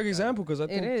that, perfect take that. example because I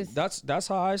think is. that's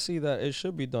how I see that it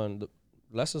should be done.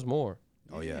 Less is more.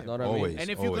 Oh yeah, You know what I mean? always. And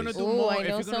if you're gonna do Ooh, more, I if know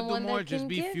you're gonna do someone more, that just can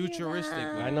be give you futuristic.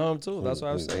 that. with I it. know him too. That's what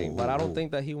I'm saying. But I don't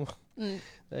think that he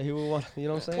that he would want. You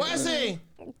know what I'm saying? What's he?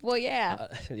 Well, yeah.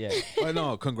 Yeah. Well,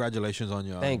 no, congratulations on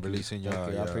your Thank you. releasing your. Thank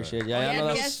you. I your- appreciate it. Yeah, I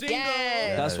know yes, that's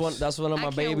yes. that's one of my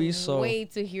I can't babies. So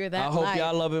wait to hear that. I hope live.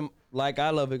 y'all love him like I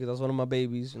love it because that's one of my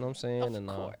babies. You know what I'm saying? Of And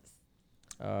course.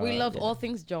 We love yeah. all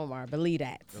things Jomar. Believe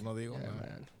that. Yo no digo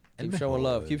nada. Keep showing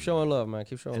love. Keep showing love, man.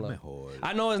 Keep showing El love. mejor.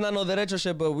 I know it's not no derecho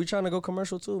shit, but we trying to go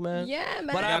commercial too, man. Yeah, man.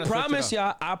 But I gotta switch promise it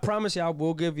y'all, I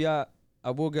will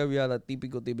give y'all the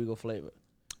típico flavor.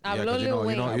 Yeah, 'cause Habló Lil Wayne.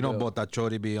 you know, I will. Bota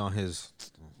Chori be on his.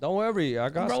 Don't worry, I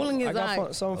got Rolling his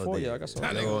eyes. something for you. I got Yo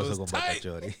something. gozo con Bota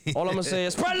Chori. All I'm gonna say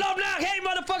is spread love now. Hey,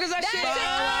 motherfuckers, that shit.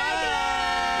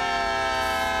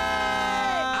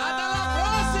 ¡Hasta la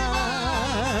próxima!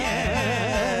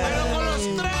 Pero con los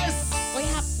tres. We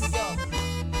have to go.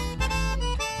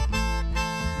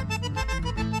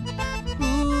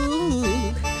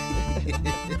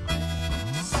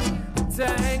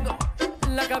 Tengo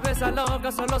la cabeza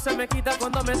loca, solo se me quita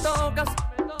cuando me tocas.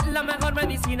 La mejor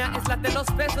medicina es la de los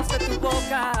besos de tu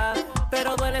boca.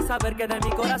 Pero duele saber que de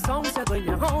mi corazón se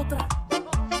dueña otra.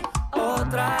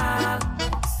 Otra.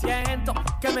 Siento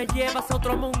que me llevas a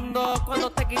otro mundo cuando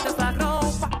te quitas la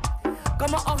ropa.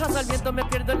 Como hojas al viento me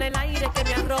pierdo en el aire que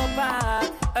me arropa.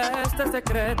 Este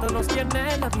secreto nos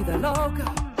tiene la vida loca.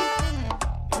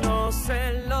 No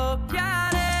sé lo que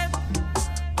haré,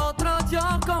 otro yo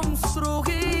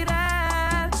construiré.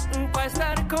 Para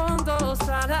estar con dos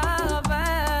a la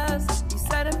vez y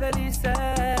ser felices.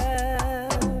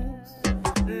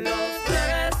 Los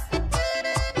tres,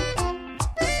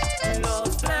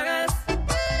 los tres,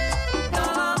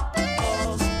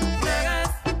 los tres,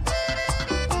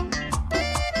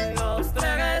 los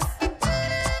tres.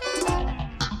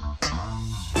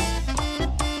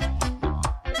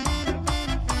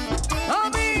 A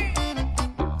mí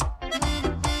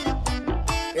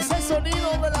es el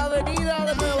sonido de la avenida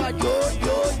de Nueva York,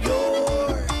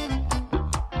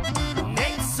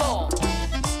 Nexo.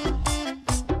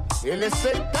 el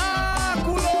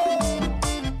espectáculo.